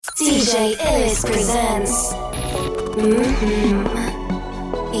DJ Illis presents.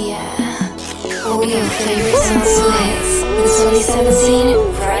 Yeah. All your favorite songs hits in 2017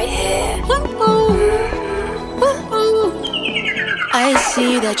 right here. I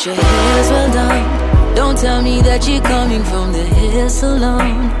see that your hair's well done. Don't tell me that you're coming from the hair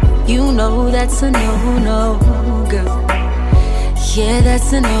salon. You know that's a no-no, girl. Yeah,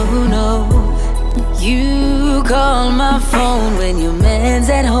 that's a no-no. You call my phone when your man's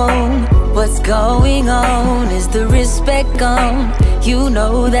at home. What's going on? Is the respect gone? You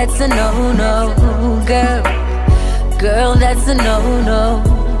know that's a no-no, girl. Girl, that's a no-no.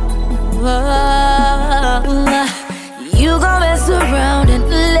 You gon' mess around and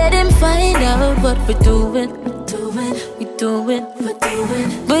let him find out what we're doing.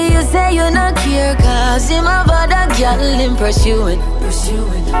 But you say you not care, cause him about a girl him pursuing. So you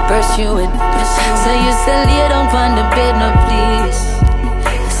say lay down on the bed now please. I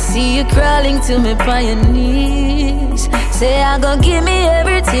see you crawling to me by your knees. Say I gon' give me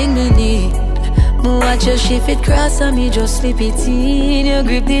everything you need. Watch your shift it cross and me just slip it in. You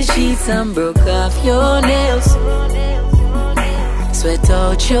grip the sheets and broke off your nails. Sweat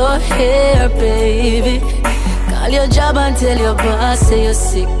out your hair, baby. Call your job and tell your boss say you're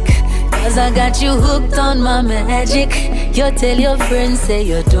sick. Cause I got you hooked on my magic. You tell your friends say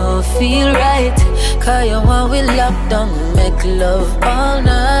you don't feel right. Cause you want we lock down, make love all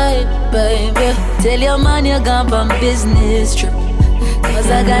night, baby. Tell your man you gone on business trip. Cause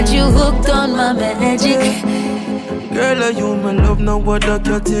I got you hooked on my magic. Girl, are you my love, now what I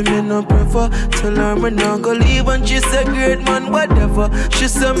cat him me no prefer. Tell her me not go leave and she say great man, whatever. She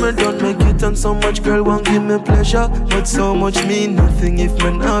say me don't make it and so much girl won't give me pleasure. But so much mean nothing if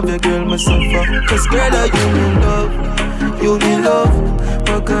me have a girl me suffer. Cause girl, are you me love, you me love.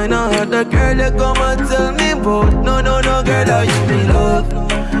 What kind of hard that girl you come and tell me about? No, girl, are you me love,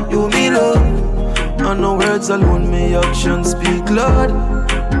 you me love. And no words alone, me actions speak loud.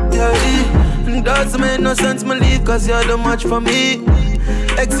 Yeah, doesn't make no sense me leave cause you're the match for me.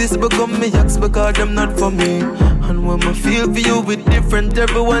 Exist become me ex because them not for me. And when I feel for you with different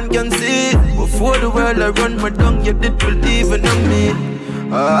everyone can see. Before the world I run my tongue you did believe in me.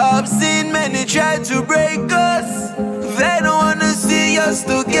 I've seen many try to break us. They don't wanna see us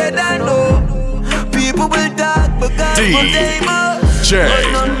together, no. People will talk because of them us.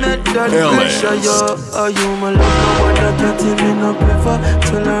 DJ Illis. Are you my love? No one that cat him me no prefer.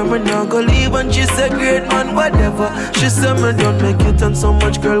 Tell her me not go leave and she say great man whatever. She say me don't make it and so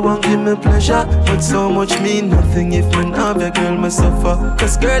much girl won't give me pleasure. But so much mean nothing if me have a girl me suffer.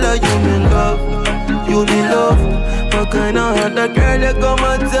 Cause girl are you me love, you me love. What kind of hard that girl you come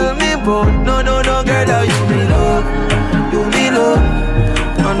and tell me about? No girl are you me love, you me love.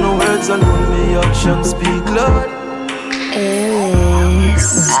 And no words alone me actions speak loud.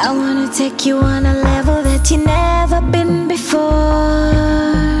 Illis. I wanna take you on a level that you never been before.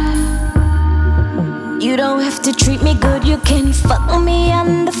 You don't have to treat me good, you can fuck me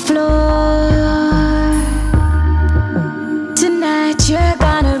on the floor. Tonight you're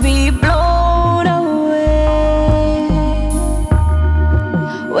gonna be blown away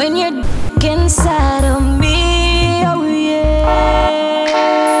when you're inside of me, oh yeah.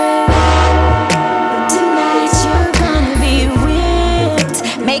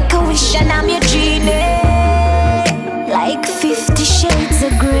 Make a wish and I'm your genie. Like 50 shades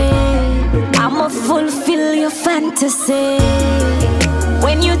of grey, I'ma fulfill your fantasy.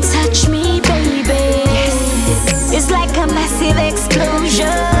 When you touch me, baby, it's like a massive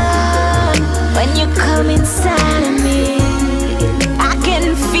explosion. When you come inside of me, I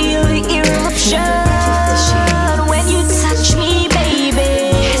can feel the eruption. When you touch me,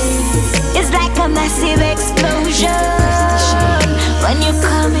 baby, it's like a massive explosion. When you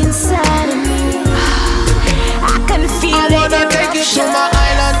come inside of me, I can feel it. I wanna take you to my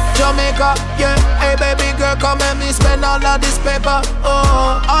island, Jamaica. Yeah, hey baby girl, come and me spend all of this paper.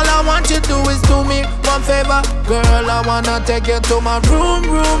 Oh, all I want you to do is do me one favor. Girl, I wanna take you to my room.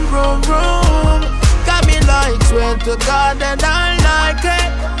 Got me like swear to God that I like it.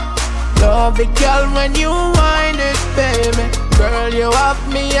 Love it, girl, when you whine it, baby. Girl, you have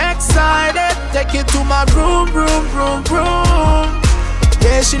me excited. Take you to my room.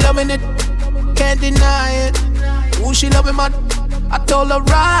 Yeah, she loving it, can't deny it. Ooh, she loving my, I told her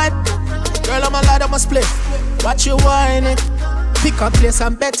right. Girl, I'ma light up my split, watch you whine it. Pick a place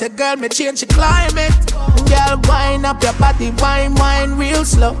and better, girl, me change the climate. Girl, wind up your body, wine real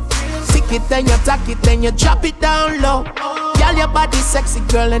slow. Stick it, then you tack it, then you drop it down low. Girl, your body sexy,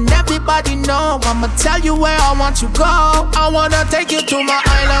 girl, and everybody know. I'ma tell you where I want you go. I wanna take you to my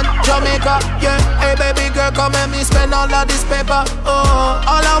island, Jamaica, yeah. Hey baby girl, come and me spend all of this paper. Oh,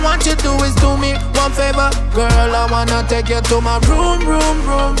 all I want you to do is do me one favor. Girl, I wanna take you to my room.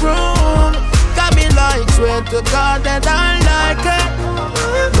 Got me like, swear to God that I like it.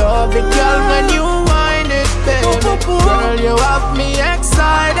 Love it, girl, when you whine it, baby. Girl, you have me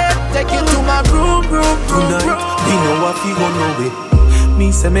excited. Take you to my room. Tonight, we know what we gon' know it.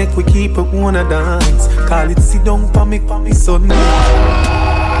 Me say make we keep it wanna dance. Call it sit down for me Sunday.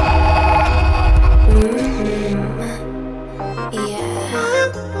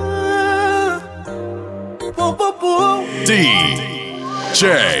 DJ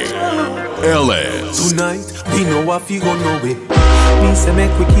Ellis. Tonight, we know what we gon' know it. Me say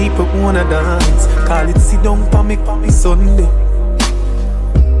make we keep it wanna dance. Call it sit down for me Sunday.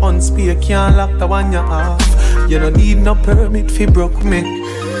 Unspear can't lock the one you off. You don't need no permit fi broke me.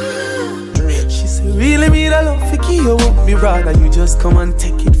 She say really me the love fi keep you up. Me rather you just come and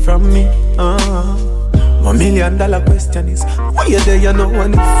take it from me. My $1 million question is, why you there you know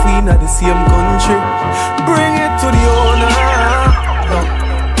and if we not the same country? Bring it to the owner. No.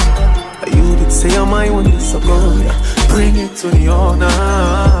 You did say I'm my one this ago. Bring it to the owner.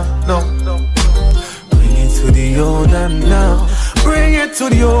 No. Bring it to the owner now. Bring it to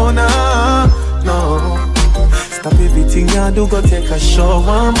the owner. No. Stop everything you do, go take a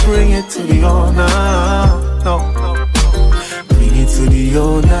shower and bring it to the owner. No. Bring it to the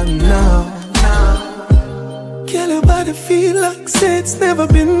owner now. Girl, your body feel like say it's never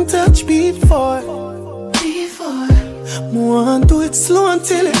been touched before. Wanna do it slow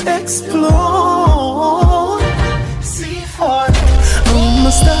until it explode. I'ma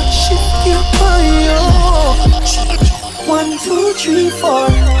start shifting up on you. 1, 2, 3, 4.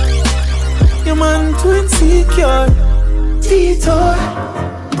 Your man too insecure. Detour.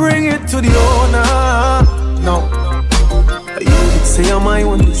 Bring it to the owner. No. You did say I'm my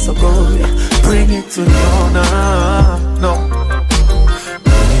one this ago. Bring it to the owner. No.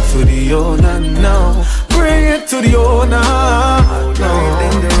 Bring it to the owner now. Bring it to the owner. No.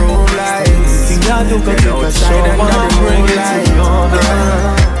 In the room lights. Think I do go take a shower. Bring it to the owner.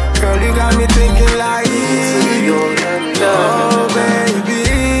 Girl, you got me thinking like oh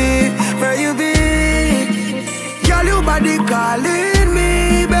baby, where you be? Girl, your body calling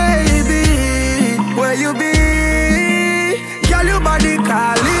me, baby. Where you be? Girl, your body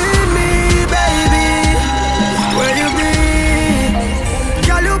calling me, baby. Where you be?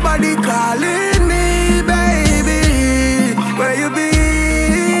 Girl, your body calling me, baby. Where you be?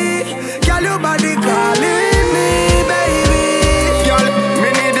 Girl, your body calling me, baby. Girl, me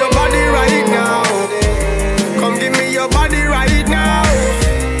need your body right now. Come give me your body right now.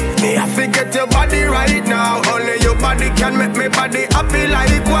 Me I forget your body right now. Only your body can make me body happy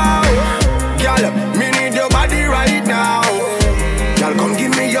like wow. Girl, me need your body right now. Girl, come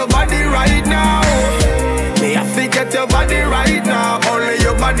give me your body right now. Me I forget your body right now. Only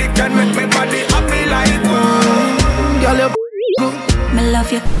your body can make me body happy like wow. Girl, you good. Me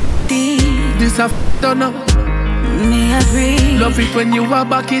love you deep. This a done up. Me agree. Love it when you are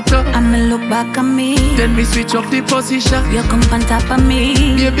back it up. I'ma look back at me. Then me switch up the position. You come on top of me.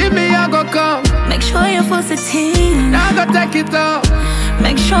 Baby, me I go come. Make sure you full 16. I go take it up.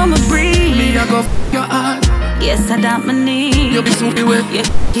 Make sure me breathe. Me I go your heart. Yes, I doubt my knee. You be super wet. You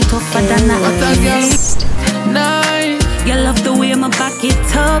get tougher than I What a girl. Nice. You love the way my back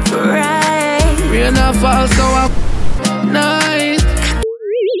it up right. Rain a fall so I nice.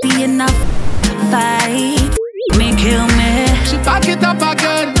 Be enough fight. Me kill me. She back it up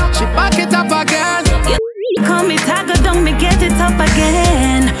again. She back it up again. You call me tiger, don't me get it up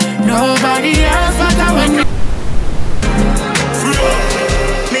again. Nobody else but I when you.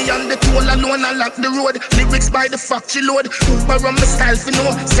 Me on the toll alone, I lock the road. Lyrics by the factory load. Uber on my style for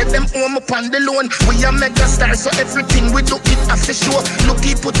no. Set them home upon the loan. We are mega stars, so everything we do it after show.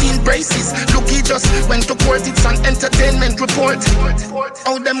 Looky put in braces. Looky just went to court. It's an entertainment report.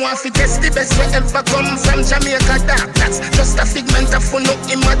 How them want to test the best we ever come from Jamaica. That's just a figment of no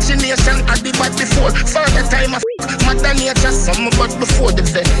imagination. I did what before. For the time of Mother Nature, some but before the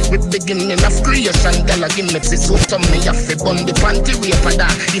event. With beginning of creation, girl, give me this so to me. I fi bun the panty raper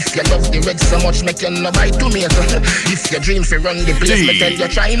that. If you love the red so much, make you no buy tomato. If you dream fi run the place, me tell you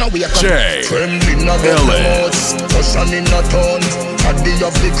try no wake up. Trembling no get notes, caution in no tone. Paddy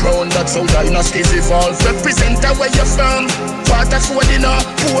of the crown, that's how dynasties evolve. Represent where you're from. Waterford in a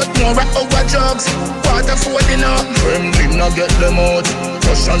Portmore at our jobs. Waterford in a trembling no get them out.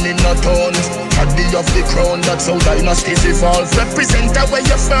 Caution in no tone. Paddy of the crown, that's how dynasties evolve. Represent where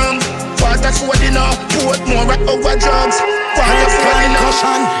you're from. Waterford in a Portmore at our jobs.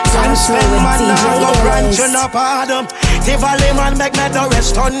 Concussion, can't spend man now go branching up hard. Tivoli man make me the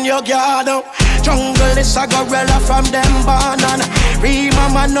rest on your guard. Jungle is a gorilla from them born and Rima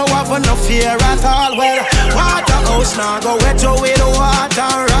man no have no fear at all. Well, Waterhouse now go wet you with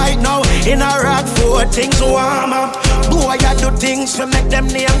water right now. In a rock for things warm up. Boy, I do things to make them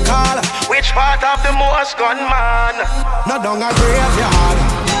name call. Which part of the most gunman? No down a graveyard,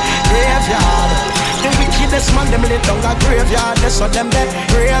 graveyard. The wickedest man them lit down a graveyard. They saw them there,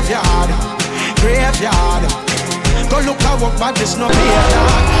 graveyard, graveyard. Go look at what bad this no be a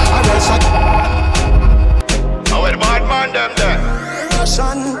dog. I will suck. How the bad man them there?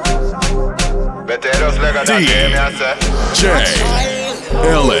 Russian. Better just like a game, I say. DJ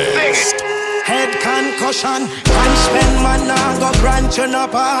Ellis. Head concussion, can't spend man now go branching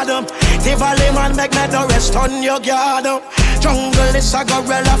up hard. Tivoli man make me the rest on your guard. Jungle is a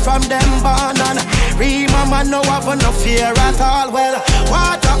gorilla from them born and Rima man no have no fear at all. Well,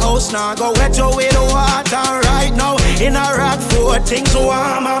 Waterhouse now go wet you with water right now. In a rock for things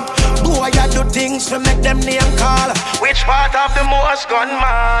warm up. Boy, I do things to make them name call. Which part of the most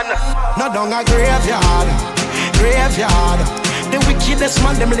gunman? No down a graveyard, graveyard. The wickedest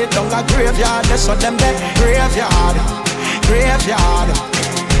man them lit down a graveyard. They saw them there, graveyard, graveyard.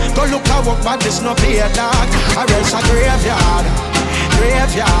 Go look at what bad this no be a dog. Or else a graveyard,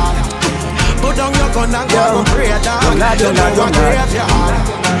 graveyard. Put down your gun and go and pray dog. You know a graveyard,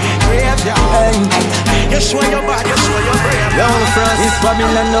 graveyard. You show your body, you show your brave. Yo, first, it's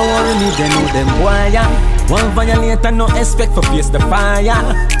Babylon, no worry me, they know them boy, yeah. One violator, no expect for face the fire.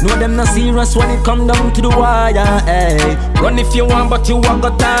 Know them not serious when it come down to the wire. Hey, run if you want, but you won't go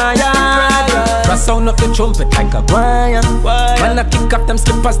tired. Press sound up the trumpet like a choir. When I kick up them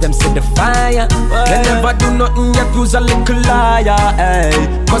skippers, them set the fire. They never do nothing yet, use a little liar.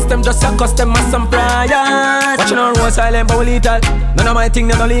 Hey, cause them just a custom as some priors. Watching our road silent but we lethal. None of my thing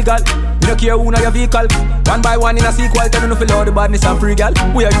them no legal. We don't care who know your vehicle. One by one in a sequel, tell me no feel all the badness and free gal.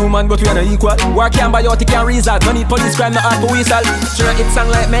 We are human but we are not equal. Work can't buy out, it can't result. No need police crime, no hard for whistle. Sure it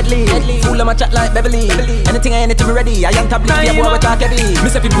sound like medley. Fool of my chat like Beverly. Anything I anything ready. I young tablet, yeah boy we talk heavy. Me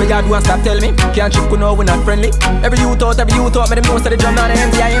say people yard want stop tell me. Can't trip ku know we not friendly. Every youth out, me them know say the drum now the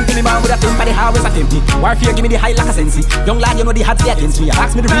empty. I empty me man with a thing for the house I empty. Warfare give me the high like a sensi. Young lad you know the hats they against me.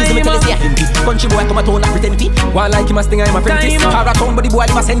 Ask me the reason me tell you say empty. Country boy come a tone like pretend fee. One like him a sting I'm a apprentice. Car a town but the boy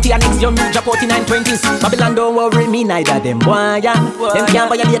live a senti. And next young you drop 4920s. Babylon don't worry me neither them boy yeah. Them can't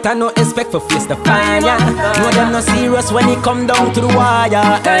violate and no expect for face the fire. Know them no serious when it come down to the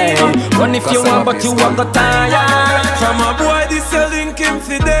wire. Hey, run if you want but you won't go tired. From a boy this selling him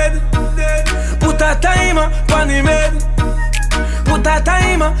fi dead. Put a timer pon him head. Put a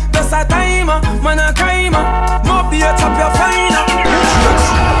timer, just a timer. Man a crimer, mob the top your finer.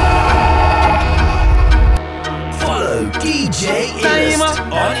 Follow DJ Illest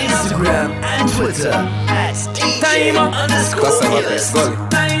on Instagram and Twitter at DJ_Illest.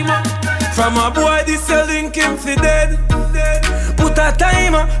 From a boy this selling him fi dead. Put a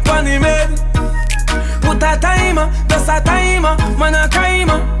timer pon him head. Put a timer, just a timer. Man a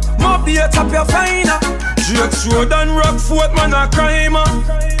crimer, mob the top your finer. Jake's Road and Rockfort, man a crimer.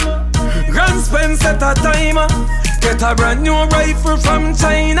 Grand spend set a timer. Get a brand new rifle from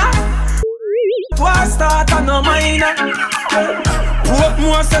China. War start and no minor.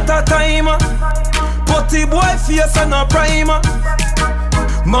 Portmore set a timer. Putty boy face and a primer.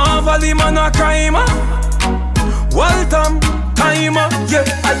 Marvelly man a crimer. Waltham timer. Yeah,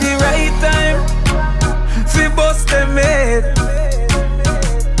 at the right time. Fi bust them head.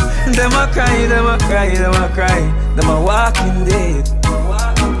 Them a cry, them a cry, them a cry. Them a walking dead.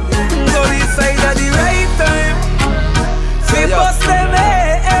 Go this side at the right time. Fi bust them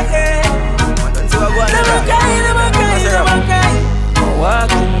head. Them a cry, them a cry, them a cry. Them a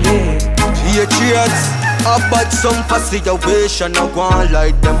walking dead. Yeah, cheers. About some for situation, I go on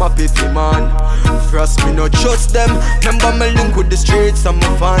like them a piffy man. Frost me no trust them. Remember me link with the streets,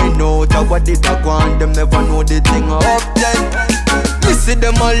 I'ma find out how what did I go on. Them never know the thing up then. Me see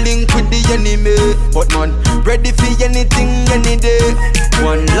them a link with the enemy, but man ready for anything any day.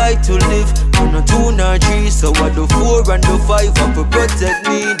 One life to live, no 2 nor 3, so I do 4 and do 5 up to protect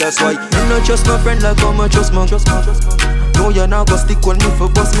me. That's why I not trust my friend like I'm a trust my. No, you're not gonna stick on me for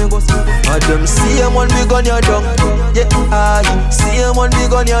bust me. I them see him when we gun your dog. Yeah, I see him when we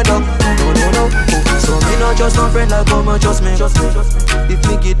gun your dog. No. So me not just my friend like come and trust me. If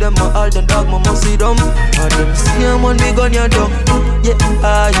me give them my all, then dog me must see them. I them see him when we gun your dog. Yeah,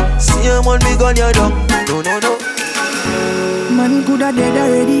 I see him when we gun your dog. No. Man coulda dead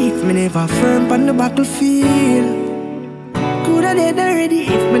already if me never firm on the battlefield. Coulda dead already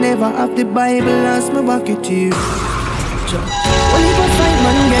if me never have the Bible as my bucket to you. Only for fight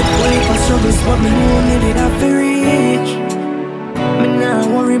man get only for struggles, but me know me did have to reach. Me nah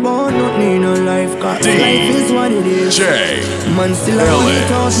worry about nothing in no life, cause life is what it is. Man still a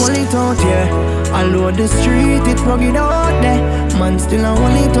hold it out, yeah. All over the street, it rugged out there. Man still a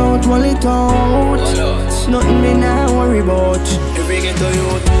hold it out. Nothing me nah worry about. Every ghetto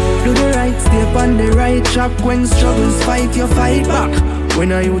youth, do the right step on the right track. When struggles fight, you fight back.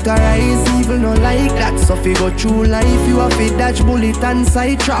 When a youth arise, evil no like that. So if you go through life, you have to dodge bullet and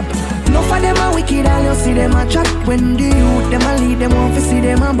side trap. Enough of them are wicked, all you see them a chat. When the youth, them a lead, them want to see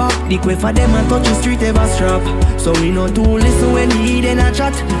them a back. The way for them a touch the street, ever strap. So we know to listen when he in a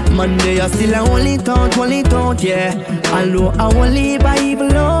chat. Monday you still a hold it out, yeah. Although I won't leave by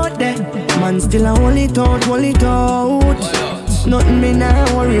evil out there. Man still a hold it out. Nothing me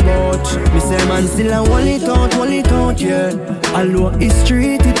nah worry about. Me say man still a hold it out, yeah. Although it's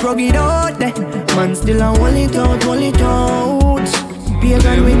street, it rugged out there. Man still a hold it out.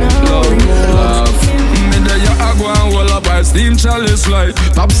 Pagan we nah worry about. There you are going wall up by steam chalice light.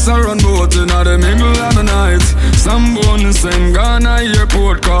 Pops are on boat in the middle of the night. Some born same Ghana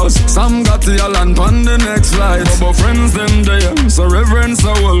airport cause some got the island on the next flight. But friends them there, so reverence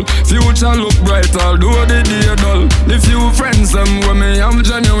a whole. Future look bright although the day dull. The few friends them when me am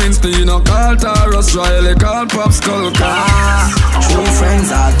genuine still no call Taurus Riley, call Pop Skull. True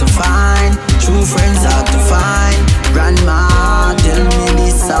friends hard to find. True friends hard to find. Grandma tell me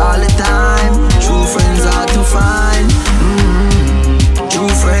this all the time. True friends hard to find. True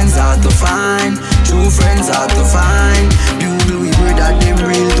friends hard to find. True friends hard to find. Bugle we pray that them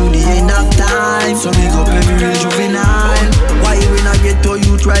real to the end of time. So big up every real juvenile. Why when I get to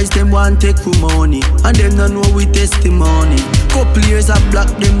youth rise, them want take for money, and them don't know we testimony. Couple years I black,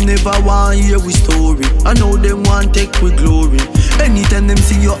 them never want hear we story. I know them want take with glory. Anytime them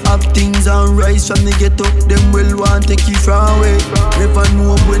see you have things and rise from the ghetto, them will want take you far away. Never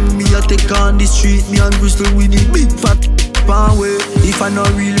know when me a take on the street, me and Bristol with the big fat way. If I no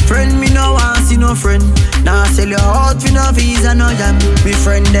real friend, me no want see no friend. Now sell your heart for no visa, no jam. Me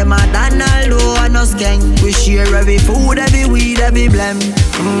friend them a Donald and no skank. We share every food, every weed, every blem.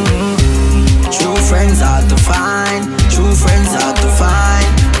 True friends hard to find. True friends hard to find.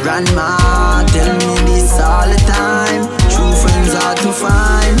 Grandma tell me this all the time. True friends hard to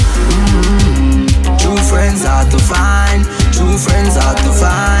find. True friends hard to find. True friends hard to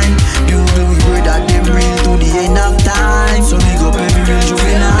find. Bugle we word that them real to the end of time. So big up every real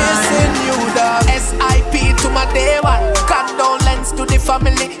juvenile. Missing you dog. SIP to my day one. Condolence to the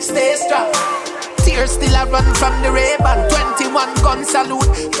family. Stay strong. Tears still a run from the Ray-Ban. 21 gun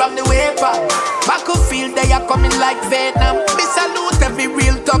salute from the Weber. Battlefield they are coming like Vietnam. Me salute every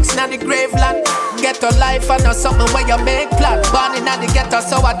real thugs na the graveland. Ghetto life and not something where you make plan. Born in the ghetto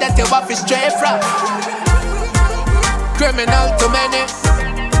so I that you have to stray from. Criminal to many,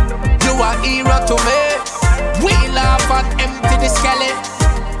 you a hero to me. We laugh and empty the skeleton.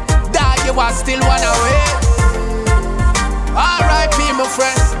 Die you are still one away. R.I.P. my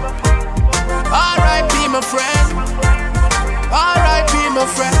friend. R.I.P. my friend. R.I.P. my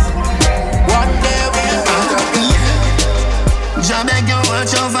friend. One day we'll be together. Jah beg you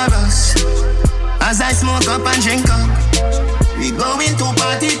watch over us as I smoke up and drink up. We going to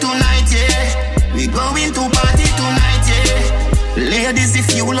party tonight, yeah. We going to party tonight, yeah. Ladies,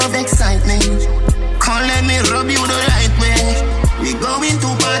 if you love excitement, come let me rub you the right way. We going to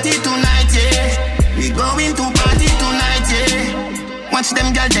party tonight, yeah. We going to party tonight, yeah. Watch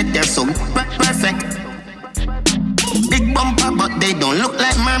them girls that they're so perfect. Big bumper, but they don't look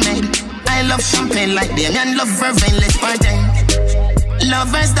like mermaid. I love champagne like them and love vervain, let's party.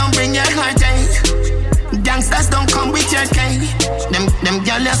 Lovers don't bring your heartache. Gangsters don't come with your cake. Them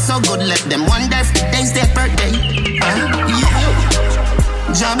girls are so good, let them wonder if today's their birthday. Yeah.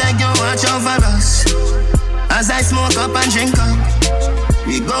 Jah beg you watch over us as I smoke up and drink up.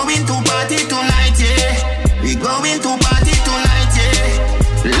 We going to party tonight, yeah. We going to party tonight,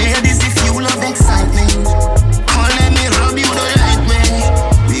 yeah. Ladies, if you love excitement, come let me rub you the right way.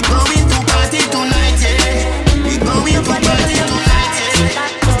 We going to party tonight, yeah. We going to party tonight, yeah.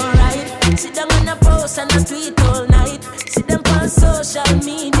 Alright, sit down on a post and a tweet all night. See them on social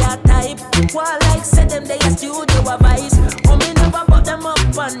media type. While like say them they a studio advice. Oh me never put them up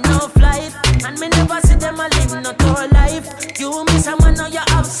on no flight. And me never see them a live no tour life. You miss a man now you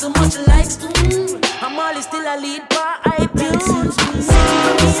have so much likes. I'm always still a lead by iTunes. See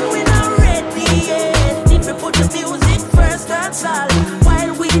me we not ready yet. If you put the music first, that's all.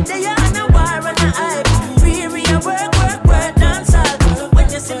 While we they on a war and a hype. We a work, dance all. When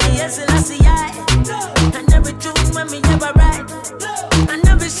you see me, yes, I see I. And every tune when me ever write. And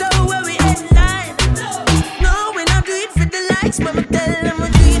every show where we headline. No, we not do it for I'ma tell them we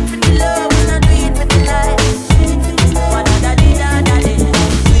do it for the love, we not do it for the life. Do it for the love, da-da-da-da-da-da.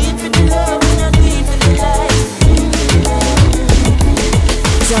 Do it for the love, we not do it for the life.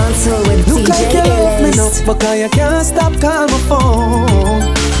 Dancehall with Look DJ like you love me enough, Ellis. because you can't stop call my phone.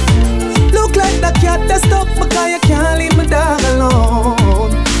 Look like the cat that's stuck, because you can't leave my dog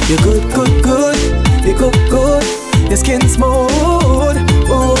alone. You good, good, good, you cook good, your skin smooth.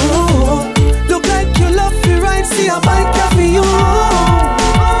 Oh, look like you love me right, see a bike for you.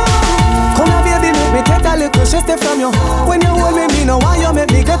 Come here baby, make me take a little shit from you. When you hold me know why you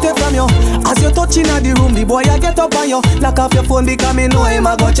make me get it from you. As you touching at the room, the boy I get up on you. Lock off your phone because me know him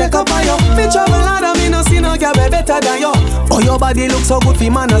I go check up on you. Me travel hard and me no see no girl better than you. Oh your body look so good, fi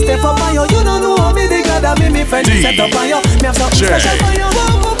man a step up on you. You don't know how me the God that me friend set up on you. Me have something special for you.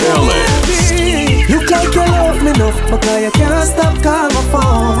 Look like you love me enough, because you can't stop call my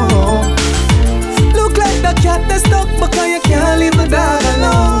phone. Look like the cat that's stuck, because you can't leave my dog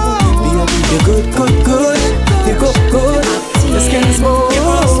alone. You good, good, good, you good, good, your skin is smooth.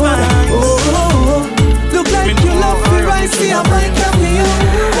 Oh, look like you love me right, see I'm like for you.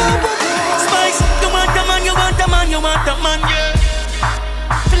 Spice, you want the man, you want the man, you want the man, yeah.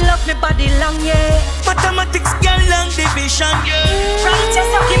 Fill up me body long, yeah. Mathematics, girl, long division, yeah. Right,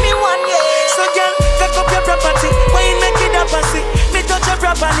 just give me one, yeah. So, girl, cock up your property. Why you make it up, pussy? Me touch you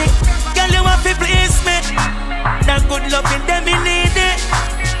properly. Girl, you want to please me. That good loving, them me need it.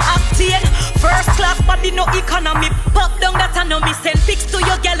 Octane, first class body, no economy. Pop down that I know me. Send pics to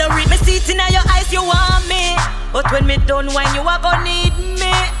your gallery. Me see it in your eyes, you want me. But when me done wine, you are gonna need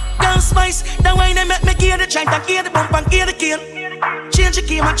me. Down Spice, that wine they make me gear the joint and gear the bump and gear the cane. Change your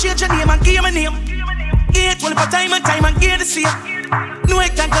game and change your name and gear my name. Gear it one for time and gear the same. No, I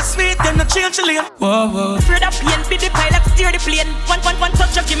can't go sweet, then no change your lane. Whoa, whoa. Afraid of pain, be the pilot, steer the plane. One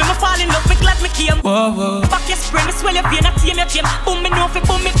touch of give me fall in love, me glad me came. Whoa, whoa. Back your spray, me swell your vein, I tame your game. Boom me know fi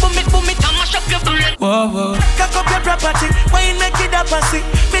boom it, and mash up your brain. Whoa, whoa. Cock up your property, why you make it up, pussy?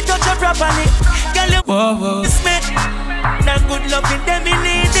 Me touch you properly. Girl, you it's me. That good loving, them me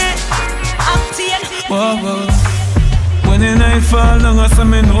need it. Octane. Whoa, whoa. When the night fall down, I say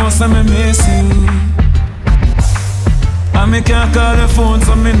me know, say me miss you. And me can't call the phone,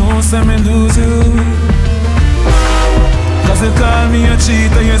 so me know, say me lose you. Cause you call me a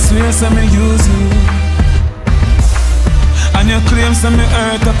cheat and you swear, say me use you. And you claim, say me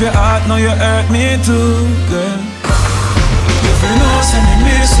hurt up your heart, now you hurt me too, girl. If you know, say me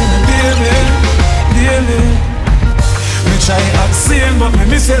miss you, baby, daily. Me try act sane, but me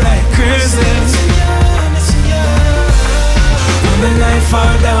miss you like crazy. When the night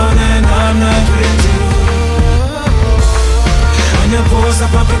fall down and I'm not with you. You post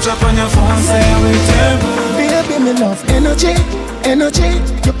up a picture on your phone, say I'm with you. Baby, me love energy.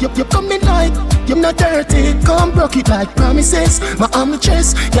 You coming like you're not dirty. Come broke it like promises. My arm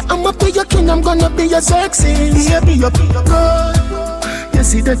chest. Yeah, I'ma be your king. I'm gonna be your sexy. Baby, you're good. You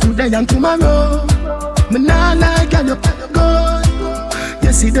see the today and tomorrow. Me nah like girl, you're good.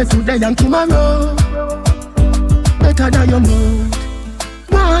 You see the today and tomorrow. Better than your mood.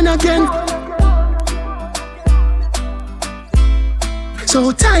 One again.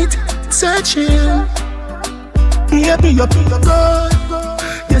 So tight, searching. Yeah, be your good.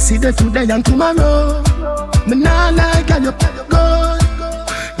 You see the today and tomorrow. Me nah like girl, you good.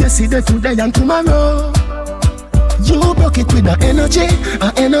 You see the today and tomorrow. You broke it with the energy.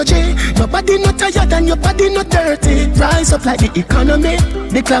 Your body not tired and your body not dirty. Rise up like the economy.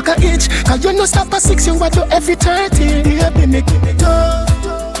 The clock a itch. Cause you no stop at 6, you want to every 30. Yeah, be me good.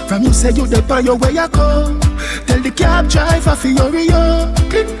 From you say you dey on your way you come. Tell the cab driver for hurry up.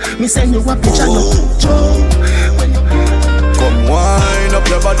 Me send you a picture, no joke. Come wind up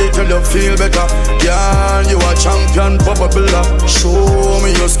your body till you feel better. Girl, you a champion, probably. Show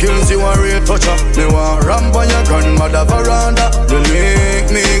me your skills, you a real toucher. Me want ramp on your grandmother veranda. You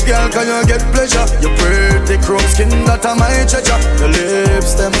make me, girl, can you get pleasure? Your pretty chrome skin, that a my treasure. Your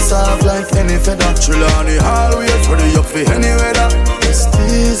lips, them soft like any feather. Chill on the hallway, ready up for any weather. Just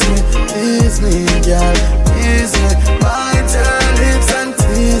tease me, girl, tease me. Bite your lips and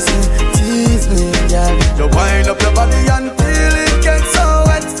tease me, girl. You wind up your body and till it gets so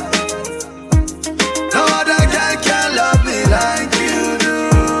wet. No other girl can love me like you do.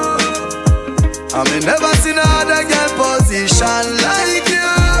 I mean, never seen another girl position like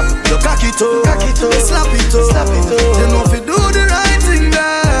you. You cock it up, slap it up. You know if you do the right thing,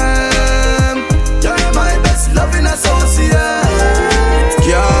 then you're my best loving associate.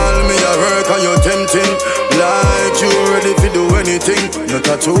 Girl, me a work and you tempting. Like you ready to do anything. You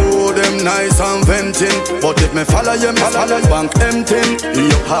tattoo them nice and venting. But if me follow you, bank empty.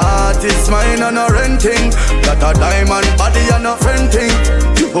 Your heart rest is mine and a renting. That a diamond body and a friend thing.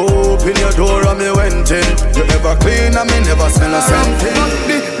 You open your door and me went in. You never clean and me never smell a something.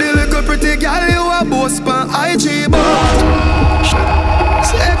 The little pretty girl you a boss pan IG but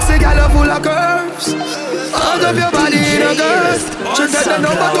sexy girl full of curves. Out of your body in a girth. She said the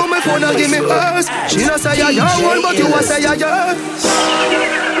number to my phone and give me hers. She not say you're your one but you a say you're yours.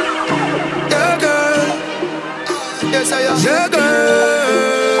 Yeah girl. Yes I am. Yeah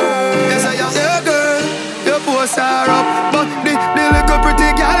girl. Yes I am. Yeah girl. You post her up. But the little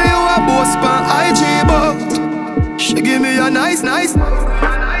pretty girl you a boss pan IG but she give me a nice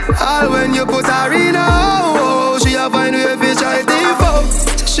all when you put her in a oh, she a find way fi try default.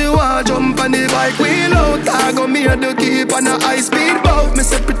 She want jump on the bike wheel out. I go me and the keep on a high speed boat. Me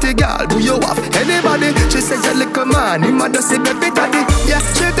say pretty girl, do you have anybody? She say you little man, him a just say baby daddy. Yeah,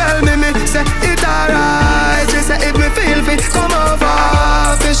 she tell me say it alright. She say if me feel fit, come over.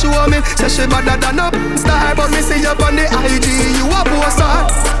 She show me, say she better than a star. But me see you on the IG, you a poster.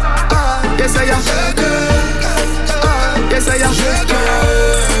 Yes I am. Yes I am.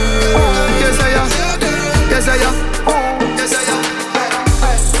 Yes I am. Yes I am. Yes I am.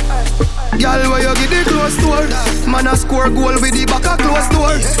 Girl, where you get the close door? Man a score goal with the back a close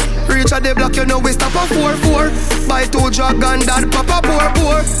door. Reach at the block, you know we stop a 4-4. Buy 2 dragon, that papa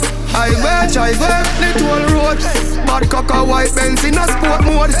pour. Highway, driveway, the toll road. Bad cocker, white Benz in a sport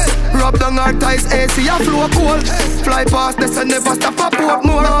mode. Rub down our ties, AC a flow cold. Fly past this and never stop a port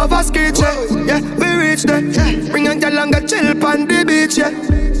more. Over ski check, yeah, we reach there. Bring a girl and go chill on the beach, yeah.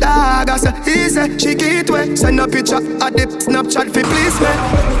 Dog, I say, he say, she get wet. Send a picture at the Snapchat for please me.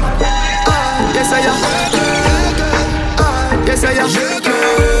 Yes I am. Yes I am.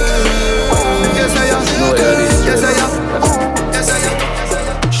 Yes I am. Yes I am. Yes I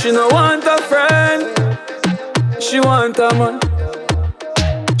am. She no want a friend, she want a man.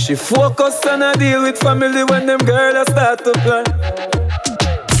 She focus on a deal with family when them girls start to plan.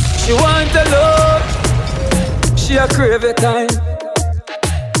 She want a love, she a crave a time.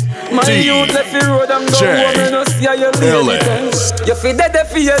 My youth left the road and go home and no see how you live it. You feel dead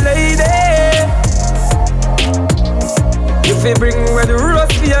for your lady. You feel bring red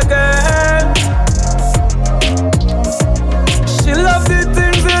rose for your girl. She love the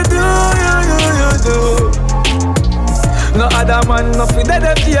things you do. No other man no feel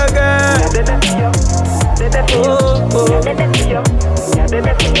dead for your girl.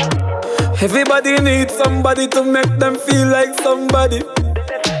 Everybody needs somebody to make them feel like somebody.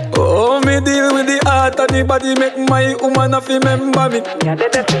 Oh, me deal with the heart and the body, make my woman have remember me.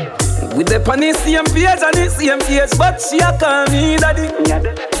 With the on the same page and the same page, but she a call me daddy.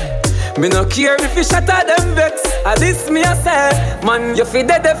 Me no care if you shatter them vex. At this me a say, man, you fi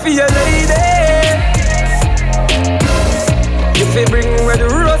dead for your lady. You fi bring red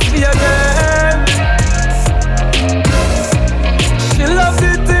rose for your girl. She love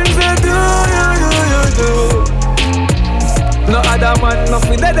the things you do. No other man, no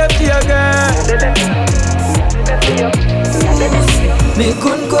fi dead for your girl. Me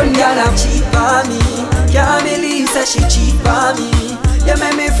kun girl a cheap on me. Can't believe that she cheap on me. You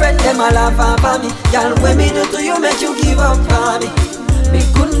make me friend them a laugh on me. Girl, when me do to you, make you give up on me. Me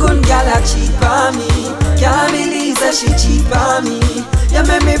kun girl a cheap on me. Can't believe that she cheap on me. You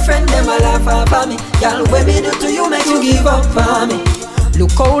make me friend them a laugh on me. Girl, when me do to you, make you give up on me.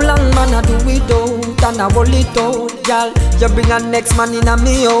 Look how long man I do it out and I roll it out, y'all. You bring a next man in a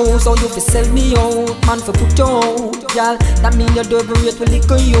me house, so you fi sell me out, man fi put you out, y'all. That mean you don't rate with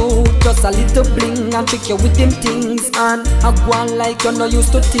liquor you, just a little bling and trick you with them things. And I go on like you're not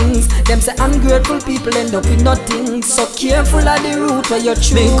used to things. Them say ungrateful people end up with nothing. So careful of the route where you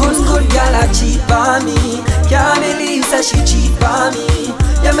choose. Me good girl a cheap on me. Can't believe that she cheap on me.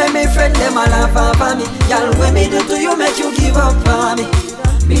 You make me friend them a laugh on me. Y'all when me do to you make you give up on me.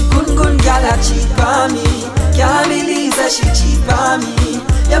 Me good girl a cheap on me. Can't believe that she cheap on me.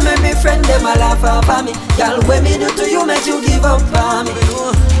 You make me friend them a laugh on me. Y'all when me do to you make you give up on me.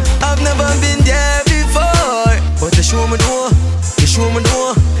 I've never been there before, but you show me the you show me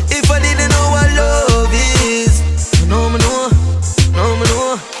the if I didn't know what love is, you know me know.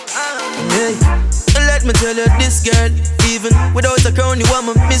 Hey, let me tell you this girl, even without a crown you are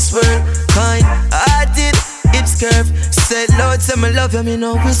my Miss World. Kind hearted, hips curve. Said Lord, say me love you, me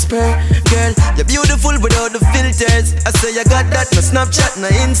no whisper. Girl, you're beautiful without the filters. I say you got that, no Snapchat,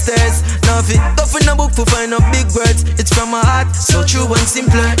 no Instas. Now if it go in a book to find out big words, it's from my heart, so true and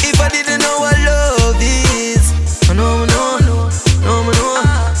simpler. If I didn't know what love is, I know, and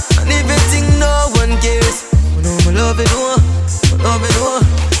if you think no one cares, I know me love it, I've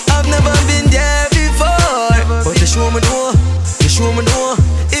never been there before, but you show me the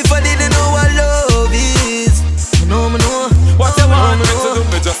if I didn't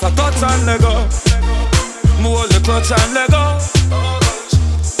touch and let go.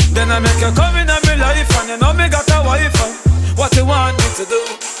 Then I make you come in my life, and you know me got a wife. What you want me to do?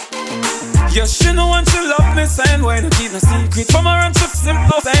 Yes, she know when she love me, saying when to keep no secret from her and she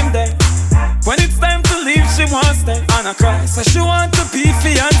simple same day. When it's time to leave, she won't stay, and I cry, so she want to be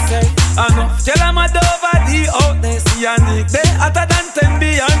fiancé. I know, tell her my over the out there, see a Nick, they hotter than 10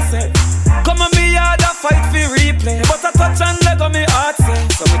 Beyonce. Come on me hard a fight for replay, but I touch and let go me heart say.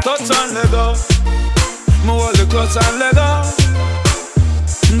 So me touch and let go, me hold the clutch and let go.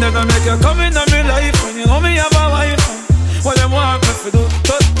 Then I make you come in my life, when you know me have a wife. What them want me to do,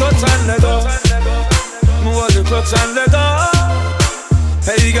 touch and let go. Me hold the clutch and let go.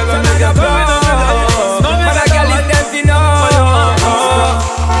 Hey girl, I make you come in my life. But a girl is them to know,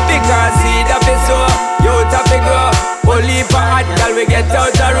 because see the face so, you have to go. Only for hot girl we get out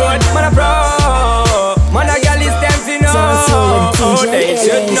the road. Man a bro, man a girl is them to know, oh they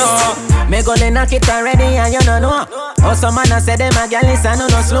should know. Me go knock it already and you don't know. Oh some man a say them a girl is a no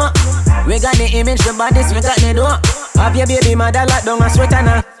slow. We got the image, the bodies, we got the door. Have your baby mother lock down a sweater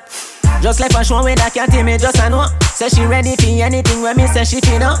now. Just like a show with that can't me just a know. Say she ready for anything when me say she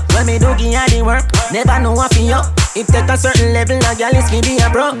feel up. When me do give her the work, never know what for you. It take a certain level, a girl is me be a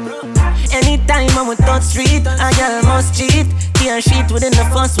bro. Anytime I'm with touch street, a girl must cheat. Tear sheet within the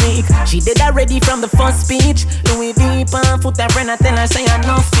first week. She did already from the first speech. Louis deep and foot her friend, I tell her say I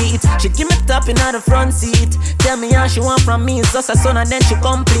no feet. She give me top in the front seat. Tell me how she want from me, it's just a son and then she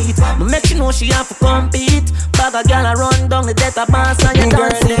complete. But make she know she have to compete. Bag a girl a run down the death of boss and you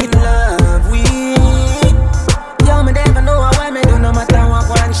don't see it. Love we. Yo, me never know why me do no matter what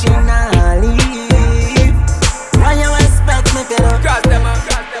one she not leave. Why you expect me to do? Cross them up.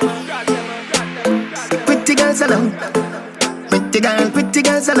 Pretty girls alone. Pretty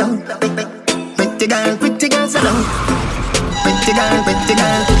girls alone. Pretty girls alone. Pretty girl.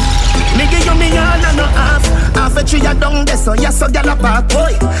 Me give you me all and no half. Half a tree a down there, so yes, so gyal a park,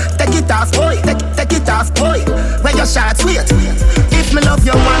 boy. Take it off, boy. Take it off, boy. Where your shots, wait. If me love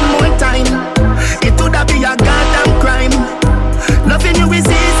you one more time, it woulda be a goddamn crime. Loving you is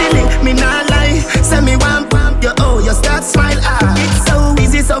easily, me not lie. Say me one pump, you start smile.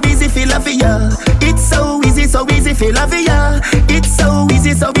 It's so easy, feel love ya. It's so easy, feel love ya. It's so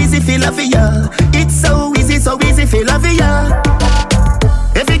easy, feel love ya. It's so easy, feel love ya.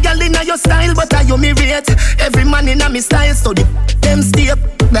 Every girl inna your style, but I you me rate. Every man inna me style, so them step.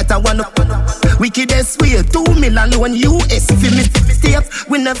 Better one up. Wickedest way, 2 million when US. If you me step,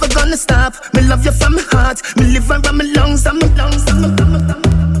 we never gonna stop. Me love you from my heart, me live around my lungs, and my lungs.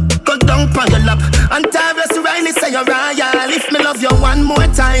 Go down on your lap, and Tyrus Riley say you're royal. If me love you one more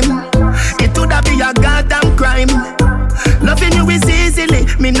time, it woulda be a goddamn crime. Loving you is easily,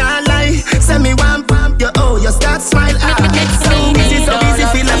 me not lie. Say me one pump, you start smile. It's so easy,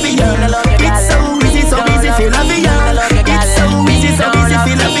 feel love ya. It's so easy, feel love ya. It's so easy,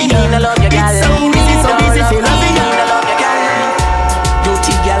 feel love ya. It's so easy, feel love ya.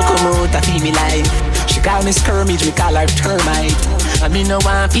 Dirty girl come out, I feel me life. She call me skirmish, we call her termite. I mean no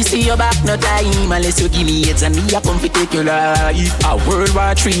one fi see you back no time unless you give me AIDS and me a come fi take your life. A World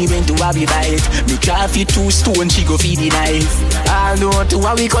War III went to a fight. Me try fi 2 stone, she go feed the knife. All know to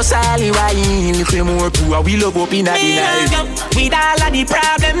a we cause all the wine. Little more to a we love up in a the night. With all of the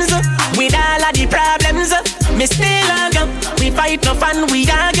problems, me still argue. We fight no fun, we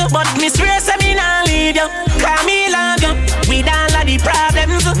argue, but me swear say me nah leave you. Cause me love you. With all of the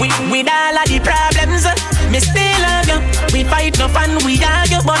problems, with all of the problems, me still argue. We fight no fun, we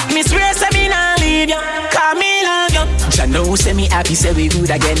argue, but me swear say me nah leave you. Cause me love you. Jah know say me happy, say we good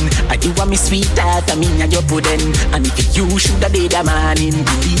again. I do want me sweetheart, I mean and you put in. And if you shoulda dead a man in,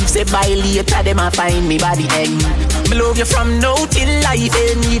 believe say by later them a find me by the end. Me love you from now till life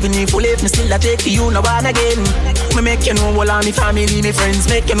end. Even if you leave me still I take you no one again. Me make you know all of me family, me friends.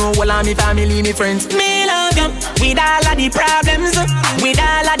 Make you know all of me family, me friends. Me love you with all of the problems,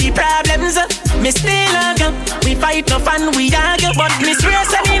 me still love you. We fight no fun, we argue, but me swear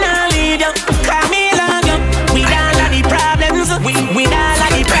say me nah leave you. Cause me love you with all of the problems, with all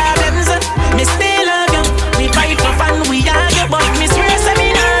of the problems, me still love you. We fight no fun, we argue, but me swear say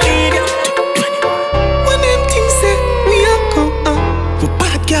me nah leave you. When them things say we are come up, we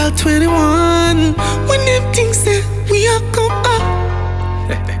bad girl 21. When them things say we are come up.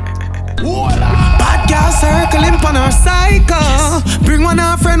 Bad girl circling pon her cycle. Bring one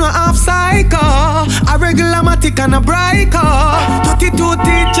her friend, one half cycle. A regular matic and a bright car. 32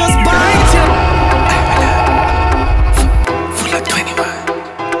 teeth just bite you. Full of 21.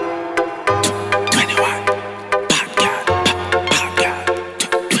 Bad girl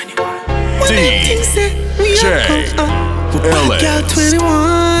 21. When them things say we are come up, bad girl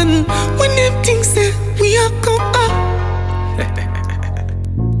 21. When them things say we are come up.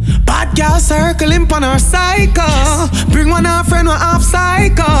 Girl circling pon her cycle. Bring one her friend one half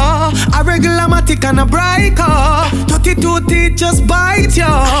cycle. A regular matic and a breaker. 32 teeth just bite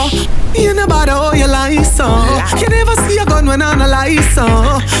you. You never bother how you lie so. You never see a gun when I'm a lie so.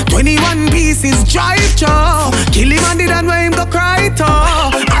 21 pieces drive through. Kill him and did and where him go cry to.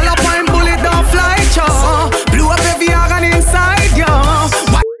 All up one bullet don't fly to. Blew up every organ inside you.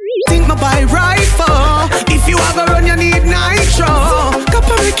 What think my buy rifle? If you ever run you need nitro.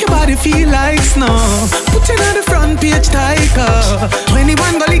 Copper make your body feel like snow. Put it on the front page tiger.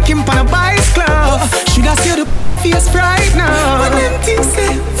 21 go lick him on a bicycle. Should I see the face right now? When them things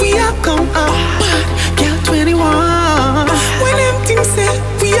say we are come up, girl 21. When them things say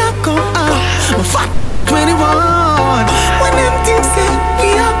we are come up, fuck 21. When them things say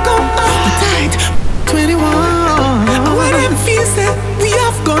we are come up, tight 21. When them feels say we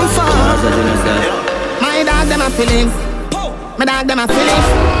have gone far. My dog them a feelings. My dog them a feelings.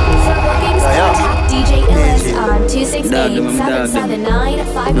 For bookings, contact DJ Illis on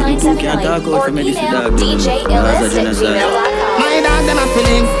 268-779-5979 or email djillis@gmail.com. My dog them a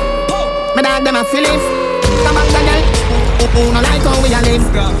feelings. My dog them a feelings. Come back the girl. No like how we a live.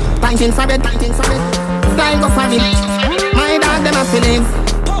 Pinting for it, pinting for it. Fly go for it. My dog them a feelings.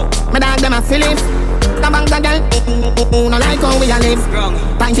 My dog them a feelings. Come back the girl. No like how we a live.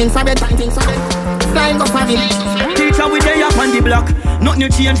 Pinting for it, pinting for it. Fly go for it. Teacher we day up on the block. Nothing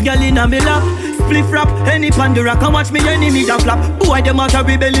change, girl in a me lap. Spliff rap, any pan the rock. And watch me enemy a flap. Boy them out a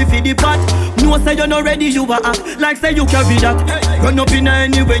rebelly for the pot. No say you not ready, you a act like say you carry that. Run up in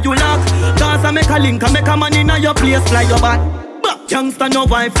any way you lock. Dance and make a link and make a man in your place, fly your back. Youngster no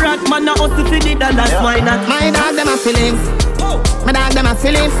wife rat, man a hustle for the dollars, why not? My dog them a feelings. My dog them a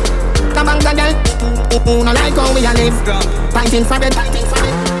feelings. Come on the girl. No like how we a live. Pinting for it, pinting for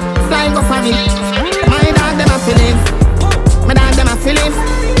it. Fly go for it. My dog them a feelings. My dog them a feelings.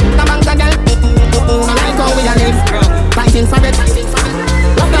 Come on the girl. No like how we a live. Pinting for it, pinting for it.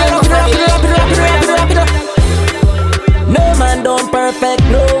 Fly go for it. No man don't perfect,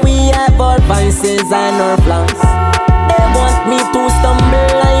 no we have our vices and our flaws. They want me to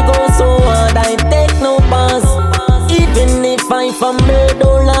stumble, I go so hard, I take no pause. Even if I fumble,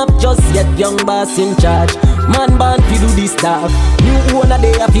 don't laugh just yet, young boss in charge. Man born fi do this stuff, new owner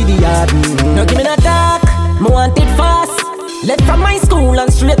they a fi the yard. Now give me no talk, me want it fast. Left from my school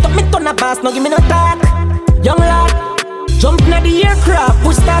and straight up me turn a boss. Now give me no talk, young lad. Jump na the aircraft,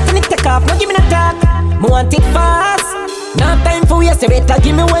 push start and it take off. Now give me no talk, me want it fast. Now time for waste, better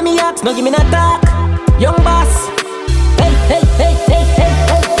give me where me at. Now give me no talk, young boss. Hey, hey, hey, hey, hey,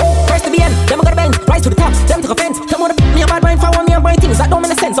 hey, hey. First to the end, then I got a bend. Rise to the top, them took offense. Come on, me a bad mind for one, me a bright things that don't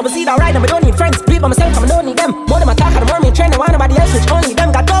make sense. So I see that right and I don't need friends. Do it by myself, I don't need them. More than my talk, I don't want me train. I want nobody else, which only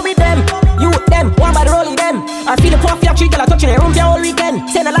them. Got go with them, you with them, one by the rolling them. I feel the puff, you treat girl, I touch in the room for all weekend.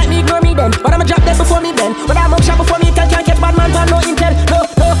 Say no like me, ignore me then. But I'ma drop them before me then. But I'm up shop before me, can't catch bad man, but no intel. No,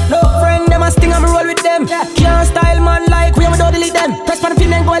 no, no, friend, them a sting, I'ma roll with them. Can't style man like we, I'ma don't delete them. Press for the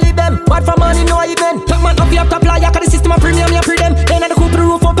pin and go leave them. Bad for money, no even. Top man up, you have top lie, cause the system a premium, you pre them. Then I the coupe, the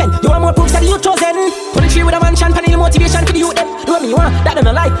roof open. You want more proofs that you chosen. 23 with a mansion, panel motivation for the youth them. Do what me want, that them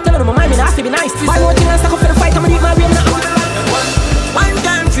a lie. Tell them my mind, me not have to be nice. Buy more thing and stack up for the fight, I'ma need my brain now. One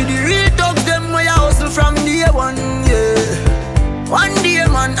time for the real dogs, them where you hustle from day one, yeah. One day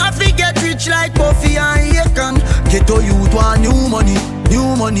man, I forget rich like Puffy and Akon. Get to youth want new money, new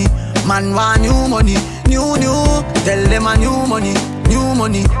money. Man want new money, new. Tell them a new money, new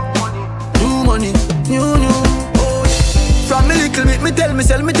money, new money, new. Oh, yeah. From me little me tell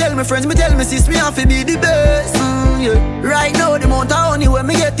myself, me tell my friends, me tell me sis, me have to be the best. Yeah. Right now the amount of honey when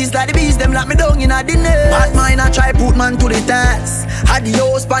me get is like the bees, them lock me down in a the nest. Bad mind I try put man to the test. Had the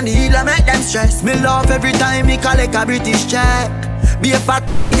house pan the hill I make them stress. Me laugh every time me collect a British check. Be a fat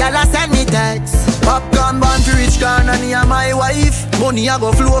girl I send me text. Popcorn born to rich can and me and my wife. Money I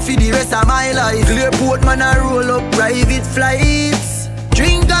go flow for the rest of my life. Clearport man I roll up private flights.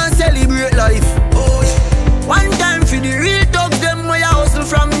 Drink and celebrate life. Oh yeah. One time for the real dogs, them where you hustle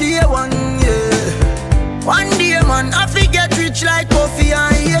from day one, yeah. One day man I forget rich like Puffy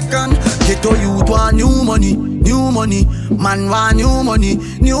and Akon. Get to youth want new money, new money. Man want new money,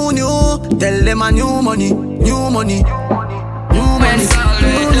 new. Tell them a new money, new money. New money.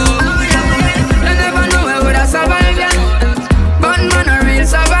 They never know I would have survived, yeah. But man a real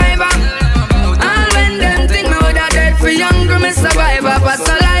survivor. And when them think me would have dead for younger, me survivor for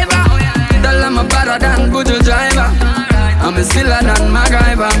saliva. Tell them I'm better than good driver. I'm stiller than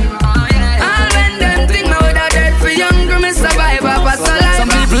MacGyver. And when them think me would have dead for younger, me survivor for saliva. Some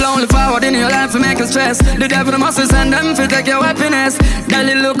people only forward in your life to make you stress. The devil must send them to take your happiness.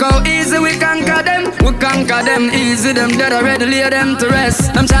 Daddy, look how easy we conquer them. We conquer them easy, them dead already, lay them to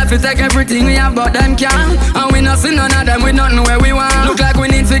rest. Them try to take everything we have, but them can't. And we not see none of them, we not know where we want. Look like we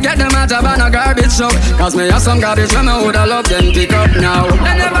need to get them out of a garbage truck. Cause me have some garbage when me woulda love them pick up now.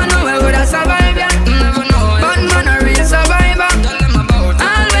 They never know where woulda survive, yeah. Never know. But man a real survivor. Tell them about it.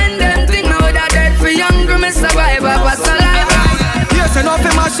 All when them think me woulda dead for younger, me survivor, but saliva. Yes, enough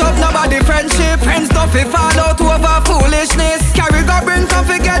to mash up nobody friendship. Friends don't fi fall out over foolishness. Carry go bring come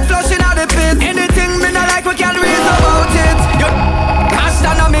fi get flush inna the pit. Anything me not like we can read about it.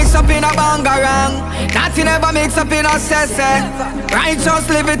 Rasta no mix up in a bangarang. Nothing ever mix up in a sese. Righteous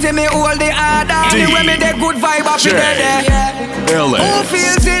liberty me hold the order. Anyway me the good vibe up in there. Who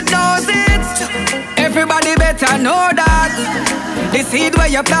feels it knows it. Everybody better know that. The seed where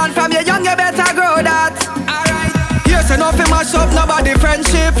you plant from your young you better grow that. Alright. Yes, enough to mash up nobody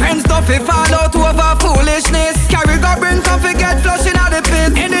friendship. Friends don't fi fall out over foolishness. Carry go bring come fi get flush inna the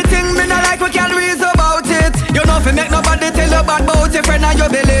pit. Anything me not like we can reason about it. You know fi make nobody tell you bad about your friend and you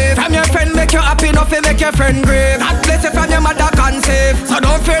believe. From your friend make you happy, enough fi make your friend grave. God bless you from your mother conceive. So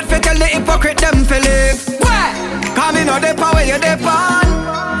don't fear fi tell the hypocrite them fi live. Why? Cause me know the power you depend.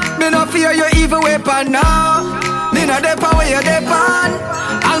 Me no fear your evil weapon now. Me know the power you depend.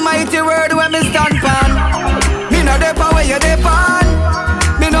 Almighty word when me stand pan. Me know the power you depend.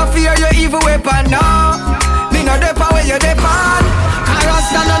 Me no fear your evil weapon now. Me know the power you depend.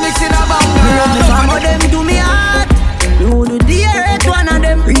 Rasta no mix in a banger. Some of them do me hard. You do the earth, one of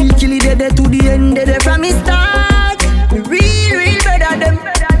them real kill it dead to the end, dead from me start. Real better them.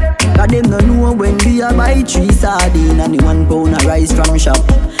 Cause them no know when we a buy 3 sardine and the 1 pound a rice from shop.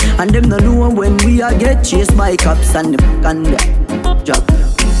 And them no know when we a get chased by cops and the and the job.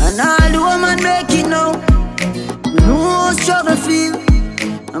 And all the woman make it now. Me know how struggle feel.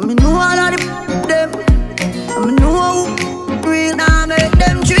 And me know all of them. And me know how real now make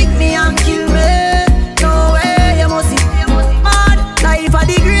them trick me and kill me. No way, you must see mad. Life are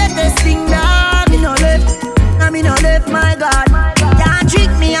the greatest thing that me no left. And me no left, my God. Can't trick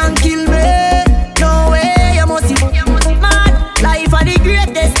me and kill me. No way, you must see mad. Life are the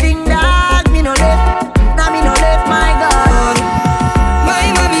greatest thing that me no left. And me no left, my God. My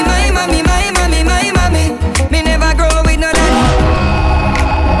mommy, my mommy, my mommy, my mommy. Me never grow with no daddy.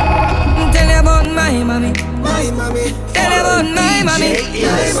 Tell you about my mommy. My mommy. Tell you about my mommy.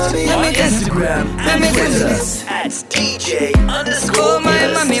 Let me Instagram and Twitter at DJ_. Oh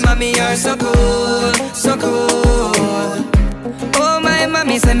my mommy, you're so cool, so cool. Oh my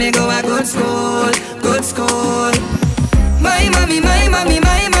mommy, say me go a good school, good school. My mommy, my mommy,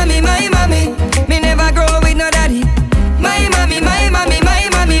 my mommy, my mommy. Me never grow with no daddy. My mommy, my mommy, my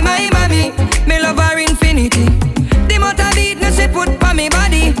mommy, my mommy. Me love her infinity. The amount of beatness she put on me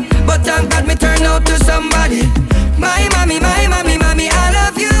body, but thank God me turn out to somebody. My mommy, my mommy, mommy, I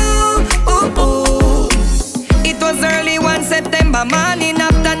love you. Ooh, ooh. It was early 1 September morning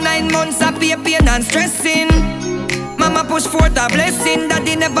after 9 months of pain and stressing. Mama push forth a blessing.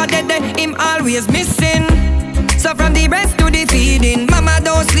 Daddy never dead, him always missing. So from the breast to the feeding, mama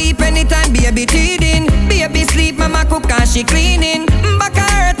don't sleep anytime baby teething. Baby sleep, mama cook and she cleaning. Back her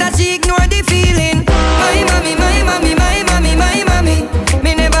hurt and she ignore the feeling. My mommy, my mommy, my mommy, my mommy.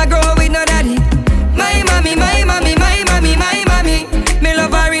 Me never grow with no daddy. My mommy, my mommy, my mommy, my mommy. Me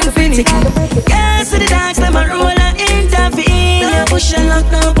love her infinity. Girls to the dance, them a roll and intervene. Yeah, push and lock,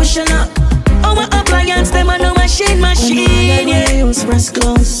 now push and lock. Oh, my appliance, them a no machine. Yeah, use press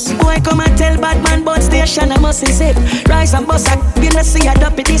close. Boy, come and tell bad man, but station I must zip. Rise and bust a you know see a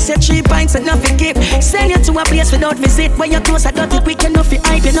duppy. This a 3 pints and nothing keep. Send you to a place without visit. When you close a dirty quick, enough you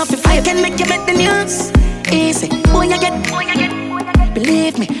hype, enough you fire. Can make you bet the news. Easy, boy you get.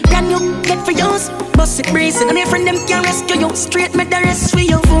 Believe me, brand new get for yours. Bust it breezing, and your friend them can rescue you. Straight me the rest for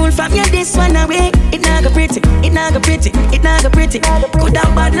you. Fool from you this one away. It not go pretty, it not go pretty, it not go pretty. Could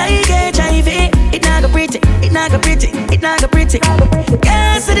have bad like HIV. It not go pretty, it not go pretty, it not go pretty.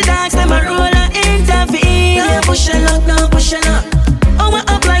 Girls to the dance, them a roll and intervene. Yeah, push a lock, now push a lock. Oh my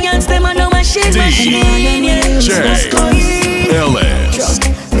appliance, them a no machine. DJ LS.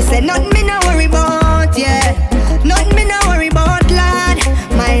 Me say nothing me no worry about, yeah. Nothing me no worry about, lad.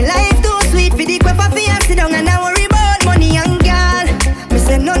 My life too sweet for the quiff of fear. Sit down and I worry about money and girl. Me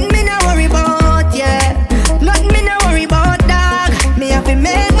say nothing me no worry about, yeah. Nothing me no worry about, dog. Me have to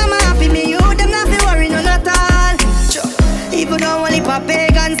make mama happy, me you them not fi worry none at all. Even though only for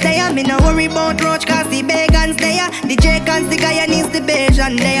pagans there, me no worry about roach cause the pagans there. The Jacons, the Guyanese, the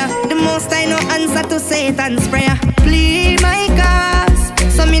Bajan there. The most I know answer to Satan's prayer. Plead my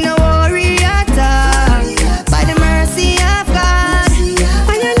cause, so me no worry at all. By the mercy of God,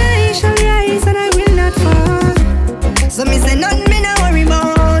 on your life shall rise and I will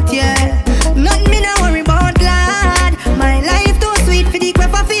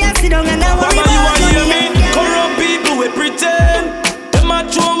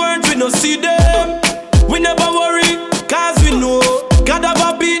no see them. We never worry, cause we know God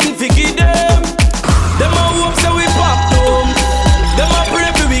have a beating for give them. Them a hope say we pop down. Them a pray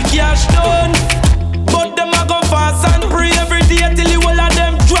for we cash down. But them a go fast and pray every day till the whole of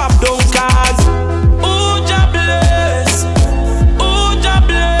them drop down. Cause oh Jah bless, oh Jah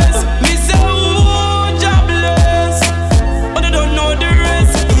bless. Me say oh Jah bless, but they don't know the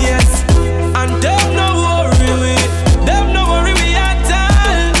rest. Yes, and them no worry we, them no worry we at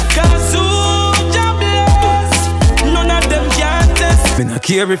all. Cause oh Jah bless, none of them can test. Me not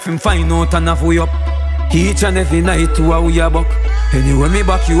care if him find out and have we up. Each and every night to a we a buck. Anyway me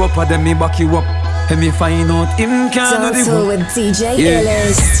back you up or them me back you up. And me find out him can't do the work. With DJ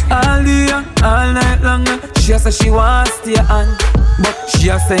Ellis. All day, all night long. She a say she want stay on, but she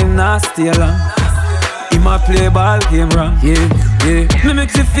a say him not stay long. Him a play ball game wrong. Yeah, yeah. Me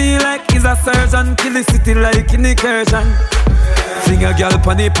makes you feel like he's a surgeon. Kill the city like in the incursion. Fling a girl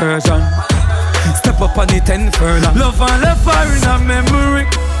pon the Persian. Step up on the 10 furlong. Love and left her in a memory.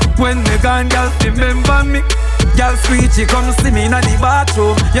 When me gone, girl remember me. Girl sweet, she come see me in the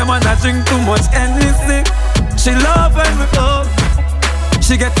bathroom. Yeah man, I drink too much Hennessy. She love when we go.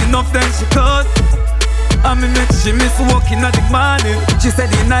 She get enough then she cut. And me make she miss walking at the morning. She said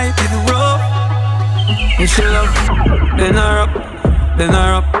the night is rough. And she love, bend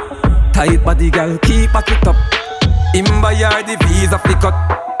her up. Tight body girl, keep back it up. Him buy her the visa flick up.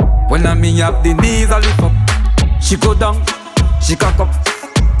 When I me have the knees I lift up. She go down, she cock up.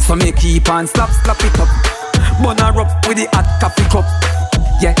 So me keep on slap it up. Bun her up with the hot coffee cup.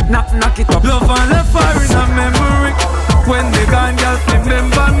 Yeah, knock it up. Love and left her in a memory. When they gone, girl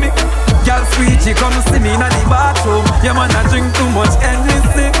remember me. Girl sweet, she come see me in the bathroom. Yeah man, I drink too much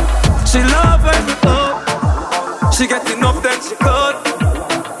Hennessy. She love when we up. She get enough then she cut.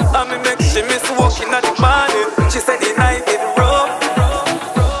 And me make she miss walking at the morning. She said the night is rough.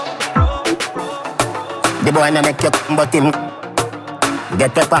 The boy na make you but him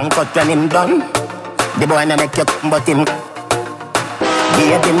get up and cut when him done. The boy na make you but him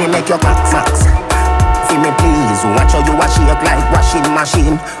baby me make you max. See me please, watch how you wash it like washing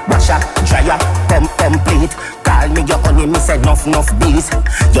machine. Washer, dryer, complete. Call me your honey, me say enough bees.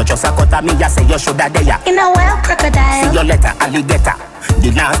 You just a cut at me, you say you shoulda there. In a wild crocodile. See your letter, alligator.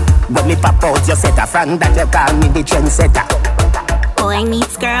 The land, when me pop out, you set a friend that you call me the trendsetter. Boy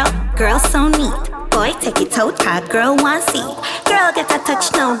meets girl, girl so neat. Boy take it out, car girl want see. Girl get a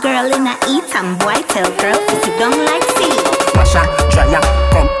touch, no girl in a eat. And boy tell girl to sit down like see. Washer, dryer,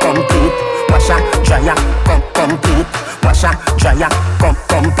 complete. Washer, dryer, complete. Washer, dryer,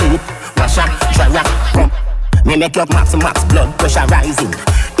 complete. Washer, dryer, me make your max, blood pressure rising.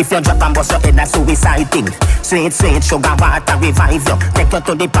 If you drop and bust your head, that's suicide thing. Sweet, sugar water revive you. Take you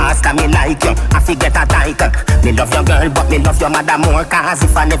to the past, me like you. I forget a title. Me love your girl, but me love your mother more. Cause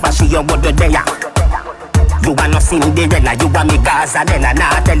if I never see you, would you there? You are no Cinderella, you are me Gazadella.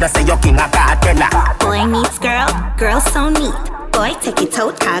 Nah, tell you say you king of cartella. Boy meets girl, girl so neat. Boy take it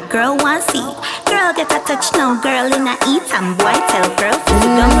out, car girl want see. Girl get a touch, no girl in a eat. And boy tell girl to sit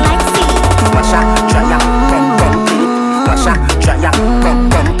down like see. Washer, dryer, complete. Washer, dryer,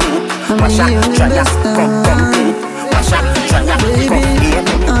 complete. Washer, dryer, complete. Washer, dryer,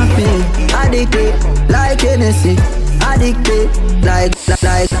 complete. Addicted like Hennessy. Addicted like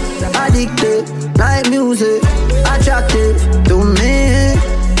addicted like music. Attracted to me.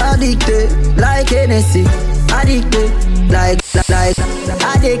 Addicted like Hennessy. Addicted like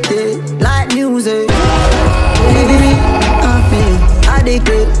addicted like music. Baby,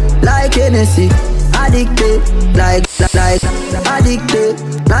 addicted like Hennessy. Addicted like addicted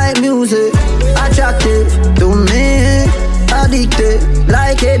like music. Attracted to me. Addicted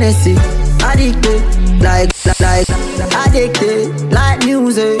like Hennessy. Addicted like addicted like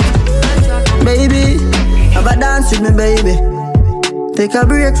music. Baby, have a dance with me, baby. Take a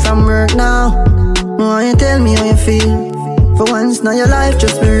break from work now. Why you tell me how you feel? For once now your life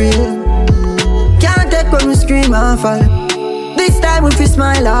just be real. Can't take when we scream and fall. This time if you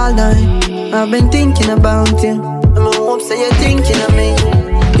smile all night. I've been thinking about you. I'm a hope say you're thinking of me.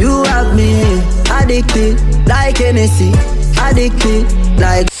 You have me addicted like Hennessy. Addicted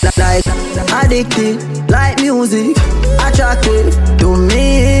like addicted like music. Attracted to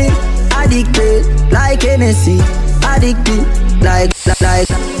me. Addicted like Hennessy. Addicted like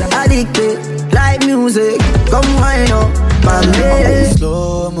addicted like music. Come wind up, my man.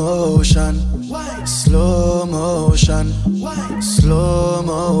 Slow motion, slow motion, slow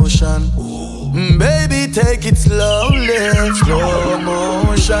motion. Baby, take it slowly. Slow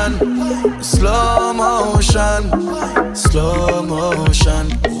motion, slow motion, slow motion.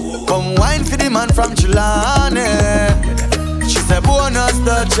 Come wine for the man from Chilane. She said bonus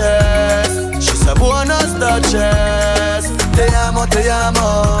touches. say buenos noches. Te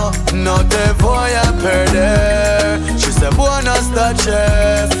amo, no te voy a perder. She said buenas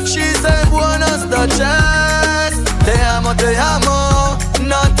noches. She said buenas noches. Te amo,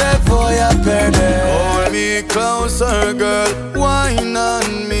 no te voy a perder. Hold me closer, girl, wine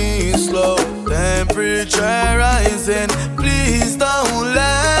on me slow. Temperature rising, please don't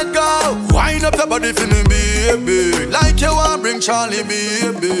let go. Wind up your body for me, baby, like you want bring Charlie,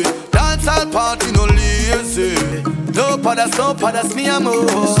 baby. Dance all party, no lazy. No padas, me amo.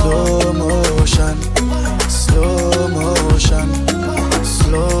 Slow motion, slow motion,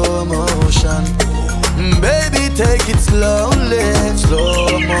 slow motion. Baby, take it slowly.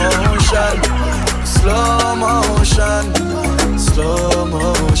 Slow motion, slow motion, slow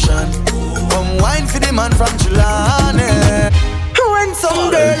motion. Come wine for the man from Chilane. When some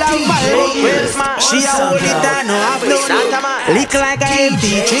girl have vibe, she a hold it down, no have no lick like a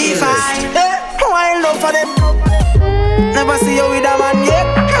MP3 file. Wild love for them. Never see you with a man yet,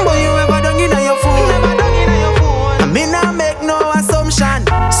 but you ever done in your phone. I mean I make no assumption.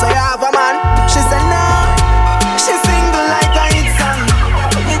 So you have a man, she said no. She single like a hit song.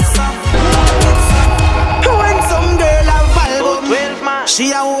 When some girl have vibe,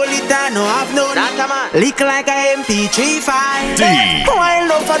 she a hold it down, no have no lick like a MP3 file. Wild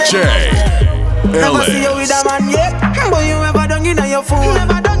love for them. Never see you with a man yet, but you ever done in your phone.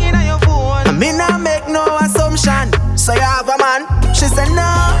 I mean I make no assumption. So you have a man, she said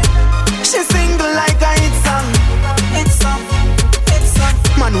no. She single like a hit song. Hit song, hit song.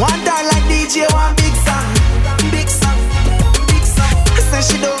 Man want her like DJ want big song. Big song, big song. Say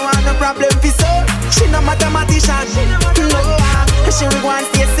she don't want no problem for so. She no mathematician. No, she want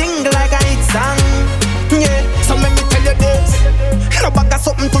stay single like a hit song. Yeah, so let me tell you this. No bag of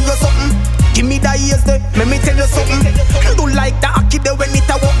something to you something. Give me the ears there, let me tell you something. Do like the aki there when it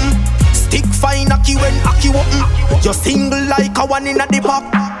a open. Stick fine aki when aki open. You're single like a one in a the back.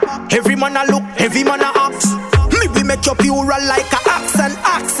 Every man a look, every man a ask. Me we make you pure like a axe and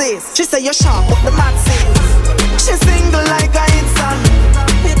axes. She say you're sharp but the math says she single like a hit song.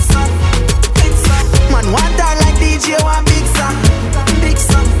 Hit song, hit song. Man want her like DJ want big song. Big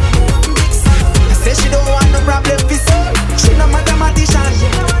song, big song. I say she don't want no problem for soul. She no mathematician.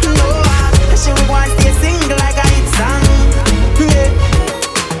 No, she want stay single like a hit song. Yeah.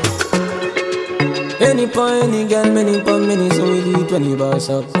 Any point, any girl, many pon many, so we do it when you boss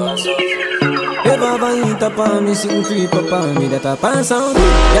up. Ever eat up on me, sitting creep up on me, that I pass out.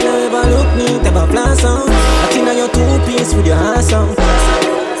 Girl, you ever look neat, ever flash out. I think that you're two-piece with your ass out.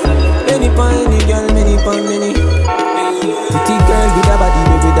 Any point, any girl, many pon many. Pretty girl with a body,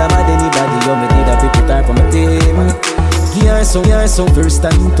 with a mad anybody, you me need a people type on my team. You're so first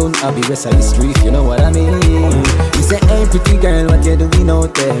time turn I'll be rest of the street, you know what I mean? You say, hey pretty girl, what you doing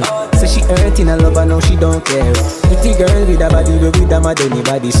out there? Say she hurting a lover, now she don't care. Pretty girl with a body, with a mad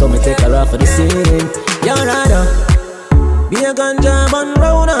anybody, so me take her off for the scene. You're rather be a ganja man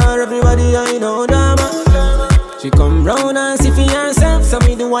round her, everybody I know drama. She come round and see for herself, so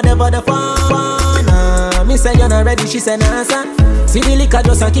me do whatever the fun. Me say you're not ready, she say nah son. See the liquor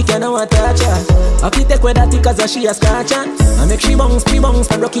just a kick and I want to touch her. I can take with that cause she a scratch her. I make she bounce,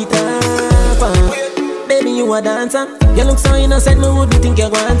 and rock it up. Baby you a dancer. You look so innocent, me wouldn't think you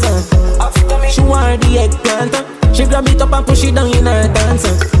want her. She wore the eggplant. She grab it up and push it down in her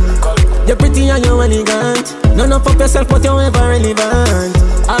dancer. You're pretty and you're elegant. None of up yourself but you're ever relevant.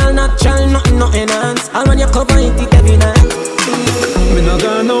 All natural, nothing enhanced. All when you cover it every night. Me not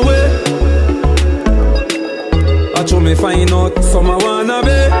gone nowhere. I told me find out some I wanna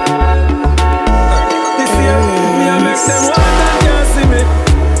be. This year, me I make them want and can't see me.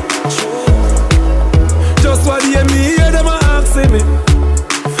 Just what they me hear them a asking me.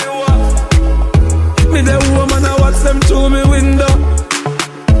 Me the woman I watch them through me window.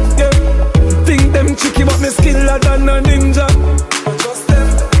 Yeah, think them tricky but me skiller than a ninja. Just them.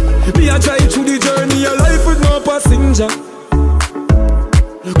 Me I drive through the journey of life with no passenger.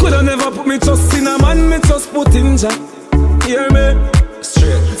 Coulda never put me trust in a man, me just put in Jah. Hear me?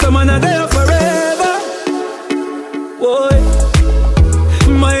 Straight. Some man are there forever. Boy,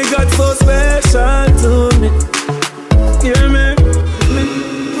 my God so special to me. Hear me? Me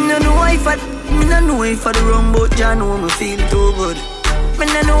no know if for the wrong, but Jah know me feel too good. Me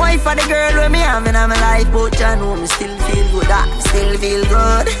no know if for the girl where me having on my life, but Jah know me still feel good. Still feel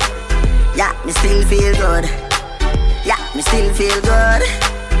good. Yeah, me still feel good. Yeah, me still feel good.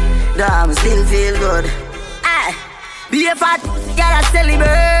 Me still feel good. Be a fat girl a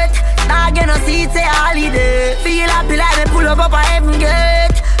celebrate. Now get no seat say holiday. Feel happy like me pull up a heaven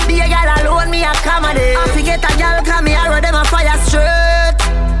gate. Be a girl alone me accommodate. I forget a girl come me arrow them a fire straight.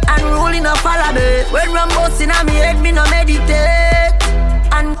 And rolling up all of me. drum bust inna me head, me no meditate.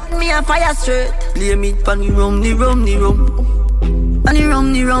 And me a fire straight. Blame it pon the rum, the rum, the rum. And the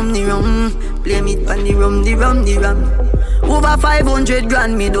rum, the rum, the rum. Blame it pon the rum, the rum, the rum. Over 500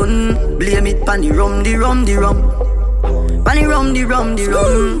 grand me done. Blame it pon the rum, the rum, the rum. Pon the rum, the rum, the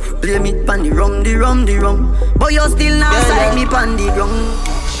rum. Blame it pon the rum, the rum, the rum. But you still not side me pon the rum.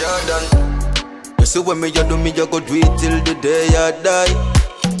 Sure done. You see when me you do me, you go do it till the day I die.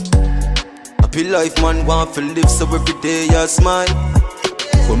 Happy life man want to live, so every day I smile.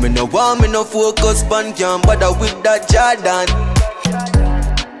 But me no want me no focus pan, can't bother with that Jordan.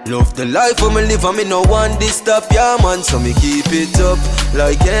 Love the life for me live and me no want this stop, yeah man. So me keep it up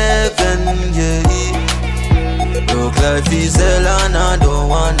like heaven, yeah. Look life is hell and I don't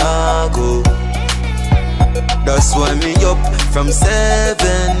wanna go. That's why me up from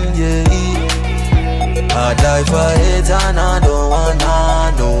 7, yeah. I die for 8 and I don't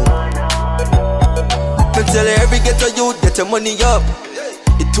wanna know. Me tell every ghetto youth, get your money up.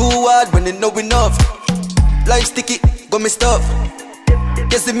 It too hard when they know enough. Life sticky, got me stuff.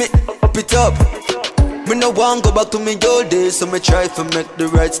 Yes, me up it up. Me no want go back to me old days, so me try to make the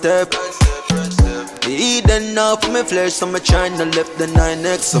right step. Eat enough for me flesh, so me tryna left the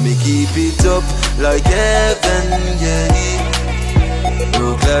 9X, so me keep it up like heaven, yeah.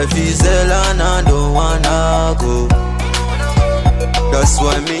 Broke life is hell and I don't wanna go. That's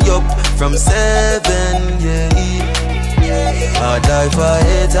why me up from 7, yeah. I die for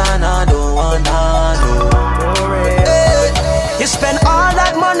 8 and I don't wanna know. Hey. You spend all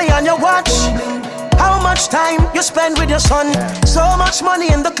that money on your watch. How much time you spend with your son? So much money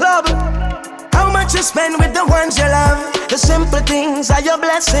in the club. How much you spend with the ones you love? The simple things are your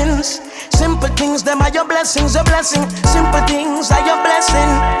blessings. Simple things, them are your blessings, a blessing. Simple things are your blessing.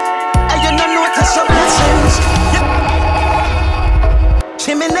 And you don't notice your blessings.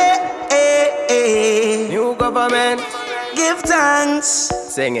 Chimney, new government. Give thanks.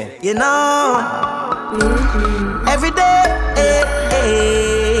 Sing it. You know, every day.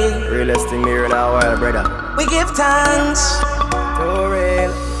 Realest thing me in our world, brother. We give thanks. For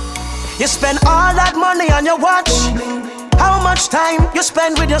real. You spend all that money on your watch. How much time you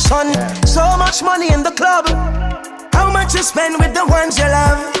spend with your son? So much money in the club. How much you spend with the ones you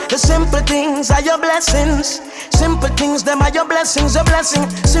love? The simple things are your blessings. Simple things, them are your blessings, a blessing.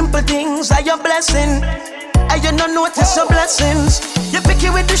 Simple things are your blessing. And you don't notice your blessings. You pick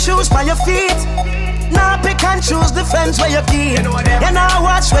it with the shoes by your feet. Now pick and choose the friends where you keep. You now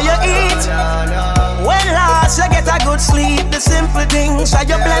watch where you eat. When last you get a good sleep. The simple things are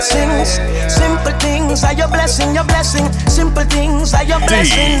your blessings. Simple things are your blessing, your blessing. Simple things are your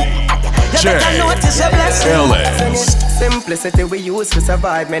blessing. You better notice your blessing. Simplicity we use to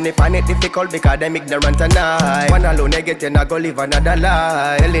survive. Many find it difficult because them ignorant and I. One alone they get in, I go live another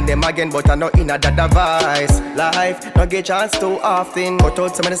life. Telling them again but I know in another device. Life, no get chance too often. Cut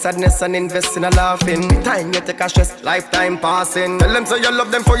out some of the sadness and invest in a laughing. Time you take a stress, lifetime passing. Tell them so you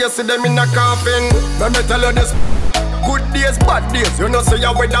love them for you see them in a coffin. Let me tell you this. Good days, bad days, you know say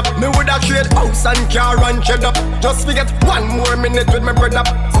you wed up. Me woulda trade house and car and shed up. Just forget 1 more minute with my bread up.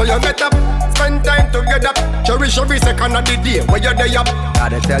 So you met up, spend time together. Cherish every second of the day where you're there up.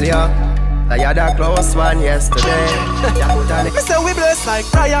 Gotta tell you, that you're the close one yesterday. Me say we blessed like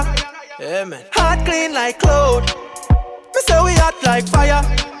fire. Yeah, man. Heart clean like cloud. Me say we hot like fire.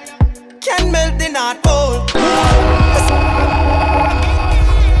 Can't melt the not cold.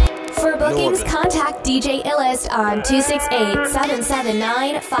 For bookings, contact DJ Illest on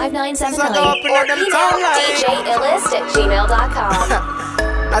 268-779-5979 or email djillest@gmail.com.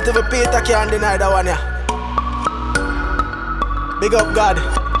 Not even Peter can deny that one, yeah. Big up God.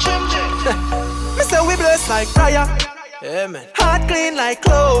 Me say we blessed like fire. Yeah, man. Heart clean like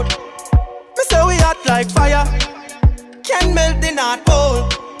cloud. Me say we hot like fire. Can't melt the not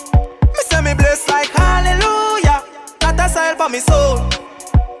cold. Me say me blessed like hallelujah. Not a sign for me soul.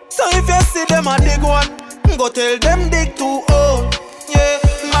 So if you see them a dig one, go tell them dig too old. Yeah,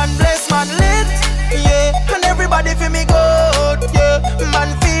 man bless, man lit. Yeah, and everybody feel me good. Yeah,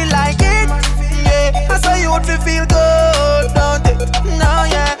 man feel like it. Yeah, I say you would feel good, don't it? No,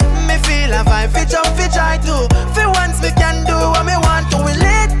 yeah, me feel a vibe. Fi jump, fi try to. Fi once me can do what me want to will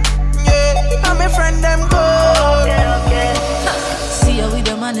it. Yeah, and me friend them good. Okay. See how we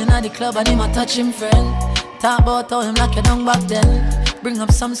the man in the club and him a touch him friend. Talk about how him lock you down back then. Bring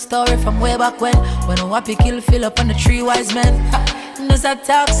up some story from way back when a wappy kill fill up on the 3 wise men. Does that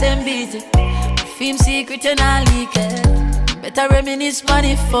talk same beat it? Film secret and I leak it. Better reminisce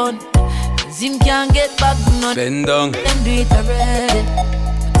money fun. Cause him can't get back none. Bend down. Them do it already,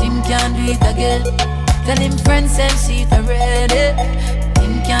 but him can't do it again. Tell him friends them see it already.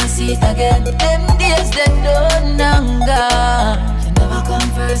 Him can't see see it again. Them days they done and gone. You never come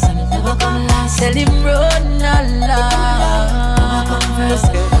first and you never come last. Tell him run along. Never come first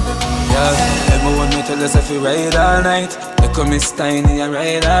and you never come last. Yeah, everyone me tell us if you ride all night. You come is tiny and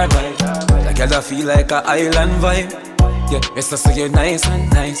ride all right. Like I feel like a island vibe. Yeah, it's just so you're nice and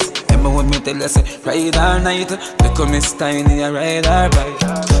nice. Everyone me tell us ride all night. You come is tiny and ride all right.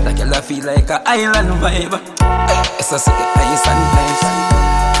 Like I feel like a island vibe. It's just so you're nice and nice.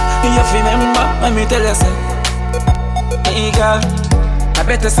 You remember when me tell you say, hey girl, I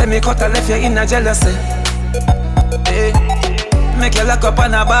better say me cut and left you in a jealousy. Hey, make you lock up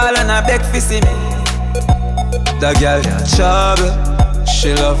on a ball and a beg for see me. The girl trouble,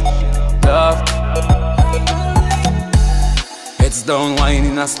 she love. It's down wine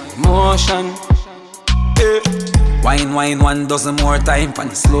in a slow motion. Hey, wine 1 dozen more time for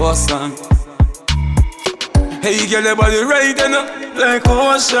the slow song. Hey girl, your body right in like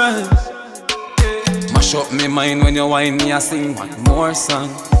ocean. Mash up me mind when you whine me, I sing one more song.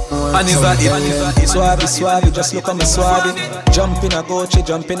 And it's a hit. Suave, just look at me suave. Jump in a Gucci,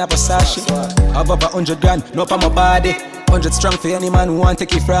 jump in a Versace. Above 100 grand, no for my body. 100 strong for any man who want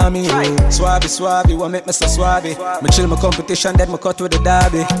take it from me. Suave, what make me so suave? Me chill my competition, then me cut with the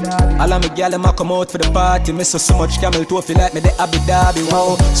derby. All of me gyal them a come out for the party. Me so much camel toe feel like me the Abu Dhabi.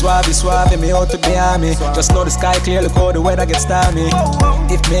 Wow, suave, me out with the army. Just know the sky clear, look how the weather gets stormy.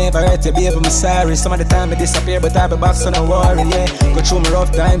 If me ever hurt you, baby, me sorry. Some of the time me disappear, but I be back, so no worry. Yeah, go through my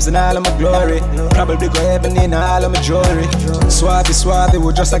rough times and all of my glory. Probably go heaven in all of my jewelry. Suave,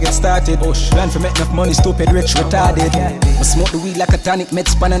 we just a get started. Plan for make enough money, stupid, rich, retarded. I smoke the weed like a tonic, meds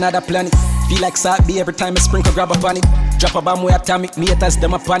span another planet. Feel like Salt B every time I sprinkle, grab up on it. Drop a bomb with atomic, me haters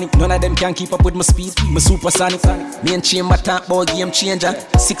them a panic. None of them can keep up with my speed, my supersonic. Me and Chamber talk about game changer.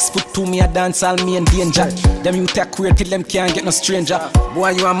 6'2", me a dance all me and danger. Them you take queer till them can't get no stranger. Boy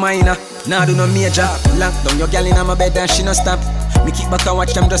you a minor, nah do no major. Lock down your girl in my bed and she no stop. Me kick back and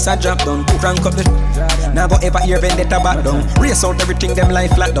watch them just a drop down. Crank up the now go ever hear vendetta back down. Race out everything them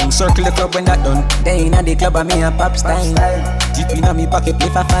life flat down. Circle the club when that done. They inna the club and me a pop style. Deep inna me pocket play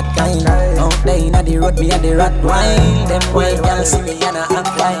for fat kind. Out there inna the road me a the rat wine. Them wild girls see me and I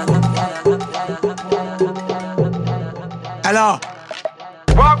act like. Hello.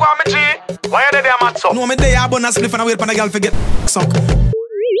 What go on me G? Why you there mad so? No me there but not spliff and I wait for the girl to get suck.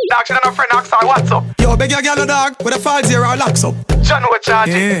 Dog, she no friend ask her what's up. Yo, beg your girl no dog, with a falls here or locks up. John what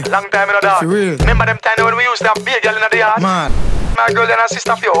charging? Yeah. Long time in the dog. For real. Remember them time when we used to have big girl in the yard? Man. My girl and her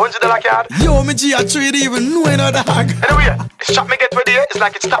sister for you, $100 card. Yo, me G, I trade even know no dog. Anyway, this shot me get ready here, it's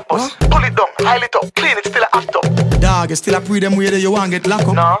like it's stop us. Pull it down, pile it up, clean it, still a act up. Dog, you still a pre them way that you want get locked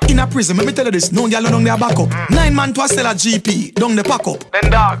up. No. In a prison, let me tell you this, no girl down there back up. 9 man to a sell a GP, down the pack up. Then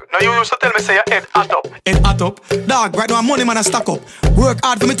dog, now you used to tell me say your head hot up. Head hot up? Dog, right now money man a stack up. Work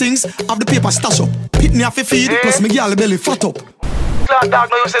hard for me things, have the paper stash up. Pit me off a feed, plus me girl belly fat up. Glad dog,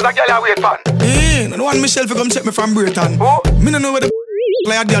 now you say that girl you wait for. No one Michelle for come check me from Britain. Who? Me no know where the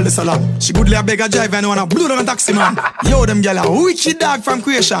like a girl this along. She good like a beg a drive and wanna blow down a taxi man. Yo, them girl a wicked dog from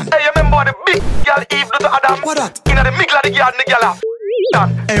creation. Hey, you remember the big girl Eve do to Adam? What that? Inna the middle of the garden, the girl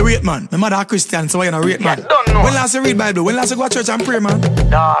done. Hey, wait man, my mother a Christian, so why you not rate man? Yeah, don't know. When last you read Bible? When last you go to church and pray, man?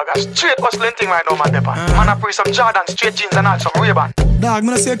 Dog, a straight hustling thing right now, man, Pepper. Man, I pray some Jordan, straight jeans and all, some Ray-Ban. Dog, me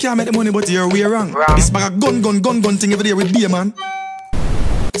no say you can't make the money, but you're way wrong. This bag a gun thing every day with beer, man.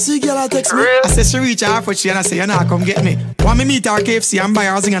 See girl I text me. I say she reach her for she and I say you nah come get me. Want me meet her KFC and buy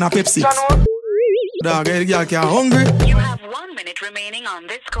her zing and a Pepsi. Dog, the girl can't hungry. You have 1 minute remaining on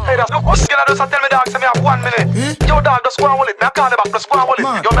this call. Hey, look what's girl just tell me dog say me have 1 minute. Yo dog, just go and hold it. Me I call you back, just go and hold it.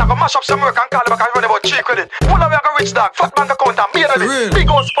 Yo, me I go mash up some work and call you back and run about 3 credit. Pull away I go rich dog, fat bank account and beard of it. Big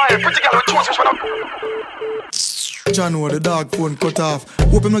old spire, pretty girl with choose which one up. John, the dog phone cut off.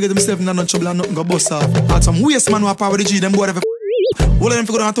 Hope him not get himself in no trouble and nothing go bust off. Had some waste man who a power the G, them boy ever. All of them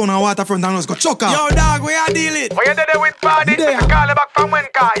figure down town and waterfront and just go chuck off. Yo dog, where you deal it? When you there with party, me call you back from when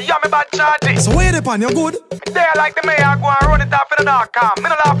car. Yeah, me bad charging. So where you depend? You good? There like the mayor go and run it off in the dark, calm. Me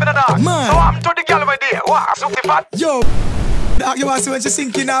no laugh in the dark. Man. So I'm to the girl over there. What? So fat? Yo. Dog, you want to see when she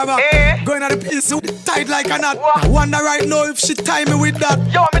sinking now, man? Going at the piece tight like a knot. What? I wonder right now if she tie me with that.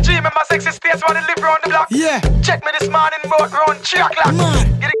 Yo, me dream in my sexy states when I live round the block. Yeah. Check me this morning about round 3 o'clock.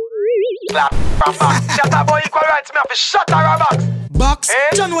 Man. Get the clap from back. Shut up, boy, equal rights. Me have to shut her box. Box?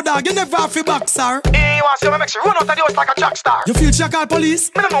 John, what dog? You never have to box, sir. You want to see me make she run out of the house like a track star. You feel she call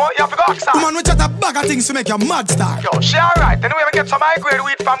police? Me don't know, you have to go ask her. Woman, we chat a bag of things to make you mad star. Yo, she alright. Anyway, we get some high grade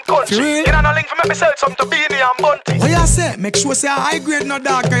weed from country. Really? You know no link for me sell something to Beanie and Bunty. What you say? Make sure say a high grade no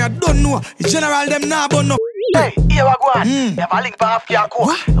dog, cause you don't know. In general, them nah but no Hey, here we go on. You have a link for half your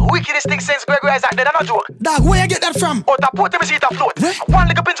coat. Wickedest thing since Gregory Isaac, they're not a joke. Dog, where you get that from? Out of port, me see it afloat. One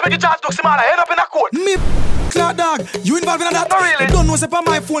little pinch make you charge duck smaller, head up in a court. Me Clark, dog, you involved in that? No, really. You don't know, say, on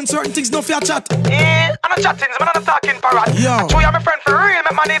my phone, certain things no fear chat. I'm not chatting, I'm not talking parrot. Yo. So you're my friend for real,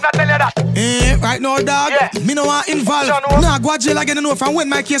 make my name not tell you that. Right now, dog, me no want involved. Nah, go to jail again and know from when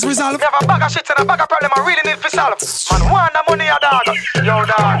my case resolve. You have a bag of shit and a bag of problem I really need to solve. Man, want the money, dog. Yo,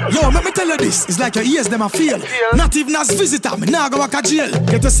 dog. Yo, let me tell you this, it's like your ears, them a feel. Not even as visitor, me nah go back to jail.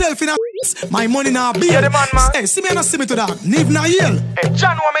 Get yourself in a my money now be. Yeah, the man. Hey, see me and see me to dog. Niv na yell. Hey,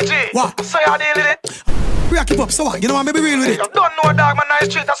 John, what me G? What? So you deal with it? We are keep up, so what? You know what, me be real with it. You don't know, dog, man, nice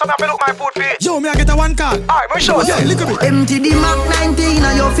street. That's why I look my food for it. Yo, me I get a one call. Alright, me show you. Yeah, look at me. Empty the Mac 19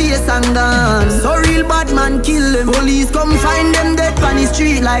 on your face and gone. So real bad man kill them. Police come find them dead on the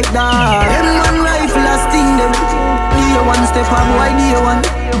street like that. Them one rifle a sting them. Day one step up, why day one?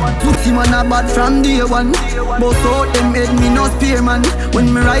 Pussy man a bad from day one. Both out them head me no spear man. When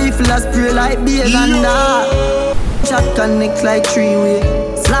me rifle a spray like beer and that. Shot connect like three-way.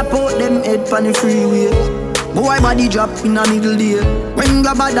 Slap out them head on the freeway. Boy body drop in a middle day. When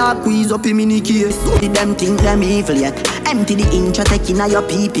grab a dark squeeze up in mini case. Did them think them evil yet? Empty the inch a take in a your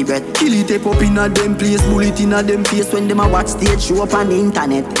pee-pee breath. Kill it tape up in a them place. Bullet in a them face when them a watch stage show up on the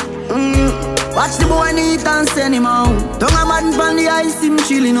internet. Watch the boy neat and send him out. Tongue a man from the ice him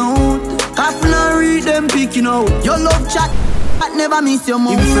chilling out. Coffin and read them picking out. Your love chat but never miss your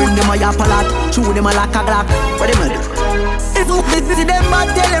mouth. Him friend them a yap a lot. Chew them a like a glock. What them a do? If you visit them but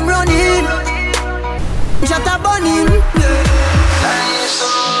tell them run in. Shut up on him. Life so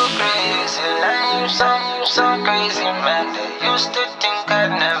crazy, life so crazy, man. They used to think I'd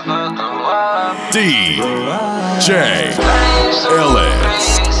never grow up. DJ Ellis. Life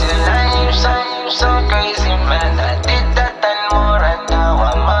so crazy, man. I did that and more, and now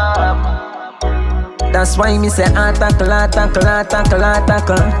I'm up. That's why me say attackle.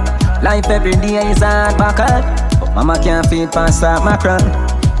 Life every day is hard buckle. But mama can't feed past that macron.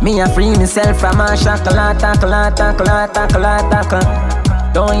 Me a free myself from a shackle.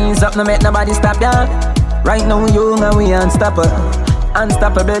 Don't ease up, no make nobody stop ya. Right now you and we unstoppable.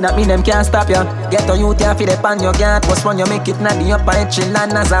 Unstoppable, that mean them can't stop ya. Get on you there for the pan, you can't post when you make it not the upper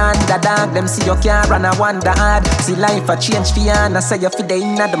echelon as a underdog. Them see you can't run a wonder hard. See life a change for ya, and I say you for the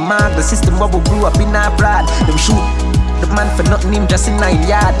inna the mark. The system bubble grew up in a fraud. Them shoot the man for nothing, him just in a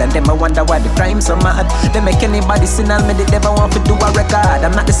yard. And them I wonder why the crime so mad. They make anybody sin and me, they never want to do a record.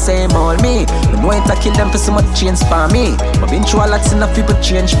 I'm not the same old me. Them want to kill them for so much change for me. But been through a lot, enough people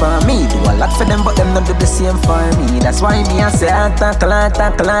change for me. Do a lot for them, but them not do the same for me. That's why me I say tackle.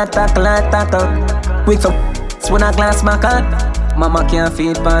 Quick up, when I glass my cut. Mama can't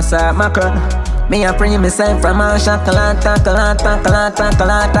feed past that macron. Me I bring myself from a shackle.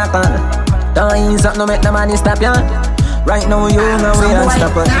 Don't ease up, no make the money stop ya. Right now you know we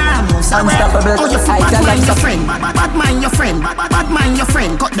unstoppable. Unstoppable. Oh, you for bad mind your friend. Bad mind your friend. Bad mind your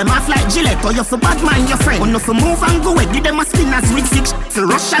friend. Cut them off like Gillette. Oh, you for bad mind your friend. Oh, no for move and go away. Give them a spinners with 6. For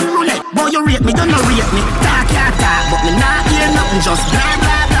Russian roulette. Boy, you rate me, you no rate me. Talk, but me not hear nothing. Just blah,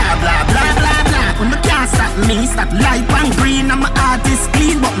 blah, blah, blah, blah, blah, blah. When me can't stop me, stop light and green. And my heart is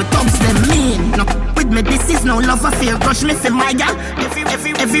clean, but me thugs them mean. No, with me this is no love affair. Crush me for my gal.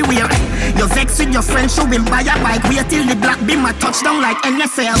 Everywhere. You vex with your friends, show him buy a bike. Wait till the black beam a touchdown like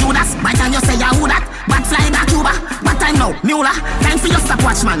NFL. Judas, by time you say ya who that? Bad fly that Cuba. But I know, Mueller. Time for your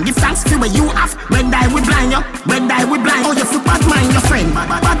stopwatch, man. Give thanks for where you have. Red eye we blind you. Red eye we blind. Oh, you for bad mind your friend.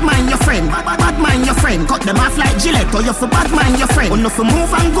 Bad mind your friend. Bad mind your friend. Cut them off like Gillette. Oh, you for bad mind your friend. Oh, no for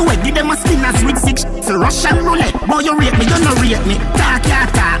move and go away. Give them a spinners with 6. For Russian roulette. Boy, you rate me, you no rate me. Talk,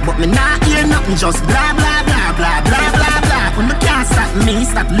 but me not hear nothing. Just blah, blah, blah, blah, blah, blah, blah. When me can't stop me,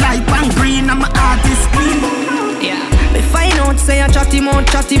 stop light and green. And my heart is clean. Yeah. Me find out say I chatty mouth,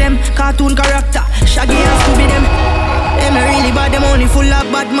 chatty them. Cartoon character, Shaggy has to be them. Them really bad, them only full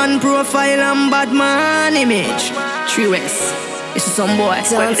of bad man profile and bad man image. 3 West, this is some boy.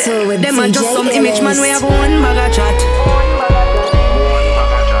 Them are just some image man, we have one bag of chat.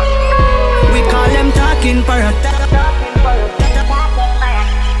 We call them talking parrot.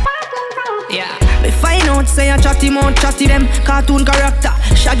 Yeah. Me find out say I chatty mouth, chatty them. Cartoon character,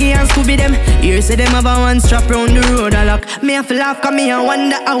 Shaggy and Scooby them. Here say them have a one strap round the road a lock. Me have to laugh cause me a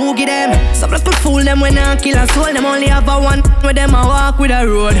wonder how give them. Some people fool them when I kill a soul. Them only have a one where them a walk with a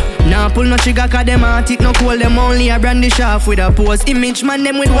road. Nah pull no trigger cause them a tick no cool. Them only a brandish off with a pose. Image man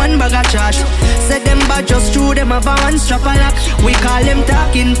them with one bag of chat. Said them bad just true, them have a one strap a lock. We call them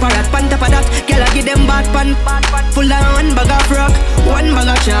talking parrot, pan top of that. Girl I give them bad pan, full of one bag of rock, one bag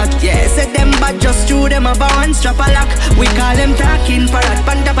of chat. Yeah, said them bad just true, them a over one strap a lock. We call them talking parrot.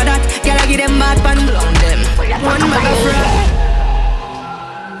 Pan top of that, girl I give them bad pan on them. One mega fry.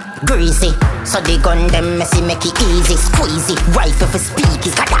 Greasy, so they gun them messy, make it easy. Squeezy, rifle for speaky,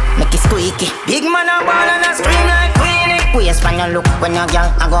 kata, make it squeaky. Big man a ball and a scream like Queenie. Waist when you look when you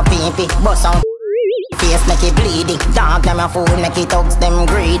girl I go pee-pee. Bust out face make it bleedy. Dog them a fool, make it thugs them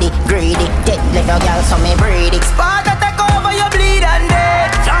greedy. Greedy, dead level girl so me breedy. Spot that take over you bleed and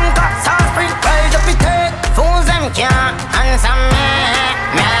dead. Junk up, sauce spring, rise up it head. Fools them can't answer me.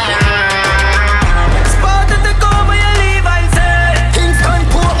 Spot that take over you leave and say Kingston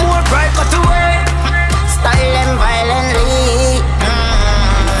put more pride cut away. Style them violently.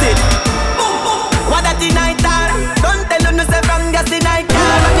 What that the night time? Don't tell them no say from gas the night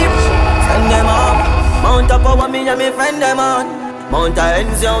time. Send them up. Mount up over me and me friend them on. Mount a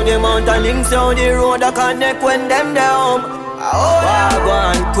ends down the mountain links down the road a connect when them down. Go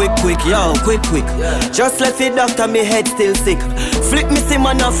on, quick, yo, quick. Just left the doctor, me head still sick. Flip me see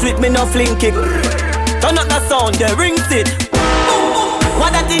man, no flip me no fling kick. Turn up the sound, the rings it.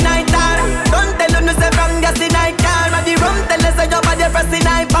 What that the night time? Don't tell them no say from gas the night time. And the rum tell us your body press the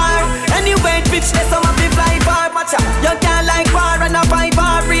night bar. Anyway, bitch, there's some of the fly bar. Watch out, you can't like war and a 5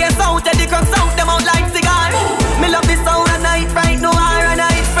 bar. Race out, the crooks out, them out like cigar. Me love the sound a night fright, no hour a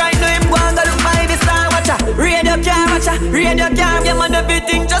night fright. No him go and go look by the star. Watch out, radio car, watch out, radio car. Yeah man,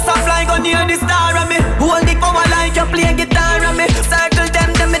 everything just a fly go near the star. And me hold the power like you play guitar. And me circle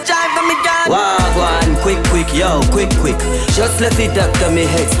them me drive and me gun. Go on, quick, yo, quick. Just left the doctor, me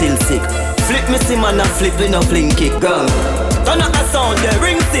head still sick. Flip me see man, a flip me no fling kick. Gun. Turn up the sound, the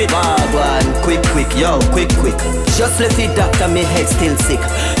rings it. Go on, quick, yo, quick. Just left the doctor, me head still sick.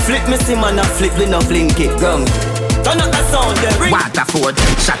 Flip me see man, a flip me no fling kick. Gun. Turn up the sound, the rings. Waterford,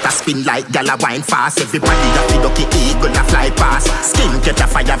 shot a spin like gala wine fast. Everybody a feel lucky eagle a fly past. Skin get a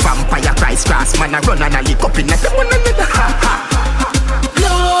fire, vampire Christ cross. Man a run and a lick up in a them one another.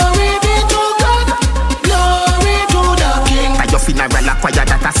 Glory be to God, glory to the King. By your funeral a choir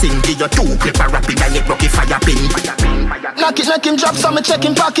that a sing. Give you 2 clip a rapid and you broke a fire pin. Knock him drop so me check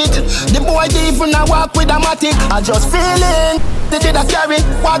him pocket. The boy dey even a walk with a matic. I just feeling they did a carry.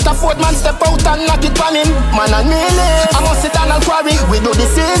 Waterford man step out and knock it on him. Man a kneeling, I must sit down and quarry. We do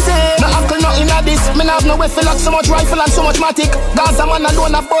this easy, no uncle nothing at this. Me nah have no way feel like so much rifle and so much matic. Gaza man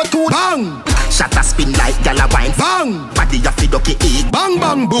alone about 2. Bang! Shot a spin like gala wine. Bang! Body a feed okay eat. Bang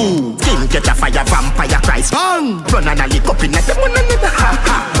bang boom. Skin catch a fire, vampire Christ. Bang! Run and a lick up in a them one another. Ha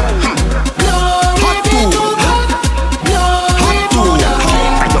ha. Glory be to God. Glory to the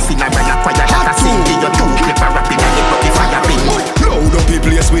King. By your funeral a choir that a sing. Give you 2 clip a rapid and you broke the fire pin. Load up the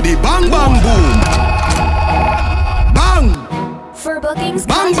place with the bang bang boom. Bang! For bookings,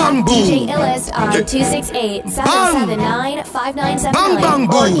 bang, contact bang, boom. DJ Illist on 268-779-5979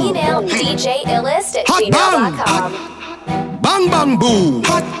 or email djillist@gmail.com. Bang bang boom.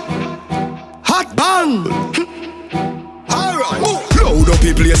 Hot bang. Alright. Load up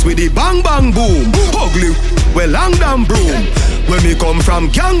the place with the bang bang boom. Ugly, well long damn broom. When me come from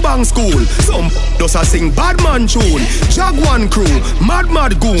gangbang school, some does a sing badman tune. Jaguan crew, mad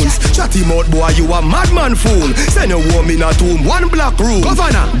goons. Chatty mouth boy, you a madman fool. Send a woman a tomb, 1 black room.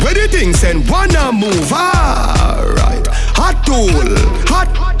 Governor, where the thing send 1 a move. Alright, hot tool, hot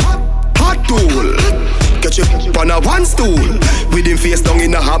tool. Catch you on a 1 stool. With him face down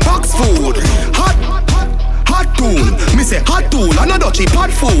in a box food. Hot tool, me say hot tool, another cheap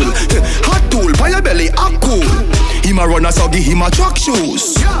hot fool. Hot tool, by your belly, up cool. Him a runner, so give him a track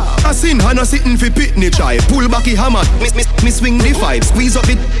shoes. I seen Hannah sitting fi pitney try. Pull back the hammer, me swing the 5. Squeeze up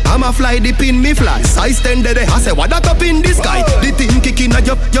it, hammer fly, the pin me fly. Size 10 there, I say what that up in the sky. The thing kicking at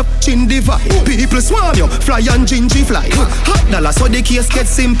your chin divide. People swarm you, fly and gingy fly. Hot dollar, so the case get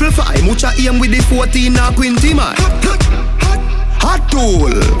simplify. Mucha aim with the 14 or 20 man. Hot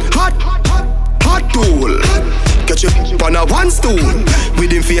tool, hot tool. Catch you on a 1 stool.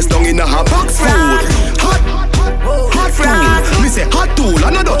 With him face down in a box food. Hot tool. Me say hot tool,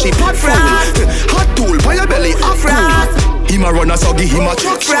 another cheap hot food. Hot tool, by your belly, up cool. Him a runner, so give him a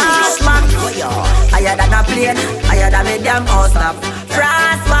truck shoes. Higher than a plane, higher than me damn house top.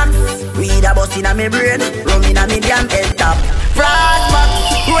 Frost max, weed a bust inna me brain, rum inna me damn head top. Frost max,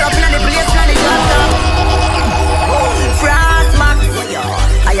 roll up inna the place, inna the glass top. Frost max,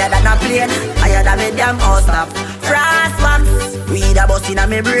 higher than a plane, higher than me damn house top. Frost max, weed a bust inna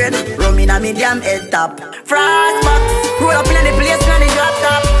me brain, rum inna me damn head top. Frost max, roll up inna the place, inna the glass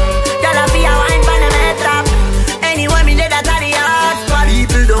top. Tell her be a wine pan and head top. Anyway me dead at the hard spot.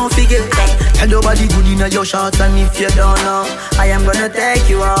 People don't figure that. And nobody good inna your shots, and if you don't know, I am gonna take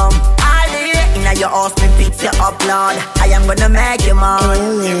you home. All the way inna your house, me fix you up, Lord. I am gonna make you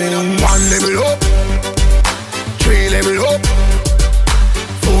mine. 1 level up,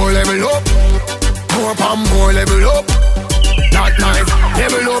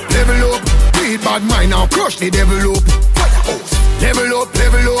 bad mind now crush the devil up. Firehouse. Level up,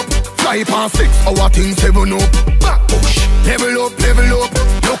 level up. 5 and 6 hour things 7 up. Back push. Level up, level up.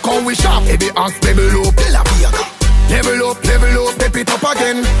 Look how we sharp, every ass level up. Level up, step it up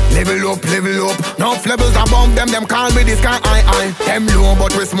again. Level up. Now levels above them call me the sky high. Them low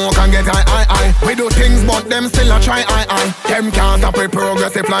but we smoke and get high. We do things but them still a try high. Them can't stop with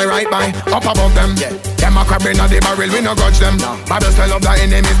progress, they fly right by. Up above them, them a crab in the barrel, we no grudge them. Bible still love the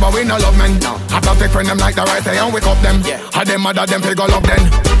enemies but we no love men. I don't take friend them like the right say and wake up them. Had them mother them figure love them.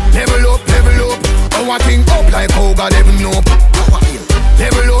 Level up. Our thing up like how God even know.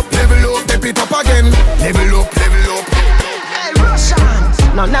 Level up, step it up again. Level up. Hey, Russians.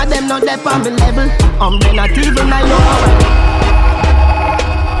 None of them not there on me level. I'm not even I know how I do.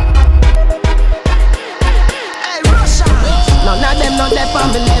 Hey, Russians. None of them not there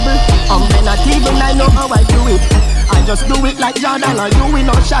on me level. I'm not even I know how I do it. I just do it like Jordan or you, we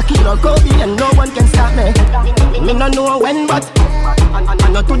know Shaquille or Kobe, and no one can stop me. Me no know when, but I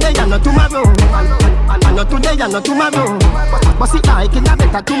know today, I know tomorrow. I know today, I know tomorrow. But see, like it a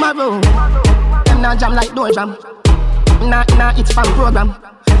better tomorrow. Them not jam like door jam. Nah, it's fan program.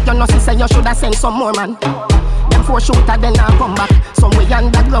 You know, say you shoulda send some more man. Them 4 shooter then I come back. Somewhere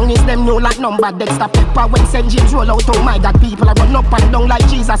underground is them new like number. Dexter Pepper when St. James roll out. Oh my God, people are run up and down like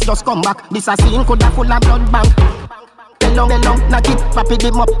Jesus just come back. This a scene coulda full of blood bank. Long, knock it, pop it,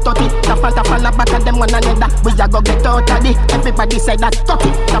 them up, 30. The Fanta back at them one another. We a go get out of it. Everybody say that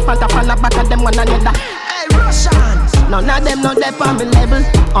 30. The Fanta back at them one another. Hey, Russians. None of them not there on me level.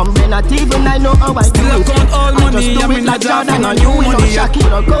 I'm not even I know how I do it. Still count all money, I mean like Jordan or you, we know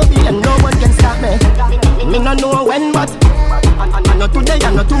Shaquille or Kobe, and no one can stop me. Me no know when, but I know today,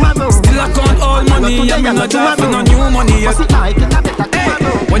 I know tomorrow. Still I count all money, I mean not driving on new money yet.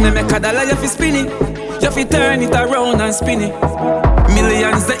 When they make a dollar, you fi spin it. You fi turn it around and spin it.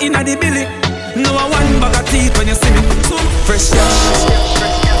 Millions the inna the billy. No one bag of teeth when you see me. So fresh cash,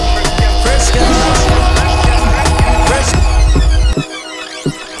 fresh cash.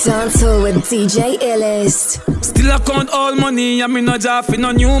 Dancehall with DJ Illest. Still I count all money, I mean no job fi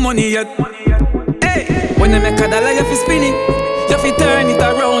no new money yet. Hey, when they make a dollar, you fi spin it. You fi turn it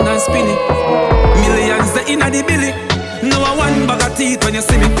around and spin it. Millions the inna the billy. No one bag of teeth when you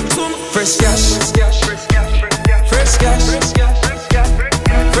see me. So fresh cash, fresh cash,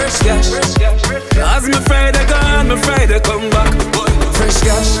 fresh cash. As me Friday gone, me Friday come back. Fresh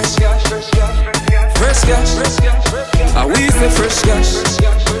cash, fresh cash. I we say fresh cash.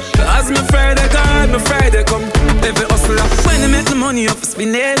 As me Friday gone, me Friday come. Every hustler when they make the money up,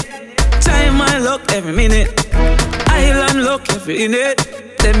 spin it. Time my luck every minute. Island luck every minute.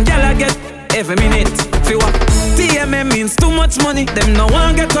 Them gyal get every minute. Fi what? TMM means too much money. Them no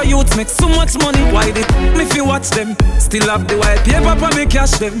one get a youth make so much money. Why did me fi watch them? Still have the white paper for me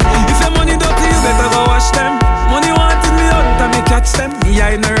cash them. If your money dirty, you better go wash them. Money wanted me out and me catch them. Me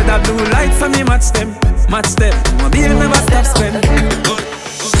I nerd that blue lights and me match them. Match them. My beer never stop spend.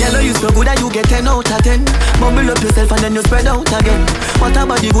 Girl, you so good that you get 10 out of 10. Bubble up yourself and then you spread out again. What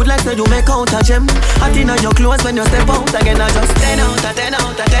about you good like say you make out a gem? Hot in your clothes when you step out again. I just 10 out of 10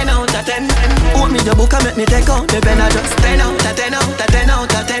 out of 10 out of 10. Hold me your book and make me take out the pen. I just 10 out of 10 out of 10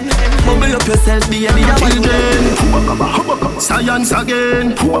 out of 10. Bubble up yourself, baby. Children, science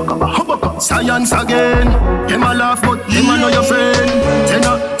again. Science again. Them a laugh but them a know your friend. Ten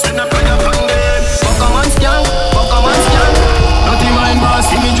a for your fan them. Pokemon scan. Dirty mind man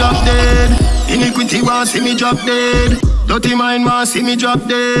see me drop dead. Iniquity want see me drop dead. Dirty mind man see me drop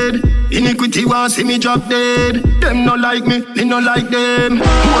dead. Iniquity want see me drop dead. Them no like me no like them.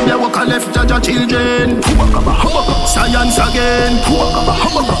 Hope they walk a left judge your children. Science again.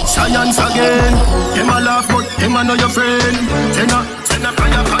 Science again. Them a laugh but them a know your friend. Ten a for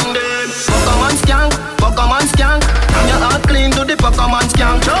your fan them. Pokemon skank. And your heart clean to the Pokemon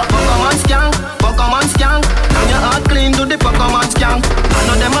skank. Pokemon skank. And your heart clean to the Pokemon skank. I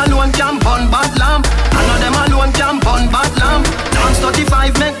know them alone can burn bad lamp. I know them alone can burn bad lamp. Dance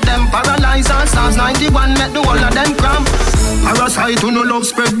 35 make them paralyze. And Stars 91 make the whole of them cramp. Parasite who no love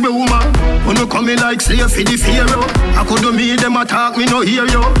spread rumor. Who no coming like slave for the pharaoh. I could do me them attack me no hear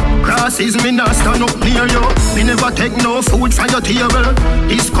you. Crosses me not stand up near you. Me never take no food from your table.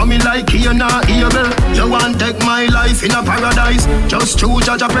 This coming like here not able. You want take my life in a paradise. Just choose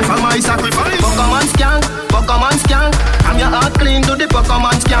judge I prefer my sacrifice. Pokemon skank. I'm your heart clean to the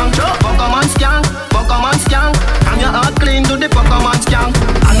Pokemon skank. Pokemon skank. I'm your heart clean to the Pokemon skank.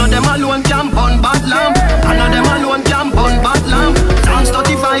 I know them alone can burn bad lamp. I know them alone can burn bad lamp. Dance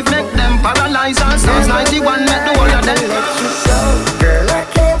 35 make them paralyze. And Stars 91 make the whole of them. Girl, I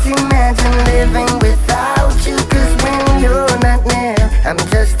can't imagine living without you. 'Cause when you're not near, I'm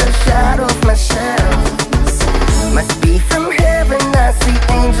just a shadow of myself.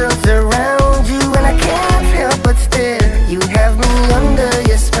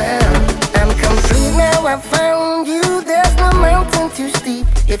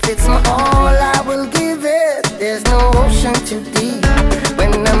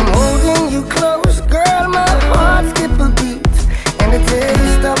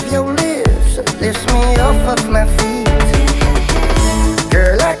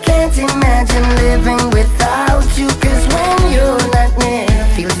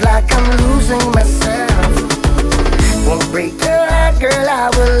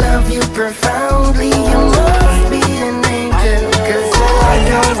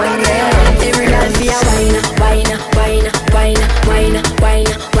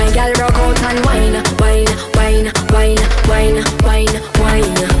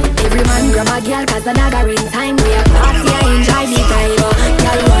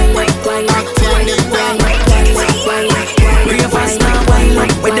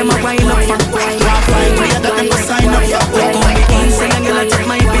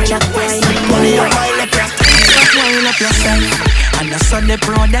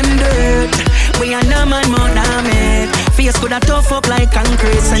 like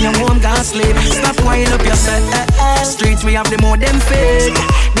concrete, and your home can't sleep. Stop wind up yourself. Streets we have the more them fake.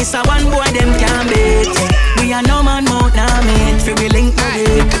 This a one boy them can't beat. We are no man more now mean. Feel we link to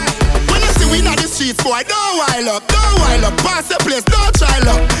it. When you see we in the streets, boy, don't wild up, don't wild up. Pass the place, don't try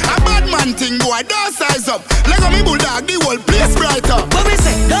up. A bad man thing, boy, don't size up. Like me bulldog, the whole place bright up. But we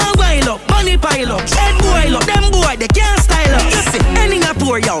say, don't wild up, money pile up. Head boil up, them boy, they can't style up. You see, anything I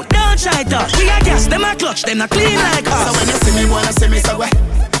pour out, don't try to. We a gas, them a clutch, them a clean like us. So when you see me, boy, you see me so way.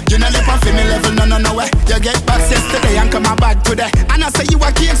 You know live on me level, no way. You get back yesterday and come back today. And I say you a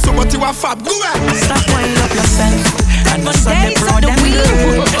king, so but you a fab, go away. Stop wind up yourself. And for days of the week,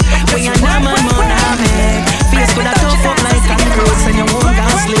 we are no man more now make. Face could have tough up like kangaroos and you won't go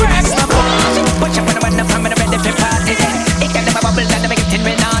sleep. Stop watch out for the one that's coming to bed if you party. It can never bubble and never get in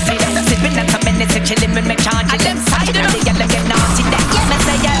with naughty. Sit with them some minutes and chillin' with me charging. And them side of the girl get naughty. Me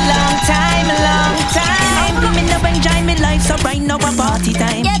say a long time. Come in up and enjoy me life, so right now a party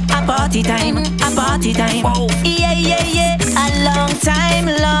time. A party time. Yeah. A long time.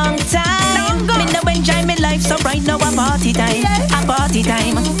 Me now enjoy me life, so right now a party time. A party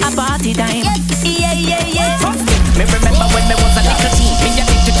time. Yeah. Me remember when me was a little teen. Me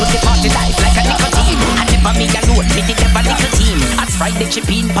addicted to the party life like a nicotine. And never me alone, me did have a little team. As Friday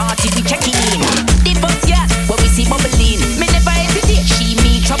chipping party we check in. The bus yeah, where we see bubbling. Me never hesitate, she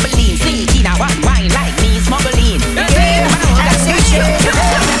me troubling. Sneaking a one wine like me smuggling.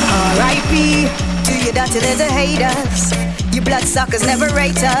 R.I.P. to you dirty little haters. You bloodsuckers never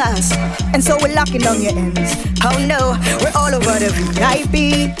rate us. And so we're locking down your ends. Oh no, we're all over the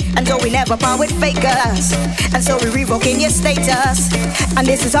VIP. And so we never part with fakers. And so we're revoking your status. And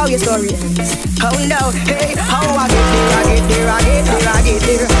this is how your story ends. Oh no, hey, how I get there.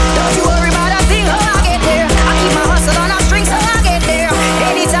 Don't you worry about a thing, how I get there. I keep my hustle on a string, so I get there.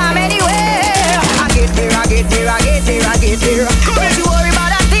 Anytime, anywhere. I get there. Don't you worry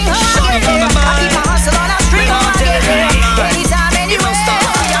about a thing, how I get there. I keep my hustle on a string, so I get there. Anytime, anywhere.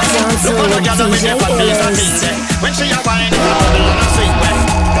 Look on the girl with the fat face and things. When she a wine, it's a bubble and a swing way.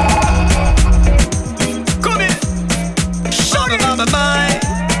 Come here. Shut up, my mind.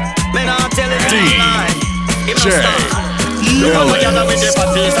 Man, I'll tell it to you, man. Look on the girl with the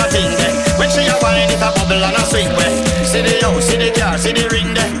fat face and things. When she a wine, it's a bubble and a swing way. See the house, see the car, see the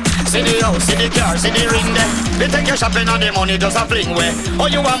ring there. See the house, see the car, see the ring there. They take your shopping and the money just a fling way. Oh,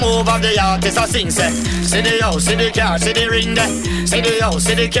 you a move of the artist a sing say. See the house, see the car, see the ring there. See the house,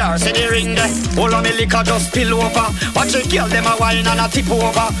 see the car, see the ring there. All of me liquor just spill over. Watch the girl them a wine and a tip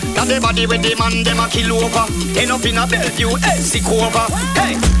over. Now the body with the man them a kill over. End up in a Bellevue, sick over.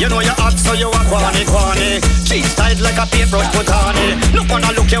 Hey, you know you hot so you a quani. Cheese tight like a paintbrush put on it. Look on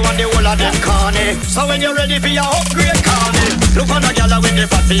a look you on the whole of them corny. So when you're ready for your upgrade corny, look on a girl with the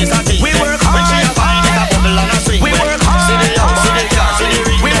fat face and things. We work hard. When she a wine it a bubble and a swing. We work hard. See the house, see the car, see the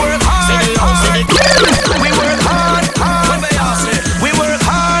ring. We work hard. See the house, see the car. We work hard. We work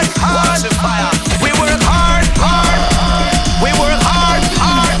hard. Watch the fire. We work hard. We work hard.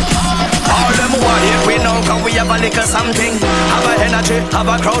 All them who are here, we know cause we have a little something. Have a energy, have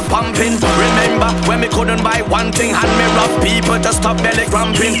a crowd pumping. Remember when me couldn't buy one thing, had me rough people to stop belly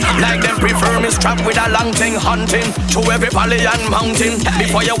cramping. Like them prefer me strapped with a long thing, hunting through every valley and mountain.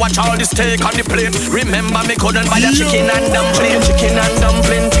 Before you watch all this steak on the plate, remember me couldn't buy a chicken and dumpling.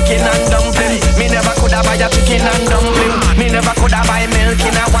 Me never coulda buy a chicken and dumpling. Me never coulda buy milk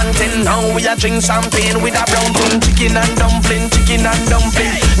in a one tin. Now we a drink champagne with a brown thing. Chicken and dumpling.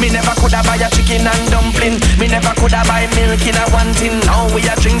 Me never coulda buy a chicken and dumpling. Me never coulda buy milk in a one tin. Now we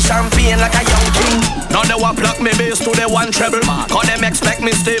a drink champagne like a young king. Now they want block me bass to the one treble. Cause them expect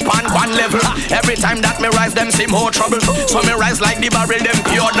me stay on one level. Every time that me rise, them see more trouble. So me rise like the barrel, them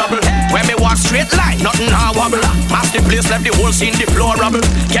pure double. When me walk straight line, nothing a wobble. Mass the place, left the whole scene deplorable.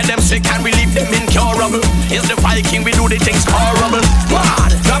 Get them sick and we leave them incurable. It's the Viking, we do the things horrible.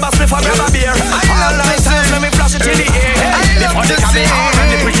 Mad, grab a spliff or grab a beer. All night time, let me flash it in the air. Before they come in hard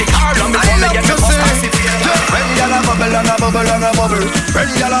and they pretty hard on before they get the first class. When y'all a bubble and a bubble and a bubble.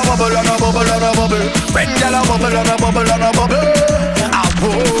 When y'all a bubble and a bubble and a bubble. When y'all a bubble and a bubble and a bubble.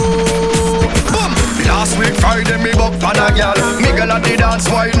 Boom! Last week Friday me buck pan a gyal. Me girl at the dance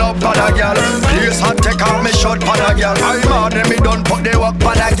wine up pan a gyal. Place hot take off me shot pan a gyal. I morning me done put the work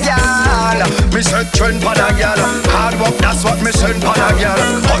pan a gyal. Me set trend pan a gyal. Hard work that's what me send pan a gyal.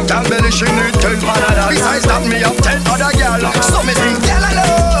 Hot and belly she need 10 pan a gyal. Besides that me have 10 other gyal. So me think gyal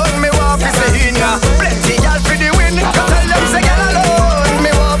alone me want fi see in ya. Plenty gyal fi the win. Tell them say gyal alone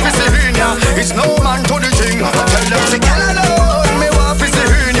me want fi see in ya. It's no man to the thing. Tell them say gyal alone me want fi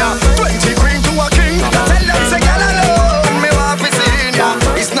see in ya. 20 queen to a king. Tell them say gyal alone me want fi see in ya.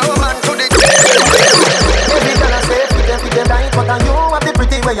 It's no man to the thing. Every gyal a say fit them tight, but I know have the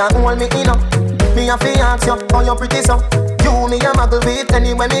pretty way you hold me in up. Me a fi ask you, how you pretty so? You me a muggle with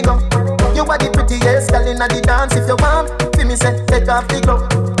anywhere me go. You are the prettiest girl inna the dance. If you want, fi me say take off the glove.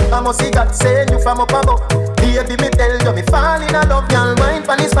 I must see God send you from up above. Baby, me tell you me fall in love. Y'all mind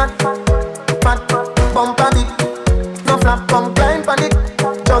pon this fat, bump on it. No flap, come climb pon it.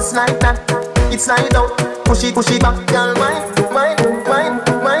 Just like that, it's slide out. Push it back, y'all mind.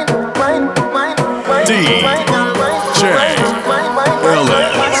 DJ Ellis.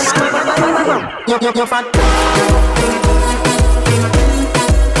 You're fat.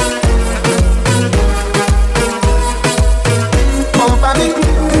 Bump on it,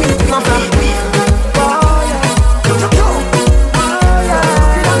 no flap.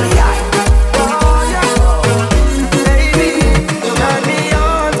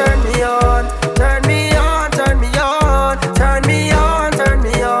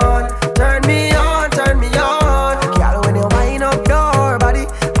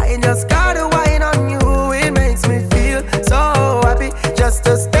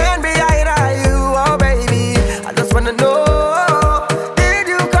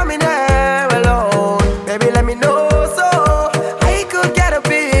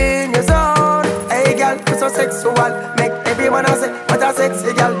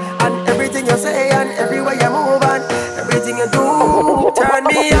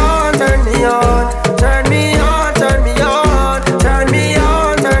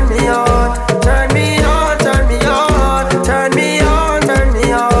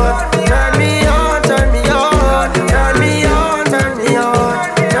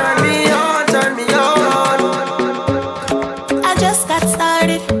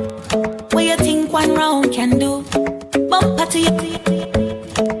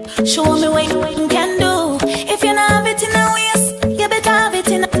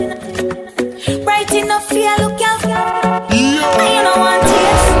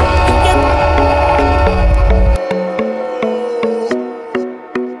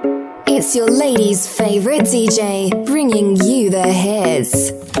 It's your ladies' favorite DJ, bringing you the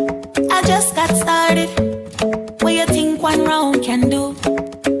hits. I just got started. What you think one round can do?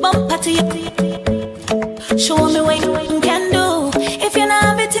 Bumper to you. Show me what you can do. If you not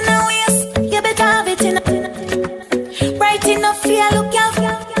have it in the waist, you better have it in the right enough for you look out.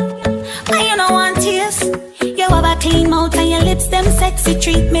 And you don't want tears. You have a clean mouth and your lips them sexy.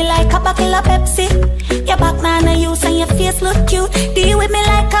 Treat me like a bottle of Pepsi. Your back man a use and your face look cute. Deal with me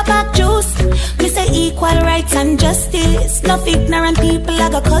like a back juice. Me say equal rights and justice. No ignorant people I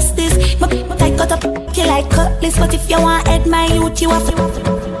go cuss this. My tight got up you like cutlass. But if you want head my youth you have to.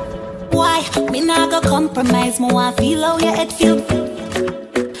 Why? Me nah go compromise. Me want feel how your head feel.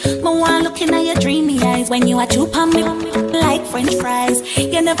 Me want looking at your dreamy eyes when you a choop on me like French fries.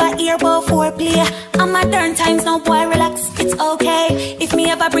 You never hear about foreplay. On modern times, no boy relax, it's okay. If me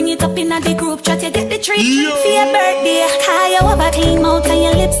ever bring it up in the group chat, you get the treat for your birthday. Cause you have a clean mouth and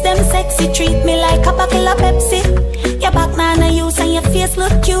your lips them sexy. Treat me like a bottle of Pepsi. Your back man a use and your face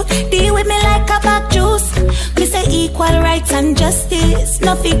look cute. Deal with me like a back juice. Me say equal rights and justice.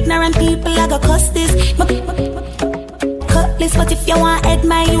 No ignorant people I go cuss this. Cutlass, but if you want head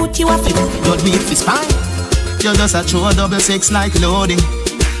my youth, you have to. Don't be if it's fine. You just a throw double six like loading.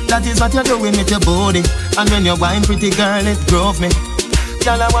 That is what you're doing with your body. And when you're wine pretty girl, it drove me.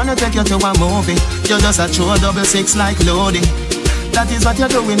 Girl, I wanna take you to a movie. You just a throw double six like loading. That is what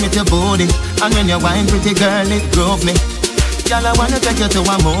you're doing with your body. And when you're wine pretty girl, it drove me. Girl, I wanna take you to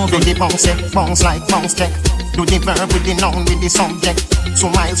a movie. Do the bounce, bounce like bounce check. Do the verb with the noun with the subject.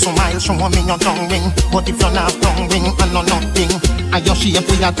 Smile, show me your tongue ring. But if you're not tongue ring, I know nothing. And your shape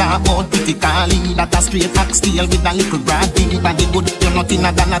we are talk about critically. That a straight foxtail with a little body. Body good, you're not in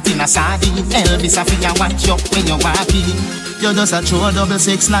a sardine. Elvis a figure watch you when you're walking. You just a throw double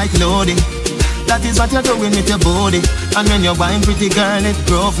six like loading. That is what you're doing with your body. And when you're wine pretty girl, it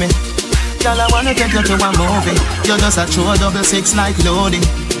drove me. Girl, I wanna take you to a movie. You just a throw double six like loading.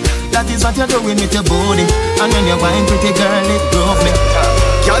 That is what you're doing with your body. And when you're wine pretty girl, it drove me.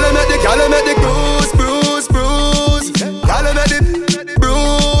 Girl, I make the bruise. Girl, I make the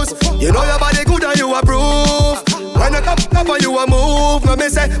bruise. You know your body good and you approve. When I come and you a move, now me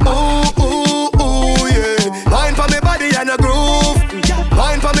say ooh, yeah. Wine for me body and a groove.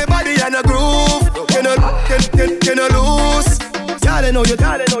 Wine for me body and a groove. You know lose. Girl, I know you.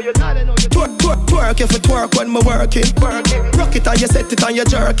 Twerk if it twerk when me working. Rock it and you set it and you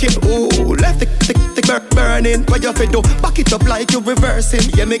jerking. Ooh, left the burning. What you fi do? Back it up like you reversing.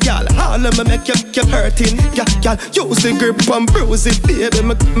 Yeah, me gal, all of me make you keep hurting. Gal, use the grip and bruise it, baby.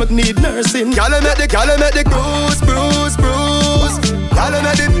 Me need nursing. Gal, make the bruise. Gal,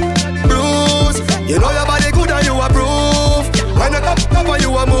 make the bruise. You know your body good and you approve. When I come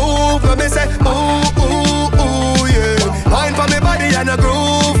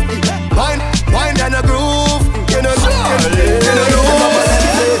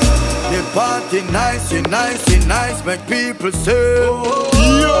make people say, look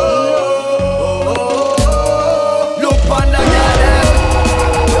on the girl.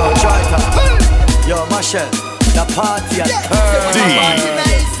 Yo, Charter, yo, Marshall, the party at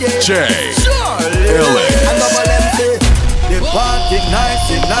DJ Ellis. The party nice,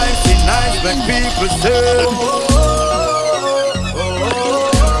 when people say,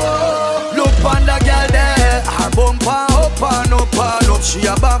 look on the girl there. Her bumper up and up and up. She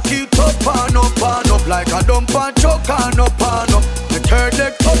a back it up and up like a dumper choke and up. The third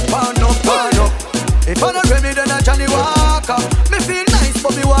leg up and up. If I don't me then I Johnny Walker. Me feel nice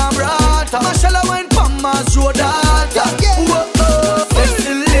but me warm rata. Mashallah wine Pammas road data.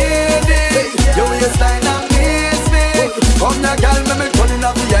 Sexy lady, your waistline amaze me. Come now girl, me turning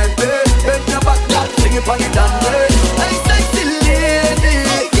up the VIP. Bend your back, girl, sing it on the dance. Hey sexy lady,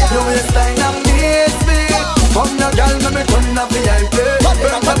 your waistline amaze me. Come now girl, me turning up the VIP. Bend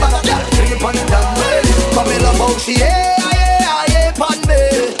your back, girl, sing it on the dance. Come in love how she pan me.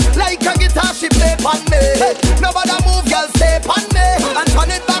 Like a guitar she play pan me. Nobody move, girl, stay pan me. And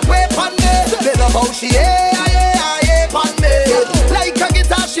turn it back way pan me. Me love how she pan me. Like a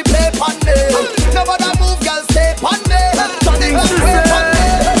guitar she play pan me. Nobody move, girl, stay pan me. Turn it back way pan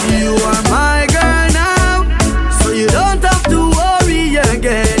me. You are my girl now, so you don't have to worry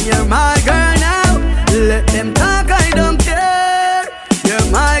again. You're my girl now. Let them talk, I don't care. You're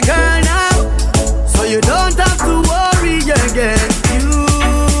my girl now, so you don't have to worry again.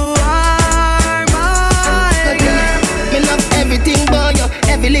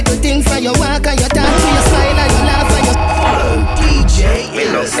 Every little thing for your walk and your talk, for your smile and your laugh and your DJ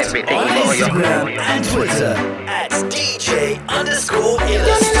Ellis on Instagram and Twitter at DJ_Ellis. You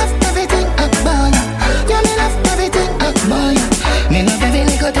me love everything about you. You me love everything about you. Me love every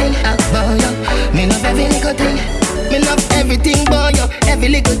little thing about you. Me love every little thing. Me love everything about you. Every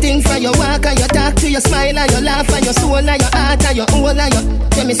little thing for your walk and your talk, to your smile and your laugh and your soul and your heart and your whole and your.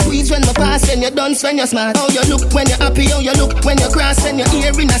 When me squeeze when me pass, when you dance, when you smart. How you look when you happy, how you look when you cross, when you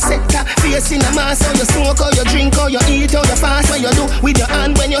ear in a sector, face in a mask. How you smoke, how you drink, how you eat, how you fast. What you do with your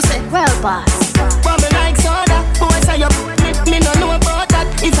hand when you say, well boss. But me like soda, boy say you me no know about that.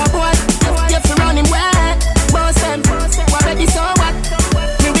 If a boy, you fi run him wet. Boss him, what baby so what?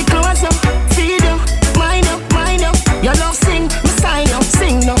 Me be close up, feed you, mind you. Your love sing, me sign you,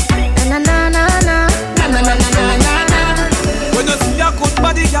 sing no. Na na na na na na na na na na. When you see a good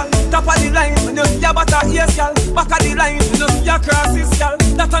body, girl, top of the line. When you see a butter ears, girl, back of the line. When you see a crosses, girl,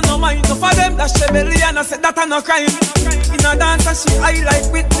 that a no mind. No for them, that she belly and I said that a no crime. In a dance and she high like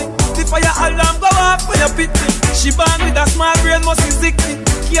Whitney. The fire alarm go off when you pit me. She born with a small brain, must be sickly.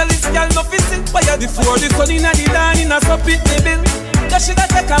 Careless girl, no fitting. Fire before the sun in a the dawn in a so pit me bill. You shoulda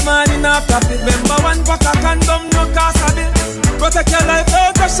take a man in a profit. Remember one pack of condom, no cost a bill. Protect your life,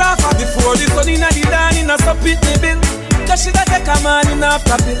 don't crash off. Before the sun in a the dawn in a so pit me bill. You shoulda take a man in a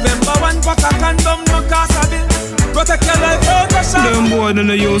profit. Remember one pack of condom, no cost a bill. Protect your life, don't crash off. Them boy than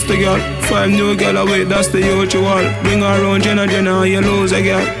they used to girl. 5 new girl away, that's the usual. Bring her around Jenna, you lose a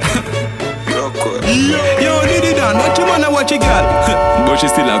girl. Yo, Diddy Dan, what you wanna watch a girl? But she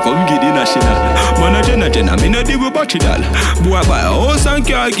still a come get the national. Man a Jenna, me no deal with battery doll. Boy buy a house and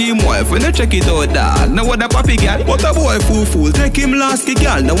car, give him wife when you check it out dog. Now what a papi girl? What a boy fool, take him last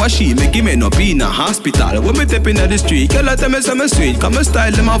girl. Now what she make him end up in a hospital. When me step in the street, girl I tell me some sweet. Come and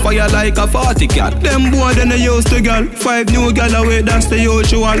style them on fire like a 40 cat. Them boy then they used to girl. 5 new girl away, that's the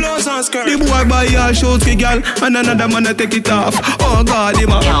usual. The boy buy all shows for girl, and another man a take it off. Oh God,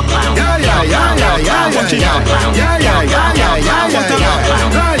 him a yeah, watch it out. Yeah.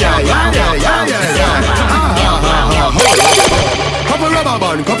 Couple rubber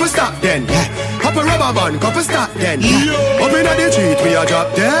band, couple stop then. Couple rubber band, couple stop then. Up inna the street, we a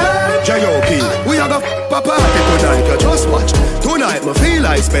drop dead. J.O.P. We a go papa tonight. You just watch. Tonight, me feel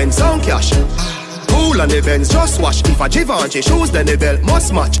I spend some cash. Cool on the Benz, just wash. If a Givenchy shoes, then the belt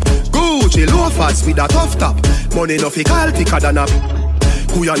must match. Gucci loafers with a tough top. Money no fi call thicker than a.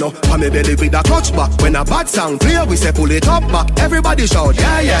 Who you know, on me belly with a clutch back. When a bad sound clear, we say pull it up back. Everybody shout,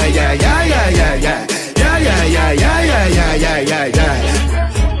 yeah.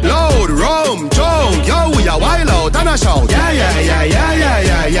 Loud, rum, junk, yo, we a wild out and a shout, yeah.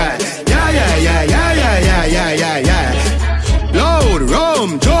 Loud,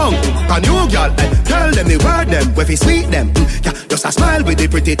 rum, junk, a new girl. Tell them the word them, where fi sweet them. Yeah, just a smile with the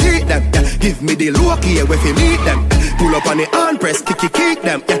pretty teeth them. Yeah, give me the look here, where fi meet them. Pull up on the hand press, kick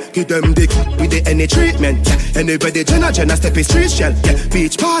them. Yeah, give them the with the any treatment. Yeah, anybody Jenna step is street shell. Yeah,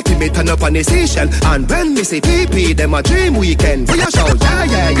 beach party me turn up on the seashell. And when me see PP, them a dream weekend. We a show,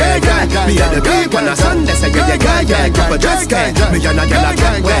 yeah. Me and the people on a Sunday say yeah. Couple dress gang, me and a girl a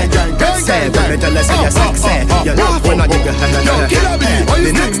gang way. Say when me tell her say you're sexy, you laugh when I give you. Yo, killer B,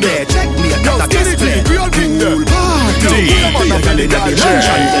 the next day check me and get a display. Cool party,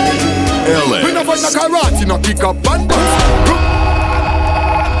 we no fight no karate, no kick up band box.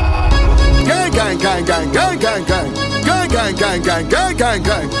 Gang.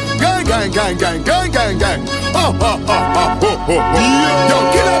 Oh. Yo,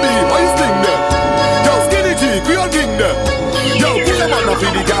 killer B, why you sing there? Yo, skinny G, Creole King there. Yo, put them on the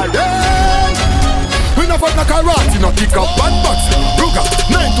feedy guy, we no fight no karate, no kick up bad box. Ruga,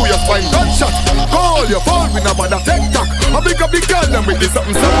 9 to your spine, gunshot. Call your phone, we no bother take talk. I pick up the girl, them with this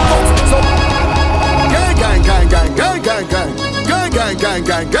something box. So,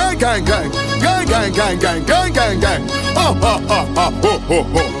 gang. Oh.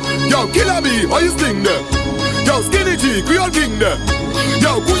 Yo, killer B, why you sing there? Yo, skinny G, Creole King there.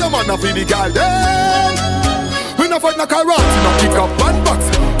 Yo, put your man up in the girl there. We no fight no karate, no kick up band box.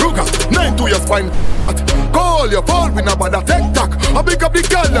 Ruga, 9 to your spine. Call your phone, we no bother take talk. I pick up the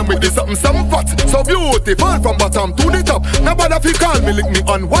girl, them with this something fat. So beautiful from bottom to the top. No bother if you call me, link me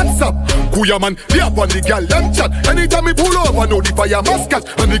on WhatsApp. Kuya man, be up on the girl, them chat. Anytime me pull over, know the fire mascot.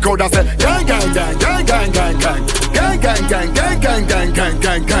 And the crowd a say, gang.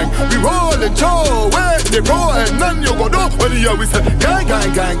 We rollin', show, wait, they go and none you go do. When you hear we say, gang.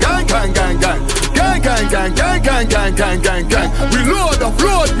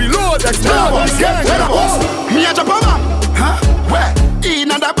 We load, explode, gang. Me a Japan, huh? Where?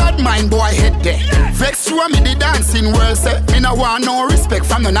 In a bad mind boy head there. Vex you and me the dancing world say. Me no want no respect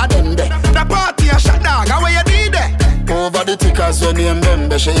from none of them there. The party a shot dog, how you did there? Over the tickers when name them.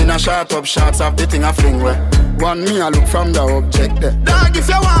 They she in a shot up shots of the thing a fling where. One me a look from the object there. Dog, if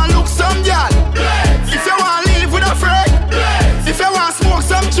you want look some girl, if you want live with a friend, if you want smoke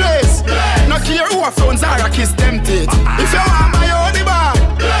some trace, no care who a phones are a kiss them teeth. If you want my own the bar,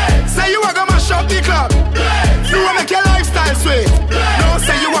 say you a go mash up the club. You a make your lifestyle sweet. No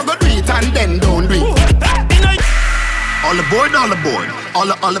say you a go do it and then don't do it. All aboard. All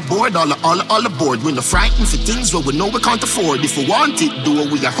aboard. We're not frightened for things where we know we can't afford. If we want it, do it,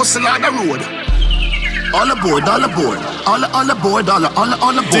 we a hustle on the road. All aboard. All aboard. We're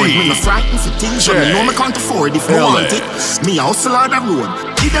not frightened for things where we know we can't afford. If we want it, me a hustle on the road.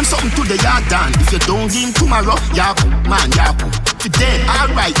 Give them something to the yard done. If you don't give him tomorrow, yeah, man. Today,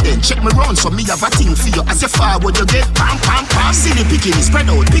 alright then, check me round so me have a thing for you. As you forward you get pam. Silly picking it, spread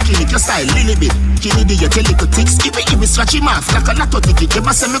out, picking it your style, little bit. Can you tell little ticks? If we scratch him off like a lot of ticket. You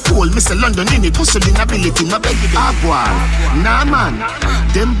must say me cool, Mr. London in it, hustling ability, my baby. Ah boy, nah man,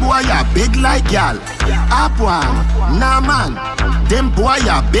 them boy are big like y'all. Ah boy, nah man, them boy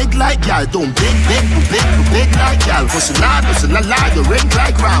are big like y'all. Don't big like y'all. Hustle la, you ring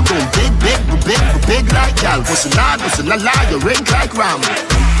like round. Don't big like y'all. Hustle la, you ring like ram.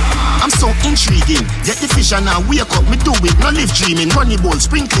 I'm so intriguing. Get the fish and now wake up, me do it. No live dreaming. Money ball,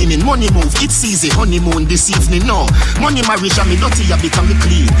 spring cleaning, money move. It's easy, honeymoon this evening. No money marriage and me dirty, I become me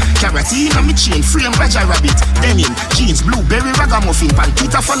clean. Carotene and me chain, frame Raja Rabbit. Denim, jeans, blueberry ragamuffin,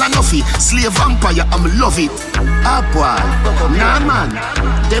 Pankita Falanofi, slave vampire, I'm love it. Ah boy, nah man,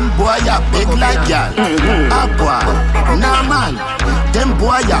 them boy are big like y'all. Ah boy, nah man, them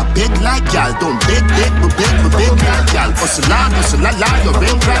boy are big like y'all. Don't big like y'all. Hustle la, you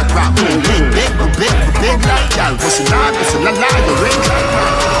ring like rap. Big like y'all. Hustle la, you ring like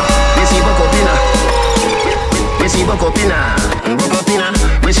rap. We see Bokopina.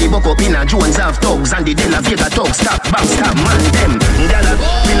 We see Bokopina. Jones have thugs and the De La Vega thugs. Stop, man, them. Gala,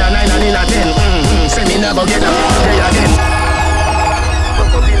 pina 9 and in a 10. Send me now go get up there again.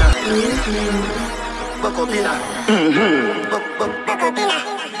 Bokopina.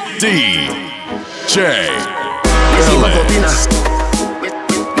 DJ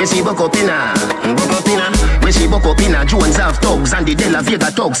We see Bokopina. We see Bokopina. Jones have thugs and the De La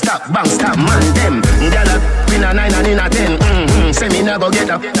Vega thugs. Stop, man, them. Gala, pina 9 and in a 10. Say me now go get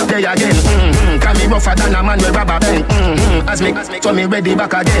up there again. Can me rougher than a man with rubber band. As me, so me ready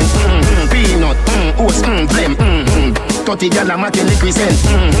back again. Peanut, oats, blem. 30 gal a matin represent.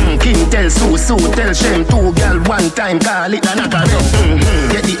 King tell Sue tell Shem. 2 gal one time call it not a rent.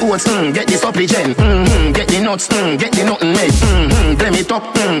 Get the oats, get the supplement. Get the nuts, get the nothing made. Blame it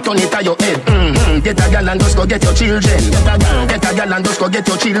up, turn it to your head. Get a gal and just go get your children. Get a gal and just go get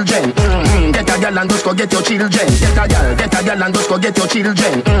your children. Get a gal and just go get your children. Get a gal and just go get your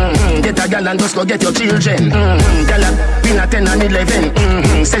children. Get a gal and just go get your children. Gal been a 10 and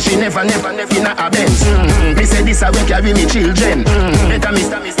 11. Say she never in a Benz. Me say this a way carry me children. Better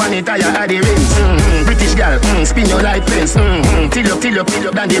Mr. Funny tire at the rims. British gal, spin your life fence. Till up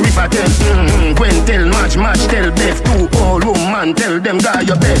down the river Thames. Gwen tell match tell Beth. 2 old woman tell them guy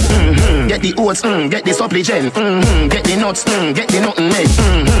your bed. Get the oats, get the supplement. Get the nuts, get the nothing made.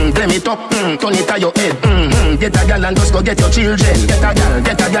 Blame it up, turn it to your head. Get a gal and just go get your children.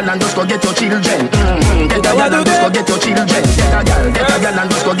 Get a gal and just go get your children. Get a gal and just go get your children. Get a gal and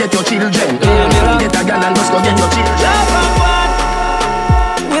just go get your children. Get a gal and just go get your children. Laugh and one,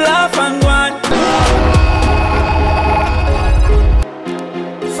 we laugh and one.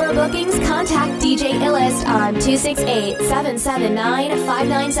 For bookings, contact DJ Illest on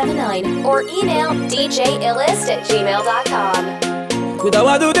 268-779-5979 or email djillest@gmail.com. Could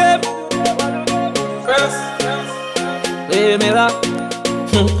I do them? First, leave me laugh.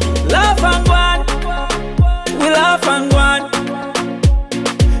 Laugh and one, we laugh and one.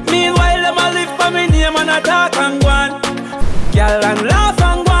 Meanwhile, them a live for me name and a talk and one. Girl and laugh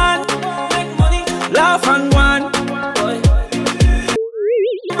and one, make money, laugh and one.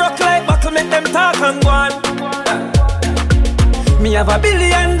 Rock like buckle, make them talk and one. Me have $1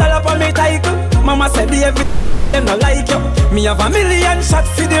 billion for me title. Mama said baby, them no like you. Me have 1,000,000 shots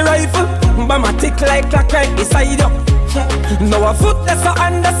for the rifle. Mama tick like clock right beside you. Now a foot that's a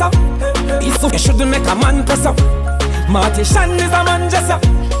hand that's up. This you shouldn't make a man press up. Marty Shan is a man just up.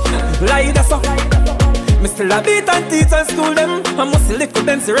 Lie that's up. Me still a beat and teach and school them. I must little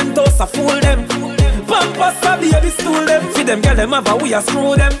dance rentos a fool them. Pampas a baby stool them. Feed them girl them have a we a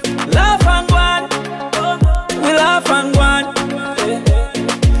screw them. Laugh and go on, we laugh and go on.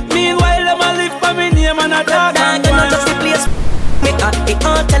 Meanwhile them a live for me name and a talk and go on. Me at the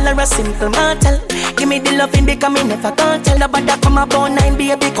hotel or a simple mortal. Give me the loving because me never can't tell. Nobody come about 9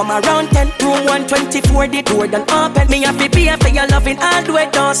 baby come around 10. Room 124 the door done open. Me have to pay for your loving all the way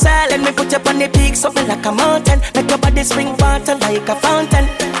don't sell. Let me put you on the peak something like a mountain. Make your body spring water like a fountain.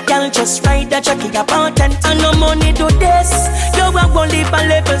 Girl just ride the jockey about 10. And no money do this. You won't leave a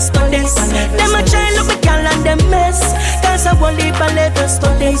levels to this. Them a try look with girl and them mess. Cause I won't leave a levels to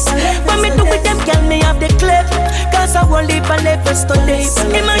this. When me do with them girl me have the clip. Cause I won't leave a levels to this.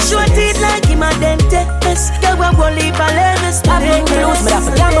 Him a show teeth like him a dentist. You won't leave a levels to this. I break the rules, me have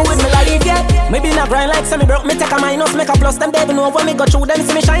to gamble with me life, yeah. Maybe not grind like semi broke. Me take a minus, make a plus. Them baby know when me go through them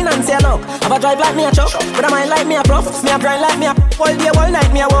see me shine and say look. Have a drive like me a truck, but I mind like me a prof. Me a grind like me a all day, all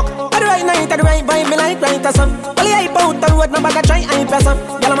night me a walk. At the right night, at the right vibe, me like right or some. Only hype out the road, no bag a try hype or some.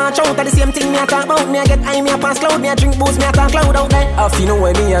 Girl, I'm a chow to the same thing me a talk about. Me a get high, me a pass cloud, me a drink booze, me a talk loud out there. I feel no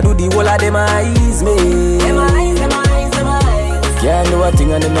way me a do the whole of them eyes me. Them eyes. Can't do a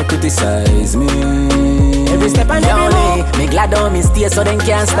thing and them no criticize me. Every step and every move, me glad on me stay so them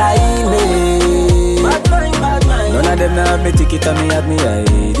can't style me. Bad mind. None of them have me ticket and me have me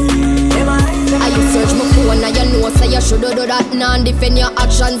ID. I you search my phone and you know say you shoulda do that. Nah defend your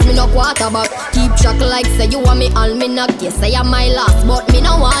actions, me no quarterback. Keep track like say you want me all me knock. Yes, say you my last, but me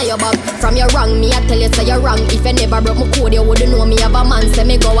no want you back. From your wrong, me I tell you say you wrong. If you never broke my code, you wouldn't know me have a man. Say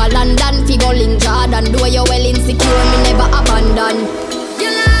me go a London, fi go link Jordan. Do you well insecure, me never abandon. You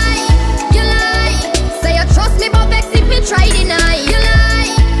lie. Say you trust me, but vex if me try deny. You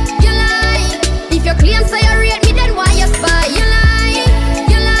lie. If you claim say you rate me, then why you spy? You lie.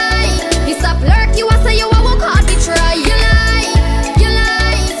 Lurk you and say you a work hard to try. You lie.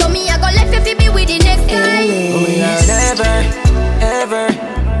 So me I go left you fi be with the next guy.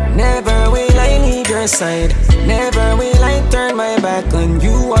 Never will I leave your side. Never will I turn my back on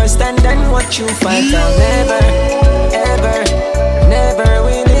you or stand and watch you fight. I'll never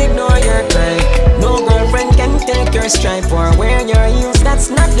will ignore your cry. No girlfriend can take your stripe or wear your heels. That's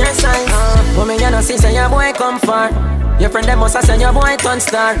not your size. Mommy, you know see say your boy come far. Your friend them must have send your boy turn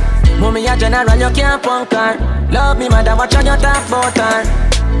star. Mommy a general, you can't punk her. Love me mother, watch how you talk about her.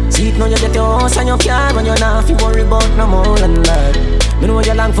 See it now you get your house and your car. When you're not fi worry about no more than that. Me know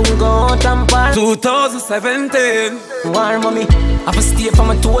you long fool go out and par. 2017 War mommy, I for stay for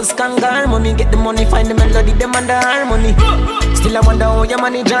my toes kangar. Mommy get the money, find the melody, them and the harmony. Still I wonder how you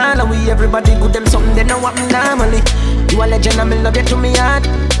manage all. And we everybody good them something they know what me normally. You a legend and me love you to me heart.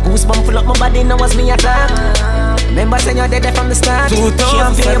 Goosebump full up my body, now was me attack. Remember saying you're dead from the start.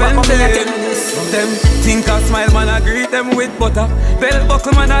 2017 them. Think I smile, man, I greet them with butter. Bell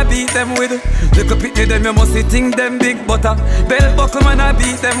buckle, man, I beat them with. Little pity them, you must think them big butter. Bell buckle, man, I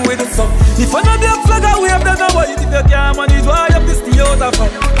beat them with. So, if I know the flag, I wave them no white. If you can't manage, why you have to stay out of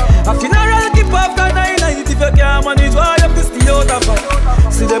fight? A funeral keep after 9 night. If you can't manage, why you have to stay out of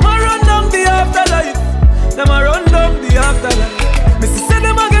fight? See them a run down the afterlife. Them a run down the afterlife. Missy say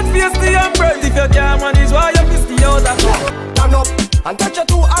them a get feisty and bright. If you can't manage, why you have to stay out of fight? Turn up and touch your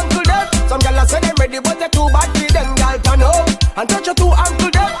two ankle them. Some gyal say them ready, but they too bad for them. Gyal turn up and touch your two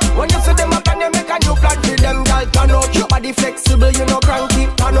ankle them. When you see them up and they make a new plan for them. Gyal turn up, your body flexible, you know cranky.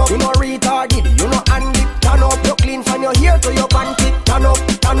 Turn up, you know retarded, you know handy. Turn up, you clean from your hair to your panty. Turn up,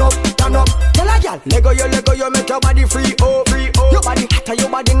 turn up, turn up. Tell a gyal, Lego, you make your body free, oh, free, oh. Your body hotter, your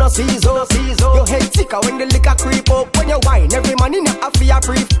body no season, season. Your head sicker when the liquor creep up. When you wine, every man in your affair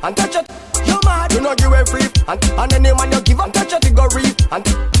brief and touch it. You mad, you know you a free. And any man you give and touch it, you go reef. And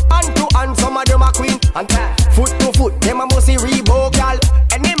to hand, some of them a queen. And foot to foot, them a musty Reebok, gal.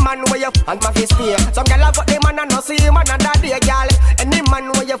 Any man where you and my face fear. Some gal have got them and I no see him another day, gal. Any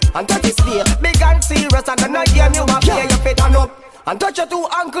man where you and touch his fear. Big and serious and then I game you a fear. You fit turn up and touch your two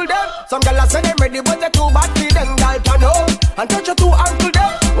ankle them. Some gal say them ready but they too bad for them, gal. Turn up and touch your two ankle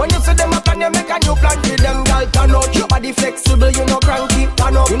them. When you see them up and you make a new plan for them, gal. Turn up, your body flexible, you know cranky.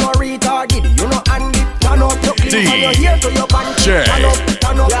 Turn up, you know retarded, you know handy. Turn up, you clean from your hair to your panty. Turn up,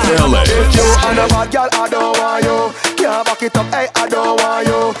 turn up, turn up. If you and a bad girl, I don't want you. Can't back it up, hey, I don't want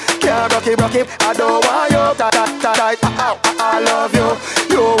you. Can't rock it, I don't want you. I love you.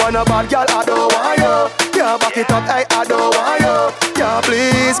 You want a bad girl, I don't want you. Can't back it up, hey, I don't want you. Can't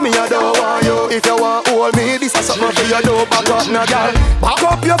please me, I don't want you. If you want hold me, this is something for you, don't back up, no girl. Back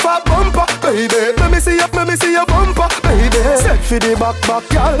up your fat bumper, baby. Let me see your bumper, baby. Set for the back,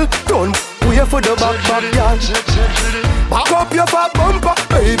 girl. Don't wait for the back, girl. Back up your fat bumper,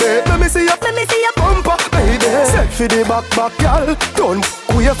 baby. Let me see your bumper, baby. Set for the back, girl. Don't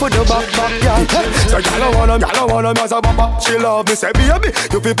wait for the back, girl. So y'all wanna me as a bumper. She love me, say baby,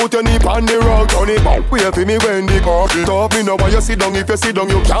 you fi put your knee on the rug, turn it back. Wait for me when the car get up. Me know why you sit down. If you sit down,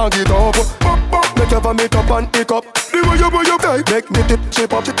 you can't get up. Make your vomit up and pick up. The way you type, make me tip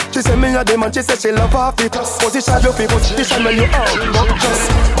shape up. She say me a dem and she say she love half it. Position your feet, position when you out.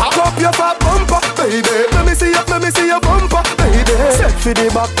 Just back up your fat bumper, baby. Let me see your bumper, baby. Set for the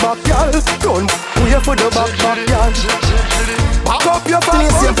back, girl. Don't wait for the back, girl. Back up your fat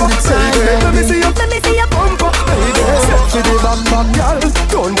bumper, baby. Let me see your bumper, baby. Set for the back, girl.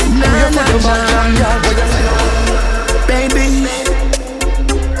 Don't wait for the back, girl. Baby,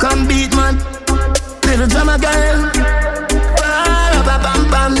 come beat man, little drama girl.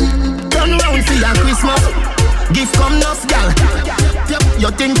 Bam, turn round for your Christmas. Gift come nuff, gal.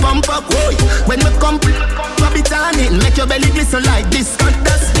 Your thing pump up, boy. When we come, pop it on it, make your belly glisten like this.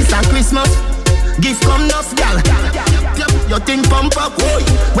 This a Christmas. Gift come nuff, gal. Your thing pump up, boy.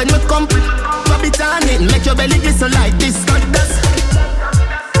 When we come, pop it on it, make your belly glisten like this.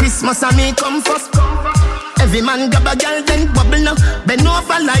 Christmas and me come first. Every man grab a girl then bubble now. Bend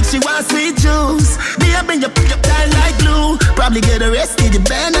over like she wants sweet juice. Baby, you put your tie like glue. Probably get arrested, the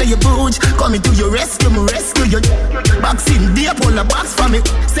band or your booch. Coming to your rescue, me rescue you. Box in deep, pull a box for me.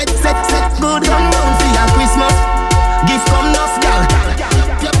 Set, good run round for your Christmas. Gift come nuff, gal.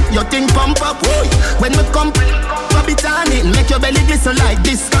 Your thing pump up, boy. When we come, pop it on it, make your belly glisten like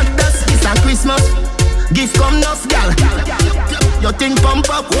this. This a Christmas. Gift come nuff, gal. Your thing pump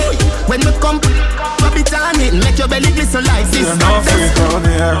up, boy. When we come, pop it on it, make your belly glisten like this. No freak on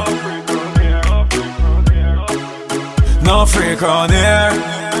here. No freak on here.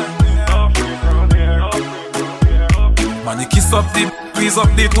 Man, you kiss up the, squeeze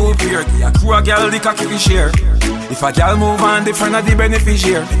up the two beard. A crew a gal, the cocky fi share. If a gal move on, the friend of the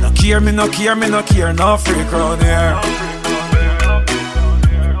beneficiary. Me no care. No freak on here.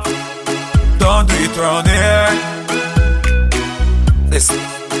 Don't do it round here. Listen.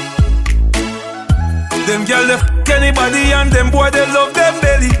 Them girl they f*** anybody and them boy they love them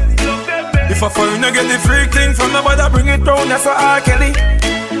belly. If a foreigner get the freak thing from nobody bring it round, that's a R. Kelly.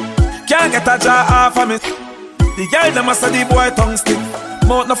 Can't get a jaw off of me. The girl them a say the boy tongue stick.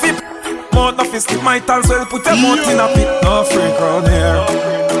 Mouth no fist, might as well put your mouth in a pit. No freak round here.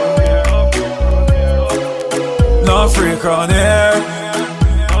 No freak round here.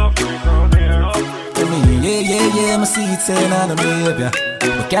 Yeah, my seat saying on the behavior.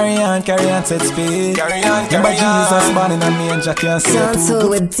 But carry on, set speed. Remember Jesus born in a manger, can't see it. Soul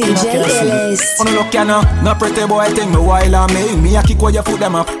with DJ Ellis. On the look, you know, no pretty boy thing, me while I me a kick where you put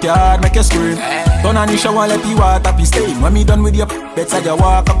them up, yard, make you scream. Turn on the shower, let the water be stay. When me done with your better you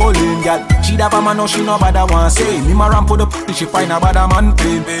walk a bowling, girl. She da a man, no she no bother want say. Me ma ramp for the she find a bad man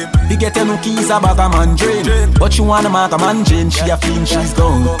claim. He get a new keys a bag a man drain. But she wanna mark a man Jane, she a fiend, she's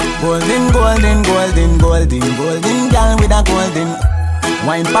gone. Golden, golden, golden, golden, golden girl with a golden.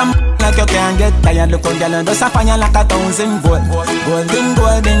 Wine pam like you can't get tired. Look on girl and just a fire like 1,000 volt. Golden,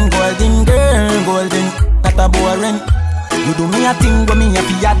 golden, golden girl, golden, not a boring. You do me a thing when me a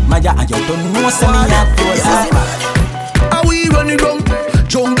fi admire, and you don't know say me a close. Are we running down?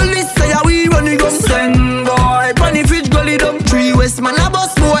 Jungle is say are we running down? Send boy, bunny fish gully down. 3 West man a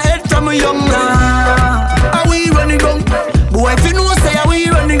bus more head from a young man. Are we running down? Boy if you know say are we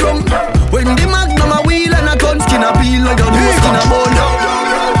running down? When the magnum a wheel and a gun skin a peel like your nose skin a bone.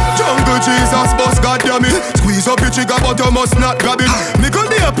 Jungle Jesus boss, goddamn it. Squeeze up your trigger but you must not grab it. Me could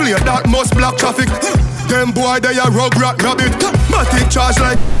be a player that must block traffic. Them boy they a rugrat rabbit. Matic charge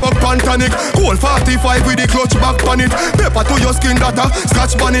like up and tonic. Cold 45 with the clutch back on it. Pepper to your skin data.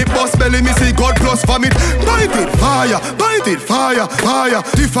 Scratch on it, bust belly me see God plus vomit. Bite it fire, fire.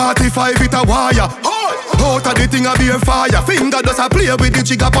 The 45 it a wire. Out of the thing a be a fire. Finger does a play with the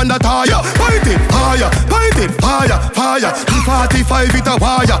jigger on the tire. Bite it fire. The 45 it a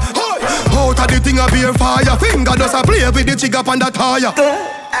wire. Out of the thing a be a fire. Finger does a play with the jigger on the tire.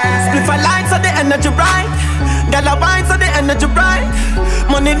 Split for lights so the energy bright. Girl a wine so the energy bright.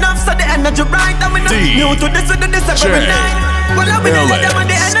 Money enough so the energy bright. And we not new to this, we do this every night. Well I be the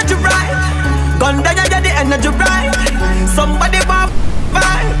the energy bright. Gun there, yeah, the energy bright. Somebody want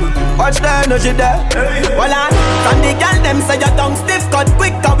vibe. Watch the energy there. Well I from the girl them say your tongue stiff. Cut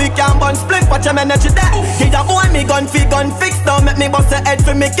quick cause we can't burn split. Watch your energy there. Give your boy me gun fix. Don't make me bust the head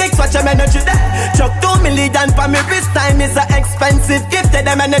for me kicks. Watch your energy there. Chuck 2 million for me wrist. Time is a expensive gift. Tell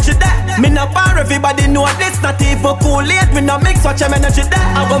them energy there. Me no bar, everybody know this. Not even cool late. Me no mix. Watch your energy there.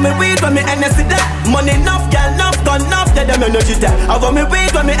 I want me weed when me energy there. Money enough, girl enough, gun enough. Tell them energy there. I want me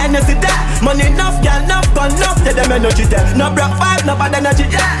weed when me energy there. Money enough, girl enough, gun enough. Tell them energy there. No broke 5, no bad energy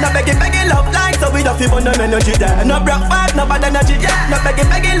yeah. No begging love like so we don't feel on them energy there. No broke 5, no bad energy yeah. No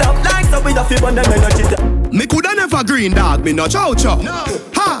begging love like so we don't feel on them energy there. Me coulda never green dog, me no chow chow.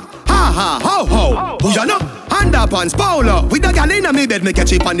 Ha ha ho ho. Who ya know? Underpants Paolo. With the gal inna me bed, me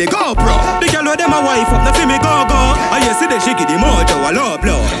catch it on the GoPro. The gal with them a wife up, the fi me go go. I you see the shaky the mojo a low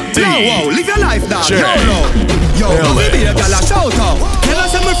blow. Yo, wow, live your life, dog. Yo, me be a gal a shout out. Tell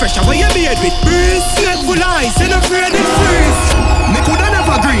us I'm fresh, what you beard with? Breeze, neck full ice, and afraid it freeze. Me coulda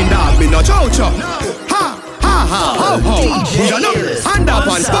never green dog, me no chow chow. Ha ho ho. You know,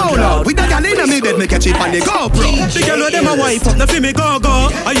 underpants Paolo. With the gal inna me bed, me catch it on the GoPro. The gal with them a wife up, the fi me go go.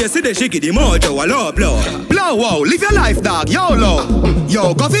 I you see the shaky the mojo a low blow. Blow wow, live your life, dog. YOLO.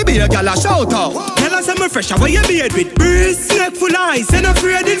 Yo, go fi be a gal a shout out. Tell us I'm fresh, what you beard with? Breeze, neck full ice, and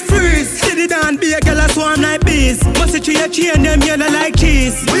afraid it freeze. Steady down, be a gal a swarm like bees. Must it your chain them yellow like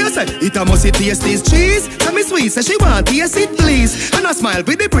cheese. What you say? It a must it taste this cheese. Tell me sweet, say she want taste it please. And I smile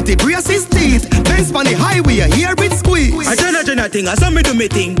with the pretty braces teeth. Benz on the highway, here with squeeze. I tell a thing, I saw me do me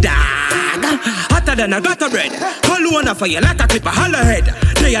thing, dog. Hotter than a gutter bread. Call one for you like a clip a holler head.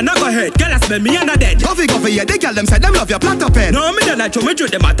 They are not go head, girl I smell me and a dead. Coffee, yeah, they girl them say them love your platter pen. No, me don't like to me do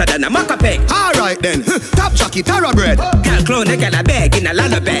them hotter than a maca peg. Alright then, top jockey, tara bread. Girl clone, they girl a bag in a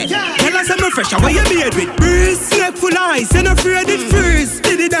lullaby. Tell us I'm fresh, what you beard with? Breeze, neck full ice, and afraid it freeze.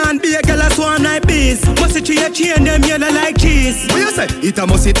 Steady down, be a girl a swarm like bees. Must it your chain them yellow like cheese. What you say? It a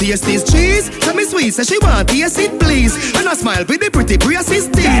must it taste this cheese. Tell me sweet, say she want taste it please. And I smile with the pretty braces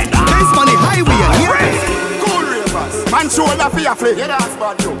teeth. Benz on the highway, here Cool ravers, man shoulder for your flick. Yeah, that's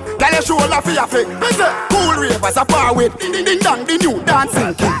bad too. Girl your shoulder for your flick. Cool ravers a far with. Ding ding dong, the new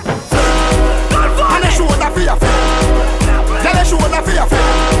dancing king. And your shoulder for your flick. Girl your shoulder for your flick.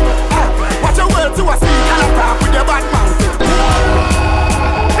 Watch your world to a speak and attack with your bad mouth.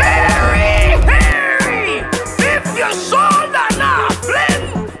 Harry, if your shoulder not flick,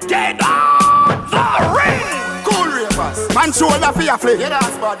 get on the ring. Cool ravers, man shoulder for your flick. Yeah,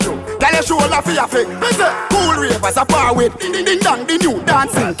 that's bad too. Girl your shoulder for your flick. Cool ravers a far with. Ding ding dong, the new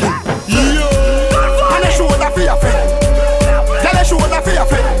dancing king. And your shoulder for your flick. Girl your shoulder for your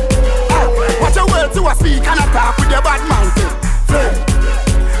flick. Watch your world to a speak and attack with your bad mouth.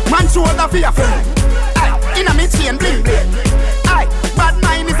 Man shoulder for your friend. Inna me chain bling bling. Bad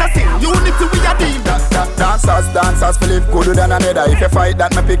mind is a sin. Unity we a deal. Dancers feel live gooder than another. If you fight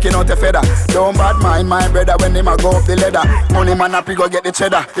that, me picking out a feather. Don't bad mind my brother when him a go up the ladder. Money man happy go get the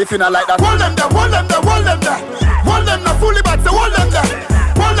cheddar. If you not like that, hold them there, hold them there, hold them there. Hold them there fully bad, so hold them there.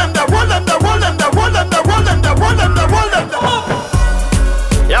 Hold them there, hold them there, hold them there, hold them there, hold them there, hold them there, hold them there.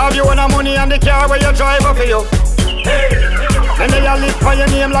 You have you want money and the car where you drive for you. And they a live for your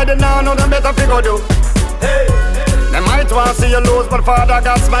name like they now know them better figure do. They might want to see you lose, but Father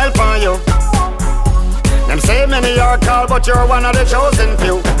God smile for you. Them say many are called, but you're one of the chosen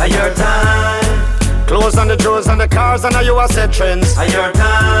few. Your time. Clothes on the jewels and the cars, and now you are set trends. Your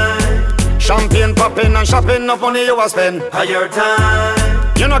time. Champagne popping and shopping, enough money you a spend. Your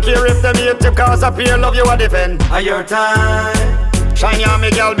time. You don't care if them hate you, cause a peer love you a defend. Your time. Shine on me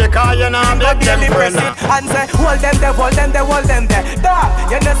girl because you know make them friend. And say, hold them there, hold them there, hold them there. Dog,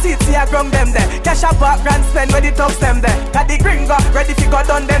 you know see I ground them there. Cash up back, grand spend where the talks them there. Got the gringo, ready to go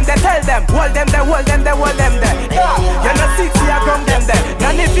down them there. Tell them, hold them there, hold them there, hold them there. Dog, you know see I ground them there.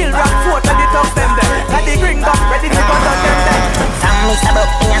 Now they feel rock foot and the talks them there. Got the gringo, ready to go down them there. Some mix up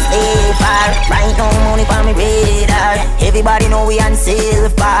in a stay far. Right now money for me radar. Everybody know we on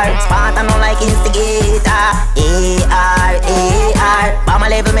silver. Spartan no like instigator. A-R-A-R. Mama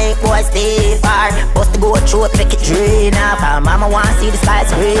level make boys stay far. Bust the go throat, make it drain off. Mama wanna see the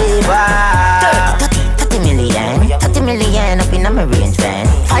skyscraper. 30 million up in a Marines van.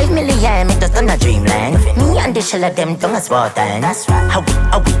 5 million, me just on a dreamland. Me and the shell of them don't a spot and that's right. How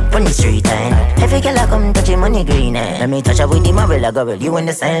we on the street and every girl I come touch money green and let me touch her with the marble, I go, will you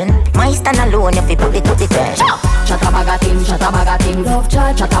understand? My stand alone if you put it to the test. Chattabagating, love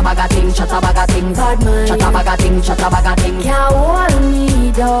chat, chattabagating, bad mind. Chattabagating, can't hold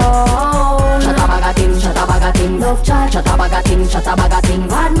me down. Chattabagating, love chat, chattabagating,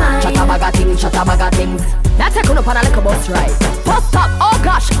 bad mind. Chattabagating. Now take on up on a little bus ride. Post up, oh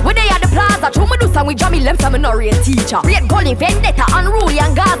gosh, we they at the plaza. True me do some with Jamie Lem from a real teacher. Real Gully, Vendetta, Unruly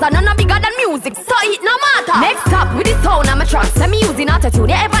and Gaza. None of bigger than music, so it no matter. Next up with the sound I'm a track. Send me using attitude.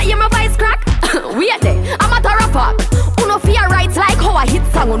 You ever hear my voice crack? Wait there, I'm a rapper. Uno fear rights like how I hit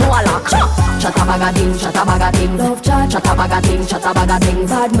song on no lock. Chattabagating, love chat, chattabagating,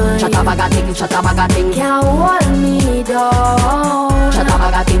 bad mind. Chattabagating, can't hold me down.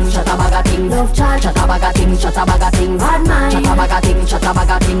 Chattabagating, love chat, chattabagating, bad mind. Chattabagating,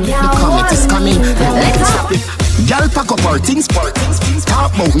 the comment is coming. Stop it. Girl pack up her things. Talk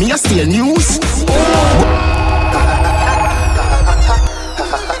about me, I steal news.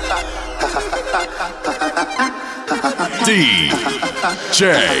 DJ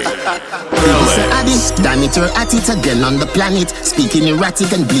Alice. Damn it, we're at it again on the planet. Speaking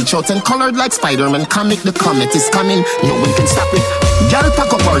erratic and bleach out and colored like Spider-Man comic. The comet is coming, no one can stop it. Girl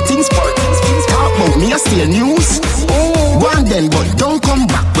pack up our things. Talk about me, I steal news. Go on then, but don't come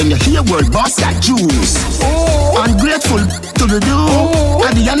back when you hear word boss got juice. Ungrateful to the do.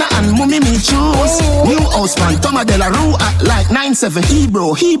 Adiana and Mummy me choose. New house man, Toma de la Rue at like 9-7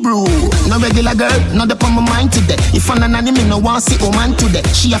 Hebrew. No regular girl, not the on my mind today. If I'm an anime, no one see woman today.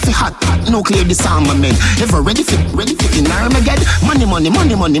 She a fi hot, no clear disarmament. Ever ready for in Armageddon. Money,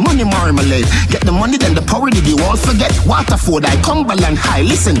 marmalade. Get the money, then the power did you all forget. Waterford, I Cumberland High.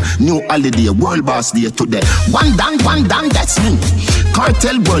 Listen, new holiday, world boss day today. One down, that's me.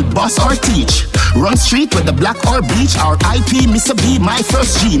 Cartel, world boss or teach. Run street with the black or bleach. Our IP, Mr. B, my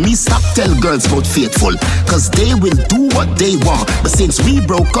first G. Me stop tell girls about faithful, cause they will do what they want. But since we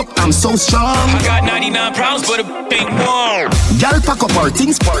broke up, I'm so strong. I got 99 pounds but a big one. Y'all pack up our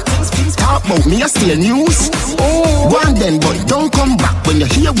things. Talk about me, I steal news. Go on then, but don't come back when you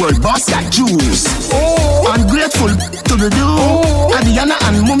hear word boss got juice. Ungrateful to the do. Adiana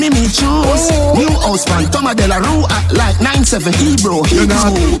and Mummy me choose. New house man, Toma de la Rue at like 9-7 Hebrew.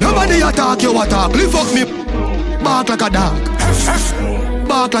 Nobody attack, you attack. Lift up me, bark like a dog.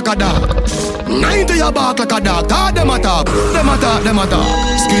 Bark like a dog. 90 ya bark like a dog. Talk them attack.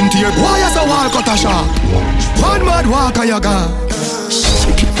 Skin tear, why you so wall cut a shot? One mad walker you got.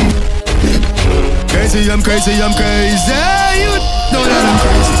 Crazy, I'm crazy. You know that I'm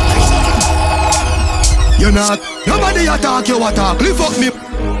crazy. You're not. Nobody attack, you attack. Lift up me,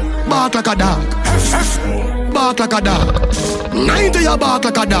 bark like a dog. Bark like a dog. 90 ya bark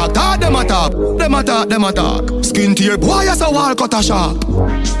like a dog. Talk them attack. Skin tear, boy you so wall cut a shot.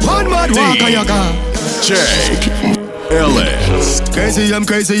 One mad walker you got. Ellis. Crazy, I'm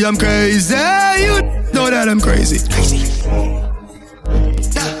crazy. You know that I'm crazy.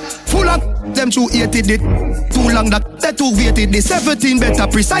 Full of them too hated it. Too long that they too waited it. 17 better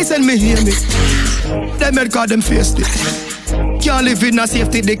precise and me hear me. Them head cause them faced it. Can't live in a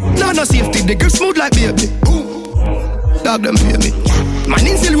safety dick. No safety dick. Girl smooth like baby. Dog them fear me. Man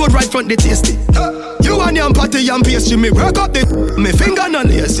in still road right front the tasty. You and your patty and pastry. Me work up the me finger no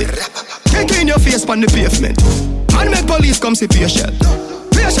lazy. Kick in your face on the pavement. Man make police come see patient.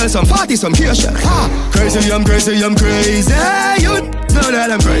 Patient some party some patient. Crazy, I'm crazy. You know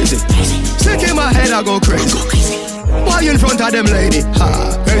that I'm crazy. Sick in my head I go crazy. Why you in front of them lady?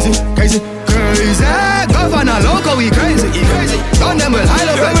 Crazy. Go Havana loco, we crazy. Done them well, I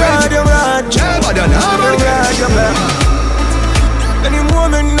love it crazy. Jab, I done hammer Any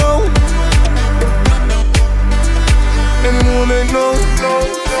woman know. Any woman know.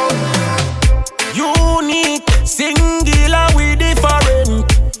 Unique, singular, we different.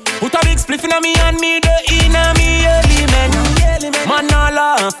 Put a big spliff in me and me the inna me element. Man all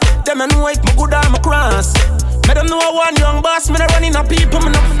laugh, them and wait my good arm across. Me them know one young boss, me no running a people, me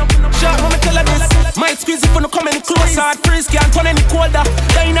no shot when me tell her this. Might squeeze if you no come any closer. Hard freeze can't turn any colder.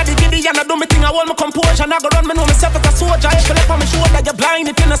 Dying at the giddy and I do me thing, I hold my composure. And I go run, me know myself as a soldier. If you left on my shoulder, you're blind.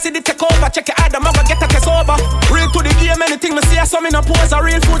 If you no see the take over, check your eye, I'm gonna get a test over. Real to the game, anything me see, I saw me no pose. A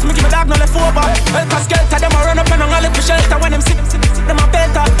real foods, me give me dog no left over. Help a skelter, them a run up and on all for shelter. When them sit, them a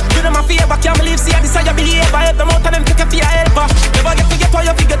better. Do them a favor, can't believe, see I decide your behavior. Help them out and them take a fear helper. Never get to get all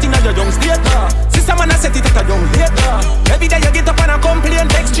you forget in your young state. Sister man, I set it at a young later. Every day you get up and I complain,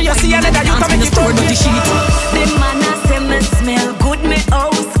 text you see another you come in the store with the sheet. Them man a say me smell good, me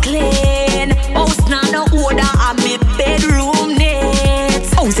house clean. House now no order and me bedroom neat.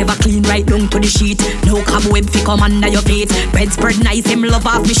 House ever clean right down to the sheet. No cobweb fi come under your feet. Bed spread nice, him love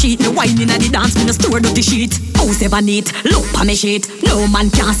off me sheet. Me wine inna the dance, me no store dirty sheet. House ever neat, look pa me sheet. No man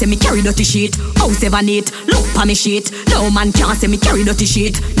can say me carry dirty sheet. House ever neat, look pa me sheet. No man can say me carry dirty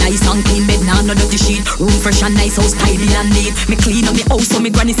sheet. Nice and clean bed now no dirty sheet. Room fresh and nice, house tidy and neat. Me clean up me house so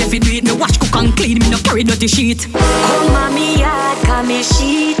me granny say fi do it. Me wash, cook and clean, me no carry dirty sheet. Come on me yard, 'cause me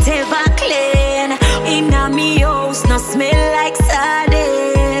sheet ever clean. Inna me house no smell like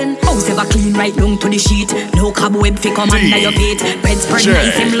sardine. House ever clean right down to the sheet. No cobweb fi come under your feet. Bed spread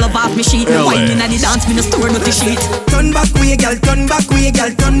nice, him love off me sheet. Me wine inna the dance, me no store dirty sheet. Turn back way, girl, turn back way,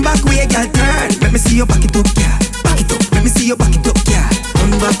 girl, turn back way, girl, turn. Let me see you back it up, girl. Back it up. Let me see you back it up, girl.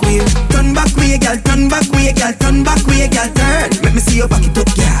 Turn back way, girl, turn back way, girl, turn back way, girl, turn. Let me see you back it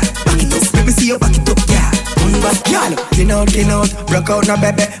up, girl. Back it up. Let me see you back it up, girl. Turn back, girl. Clean out, broke out now,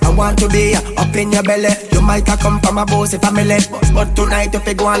 baby. I want to be up in your belly. You might have come from a bossy family, but tonight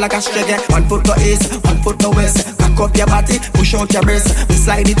you go on like a shaggy. 1 foot go east, 1 foot go west. Cock up your body, push out your breast. We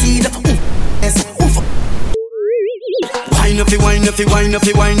slide it in, yes, oof. Wine up, wine up, wine up,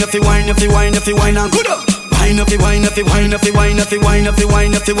 wine up, wine up, wine up, wine up, good up. Wine up, wine up, wine up, wine up, wine up,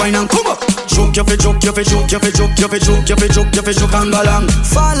 wine up, wine and come up. Joke your joke and galang.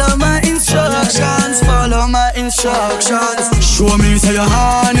 Follow my instructions, follow my instructions. Show me say you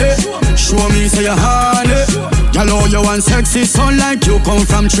honey, show me say you honey. Yellow you want sexy son like you come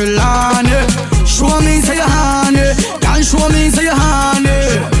from Trelawney. Show me say you honey, can show me say you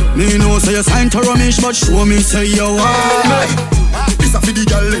honey. Me know say you sign to Ramesh, but show me say you want me. This a for the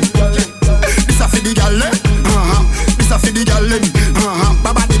girl, this a for the girl, this a for the girl,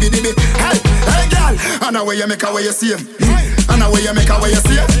 baba dibi. Hey girl, and a way you make a way you see, and a way you make a way you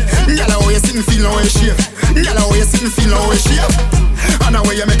see. Girl, how you sitting feel no way shape, girl, how you sitting feel no way shape. And a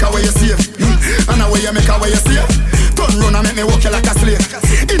way you make a way you see, and a way you make a way you see. Turn round and make me walk you like a slave.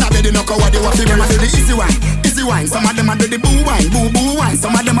 In a bed you know what you want to do. Do the easy wine. Some of them a do the boo wine.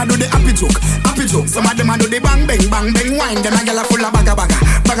 Some of them a do the happy joke. Some of them a do the bang bang wine. Them a gyal a full of baga.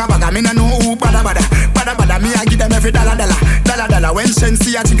 Me no know who bada. Me a give them every dollar. When Shen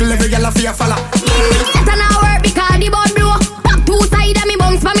see a tickle, every gyal a fear falla. Set an hour because the boat blow. Back two side of me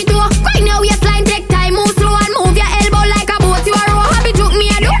bounce for me too. Right now waistline take time, move slow and move your elbow like a boat you a row. Happy joke me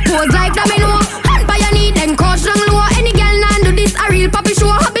a do, pose like that me know. Hand by your knee then crouch down low. Any girl nah do this a real papi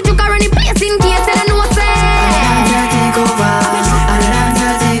show. Happy joke a run the place in case they know say.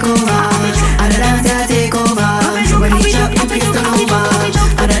 Take over. When we jump, you please turn over.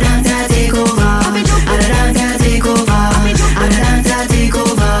 Take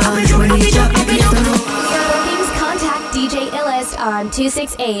over. When we jump, you please turn over. Please contact DJ Illest on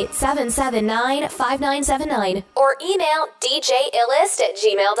 268-779-5979 or email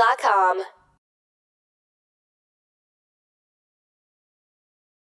djillist@gmail.com.